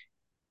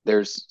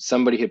 There's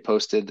somebody had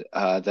posted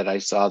that I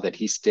saw that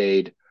he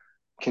stayed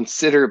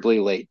considerably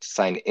late to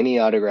sign any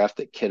autograph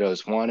that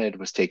kiddos wanted.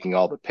 Was taking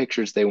all the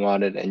pictures they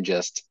wanted and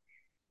just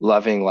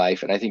loving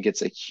life. And I think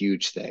it's a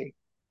huge thing.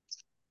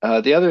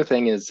 The other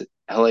thing is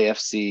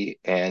LAFC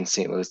and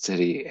St. Louis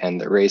City and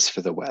the race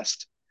for the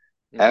West.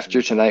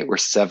 After mhm, tonight, we're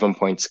 7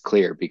 points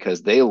clear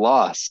because they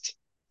lost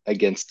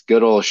against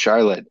good old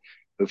Charlotte,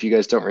 who, if you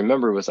guys don't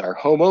remember, was our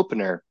home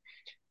opener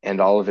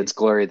and all of mhm. its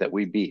glory that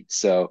we beat.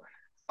 So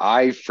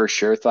I for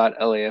sure thought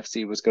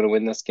LAFC was going to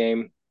win this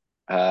game.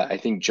 I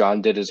think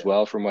John did as Yeah,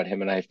 well, from what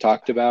him and I have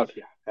talked about.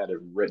 yeah, had it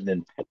written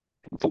in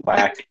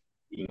black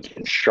ink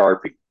and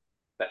Sharpie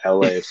that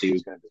LAFC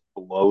was going to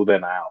blow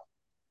them out,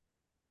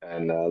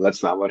 and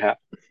that's not what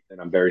happened.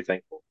 And I'm very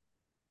thankful.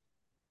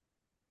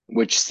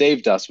 Which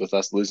saved us with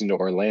us losing to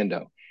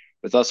Orlando.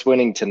 With us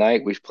winning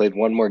tonight, we've played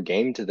one more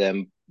game to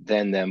them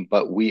than them,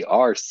 but we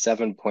are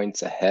 7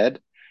 points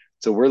ahead.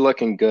 So we're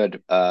looking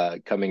good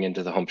coming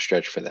into the home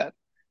stretch for that.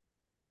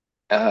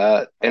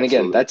 Yeah, And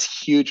again, absolutely.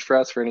 that's huge for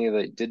us for any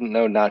that didn't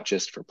know, not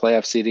just for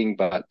playoff seeding,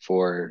 but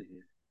for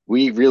Mhm,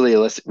 we really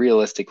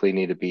realistically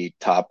need to be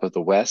top of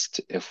the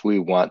West if we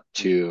want mhm,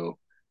 to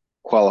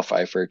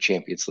qualify for a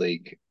Champions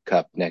League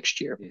Cup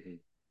next year. mhm.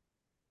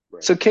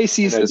 Right. So And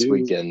KC's I this do.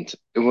 weekend,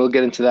 and we'll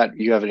get into that.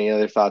 You have any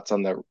other thoughts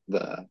on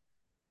the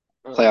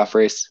Um, playoff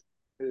race?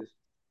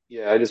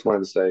 yeah, I just wanted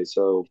to say,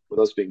 so with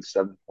us being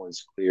 7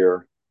 points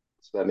clear,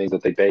 so that means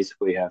that they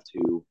basically have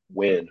to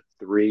win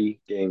 3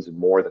 games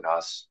more than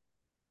us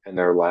in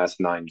their last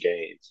 9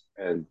 games,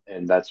 and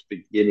that's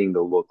beginning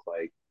to look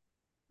like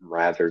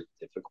rather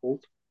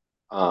difficult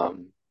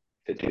um,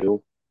 to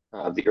do.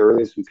 The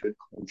earliest we could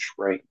clinch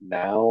right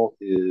now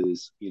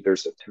is either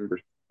September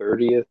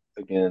 30th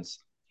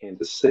against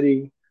Kansas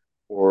City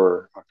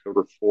or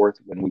October 4th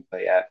when we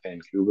play at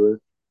Vancouver.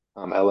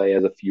 LA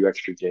has a few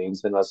extra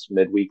games than us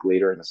midweek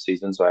later in the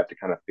season, so I have to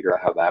kind of figure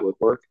out how that would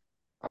work.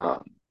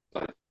 Um,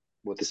 but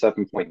with the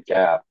 7 point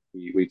gap,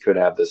 we could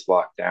have this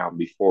locked down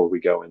before we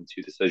go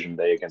into decision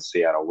day against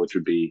Seattle, which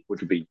would be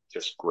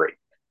just great.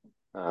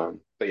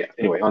 But yeah,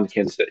 anyway, on to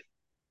Kansas City.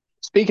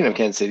 Speaking of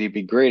Kansas City, it'd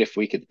be great if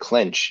we could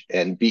clinch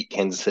and beat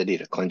Kansas City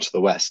to clinch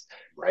the West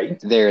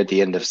Right? there at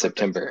the end of That's what I'm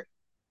saying. So September.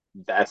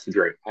 that's the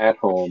dream at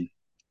home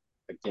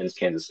against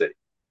Kansas City.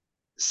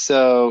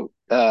 So,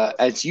 Must.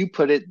 as you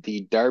put it,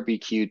 the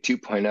Dar-B-Que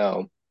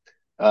 2.0,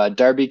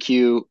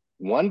 Dar-B-Que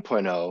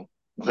 1.0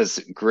 was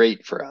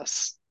great for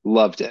us.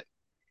 Loved it.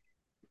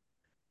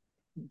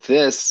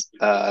 This,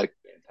 It was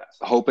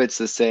fantastic. hope it's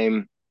the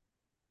same.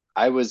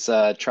 I was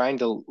trying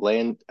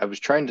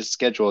to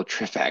schedule a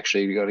trip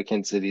actually to go to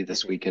Kansas City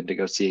this weekend to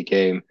go see a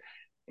game,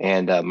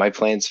 and my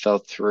plans fell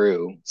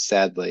through,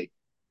 sadly.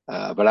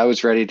 But I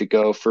was ready to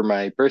go for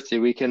my birthday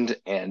weekend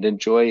and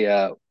enjoy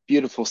a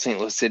beautiful St.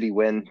 Louis City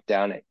win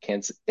down at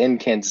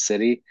Kansas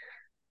City.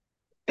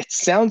 It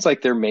sounds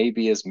like there may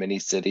be as many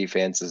City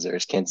fans as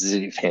there's Kansas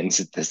City fans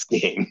at this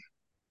game.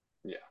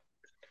 Yeah,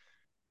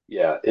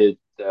 yeah. It.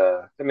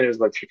 I mean, it was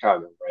like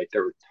Chicago, right?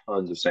 There were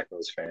tons of St.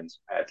 Louis fans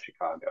at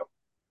Chicago.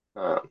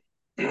 Um,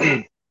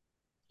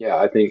 yeah,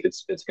 I think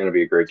it's going to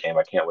be a great game.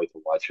 I can't wait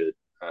to watch it.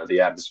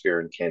 The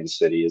atmosphere in Kansas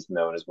City is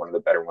known as one of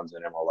the better ones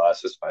in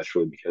MLS,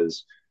 especially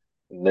because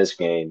in this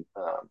game,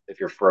 if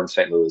you're from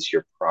St. Louis,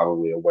 you're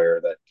probably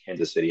aware that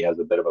Kansas City has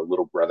a bit of a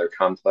little brother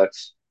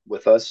complex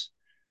with us.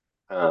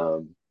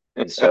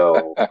 And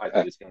so I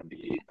think it's going to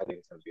be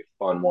a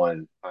fun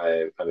one.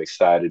 I'm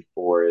excited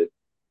for it.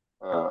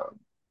 Um,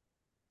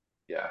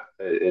 yeah,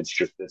 it's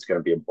going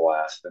to be a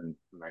blast, and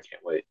I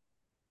can't wait.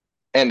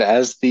 And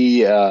as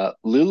the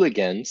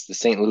Luligans, the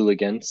St.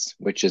 Luligans,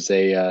 which is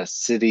a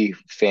city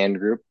fan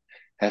group,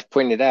 have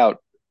pointed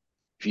out,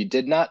 if you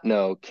did not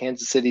know,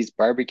 Kansas City's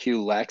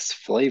barbecue lacks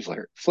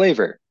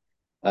flavor.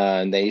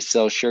 And they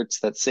sell shirts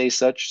that say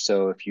such.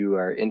 So if you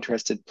are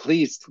interested,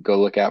 please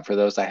go look out for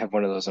those. I have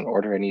one of those on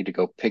order. I need to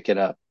go pick it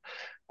up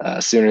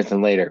sooner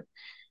than later.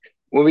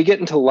 When we get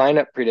into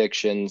lineup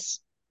predictions,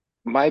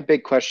 my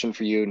big question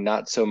for you,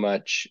 not so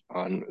much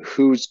on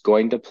who's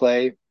going to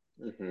play.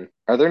 Hmm.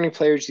 Are there any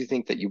players you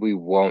think that we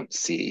won't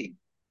see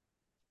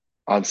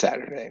on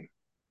Saturday?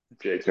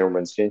 Jake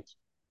Zimmerman's team.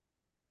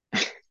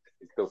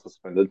 He's still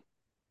suspended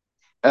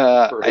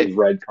for I his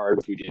red card,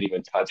 which we didn't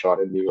even touch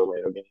on in the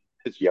Orlando game.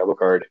 His yellow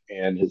card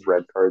and his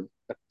red card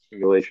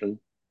accumulation.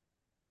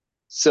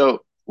 So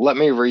let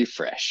me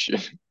refresh.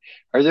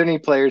 Are there any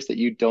players that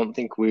you don't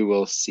think we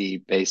will see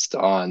based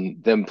on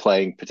them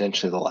playing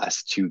potentially the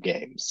last two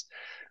games?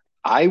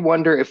 I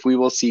wonder if we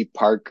will see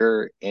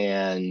Parker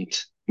and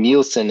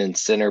Nielsen in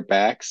center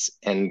backs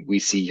and we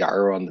see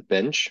Yarrow on the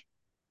bench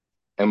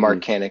and Mm-hmm.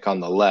 Marcanic on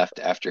the left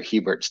after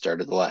Hebert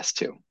started the last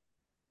two.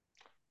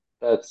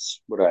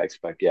 That's what I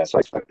expect. Yes, I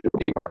expect it to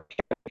be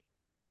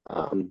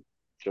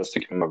just to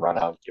give him a run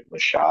out, give him a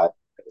shot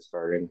at the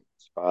starting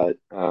spot.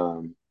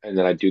 And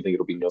then I do think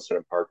it'll be Nielsen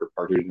and Parker.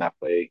 Parker did not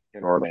play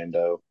in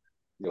Orlando.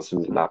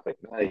 Nielsen did not play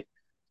tonight.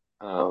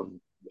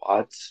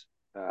 Watts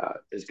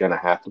is going to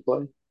have to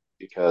play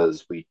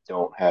because we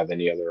don't have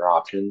any other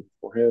option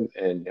for him.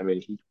 And I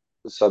mean, he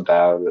was subbed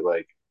out at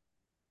like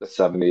the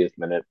 70th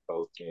minute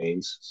both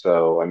games.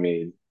 So I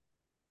mean,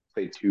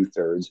 played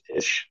 2/3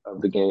 ish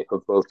of the game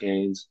of both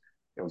games.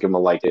 Give him a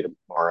light day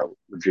tomorrow,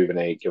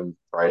 rejuvenate. Give him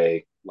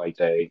Friday light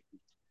day.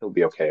 He'll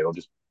be okay. It'll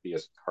just be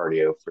his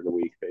cardio for the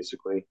week,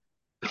 basically.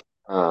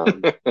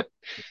 Um,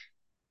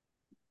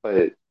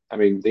 but I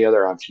mean, the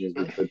other option is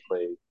we could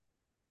play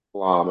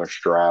Blom or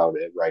Stroud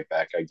at right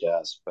back, I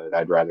guess. But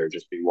I'd rather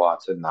just be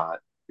Watson, not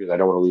because I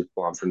don't want to leave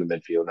Blom from the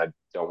midfield, and I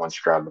don't want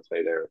Stroud to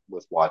play there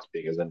with Watts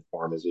being as in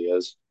form as he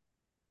is.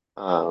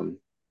 Um,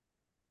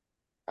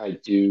 I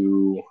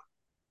do.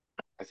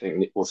 I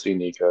think we'll see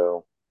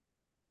Nico.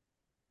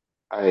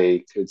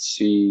 I could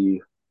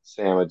see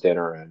Sam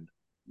Adeniran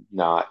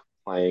not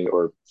playing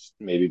or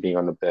maybe being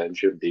on the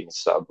bench and being a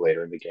sub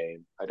later in the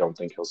game. I don't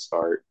think he'll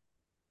start.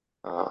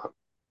 Uh,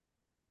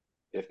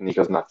 if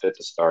Nico's not fit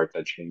to start,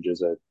 that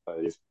changes it. But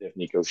if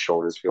Nico's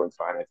shoulder's feeling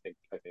fine,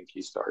 I think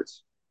he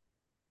starts.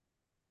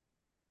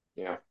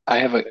 Yeah, I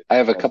have a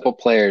that's it. couple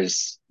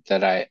players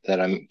that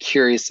I'm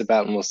curious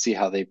about and we'll see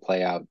how they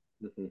play out.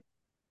 Hmm.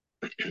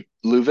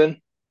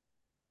 Leuven,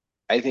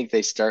 I think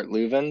they start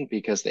Leuven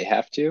because they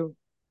have to,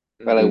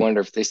 but I Hmm.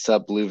 wonder if they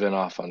sub Leuven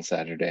off on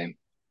Saturday.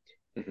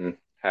 Hmm.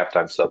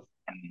 Halftime sub.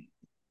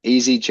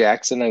 AZ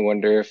Jackson, I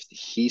wonder if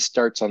he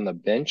starts on the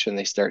bench and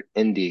they start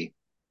Indy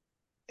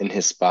in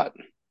his spot.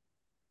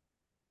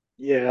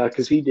 Yeah,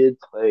 because he did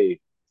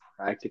play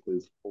practically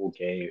the full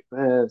game,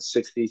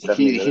 60,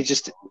 70 He minutes.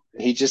 just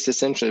he just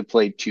essentially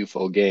played two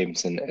full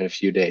games in a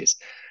few days.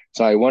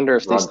 So I wonder He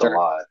if they runs a start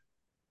lot.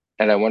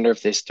 and I wonder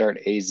if they start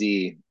AZ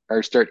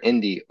or start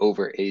Indy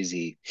over AZ.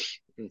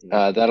 Hmm.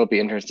 That'll be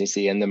interesting to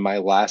see. And then my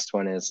last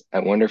one is I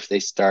wonder if they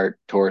start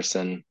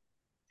Torsen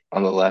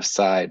on the left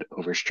side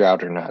over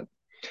Stroud or not.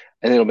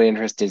 And it'll be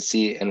interesting to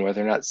see and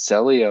whether or not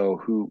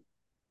Celio, who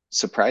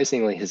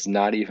surprisingly has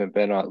not even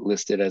been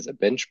listed as a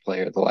bench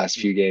player the last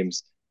few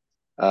games,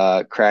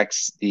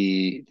 cracks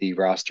the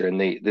roster and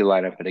they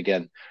line up. And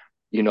again,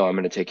 I'm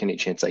going to take any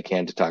chance I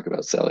can to talk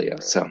about Celio.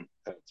 Right. So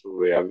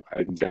Absolutely. I'm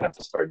gonna have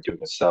to start doing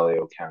a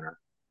Celio counter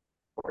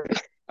for him.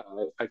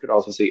 I could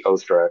also see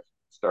Ostrak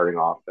starting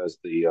off as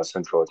the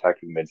central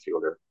attacking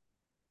midfielder,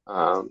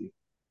 um,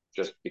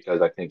 just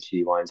because I think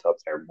he lines up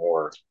there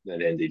more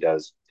than Indy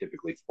does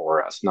typically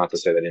for us. Not to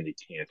say that Indy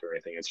can't or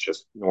anything. It's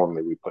just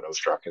normally we put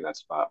Ostrak in that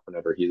spot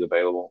whenever he's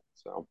available.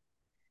 So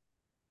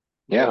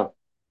yeah, yeah,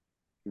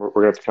 we're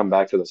gonna have to come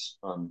back to this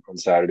on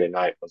Saturday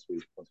night once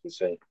we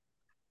see.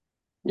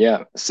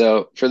 yeah.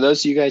 So for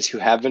those of you guys who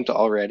haven't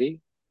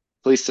already,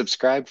 please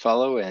subscribe,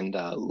 follow, and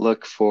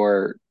look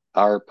for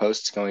our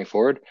posts going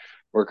forward.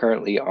 We're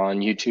currently on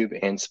YouTube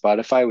and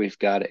Spotify. We've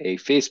got a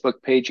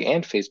Facebook page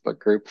and Facebook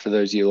group for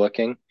those of you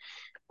looking.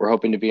 We're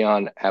hoping to be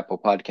on Apple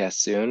Podcasts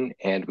soon,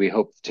 and we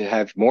hope to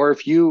have more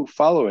of you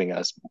following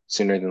us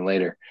sooner than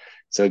later.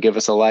 So give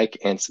us a like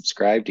and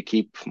subscribe to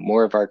keep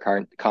more of our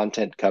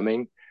content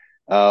coming.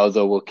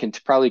 Although we'll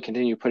probably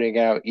continue putting it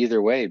out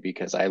either way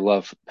because I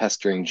love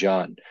pestering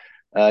John.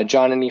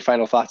 John, any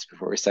final thoughts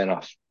before we sign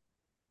off?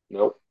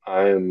 Nope,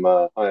 I am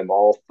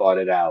all thought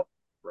it out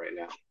right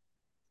now.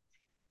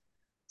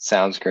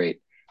 Sounds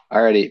great.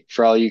 Alrighty,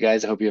 for all you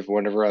guys, I hope you have a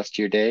wonderful rest of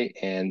your day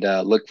and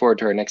look forward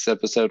to our next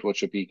episode,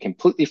 which will be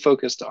completely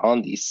focused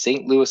on the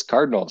St. Louis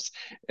Cardinals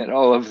and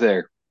all of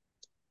their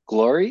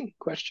glory?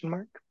 Question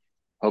mark.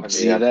 Hope I to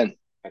mean, see you then.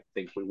 I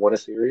think we won a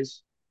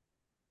series.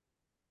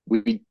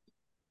 We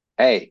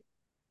hey,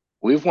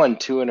 we've won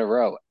two in a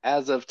row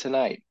as of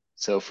tonight.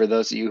 So for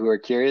those of you who are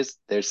curious,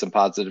 there's some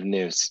positive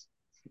news.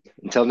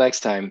 Until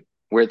next time,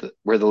 we're the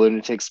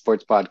Lunatic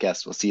Sports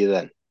Podcast. We'll see you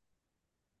then.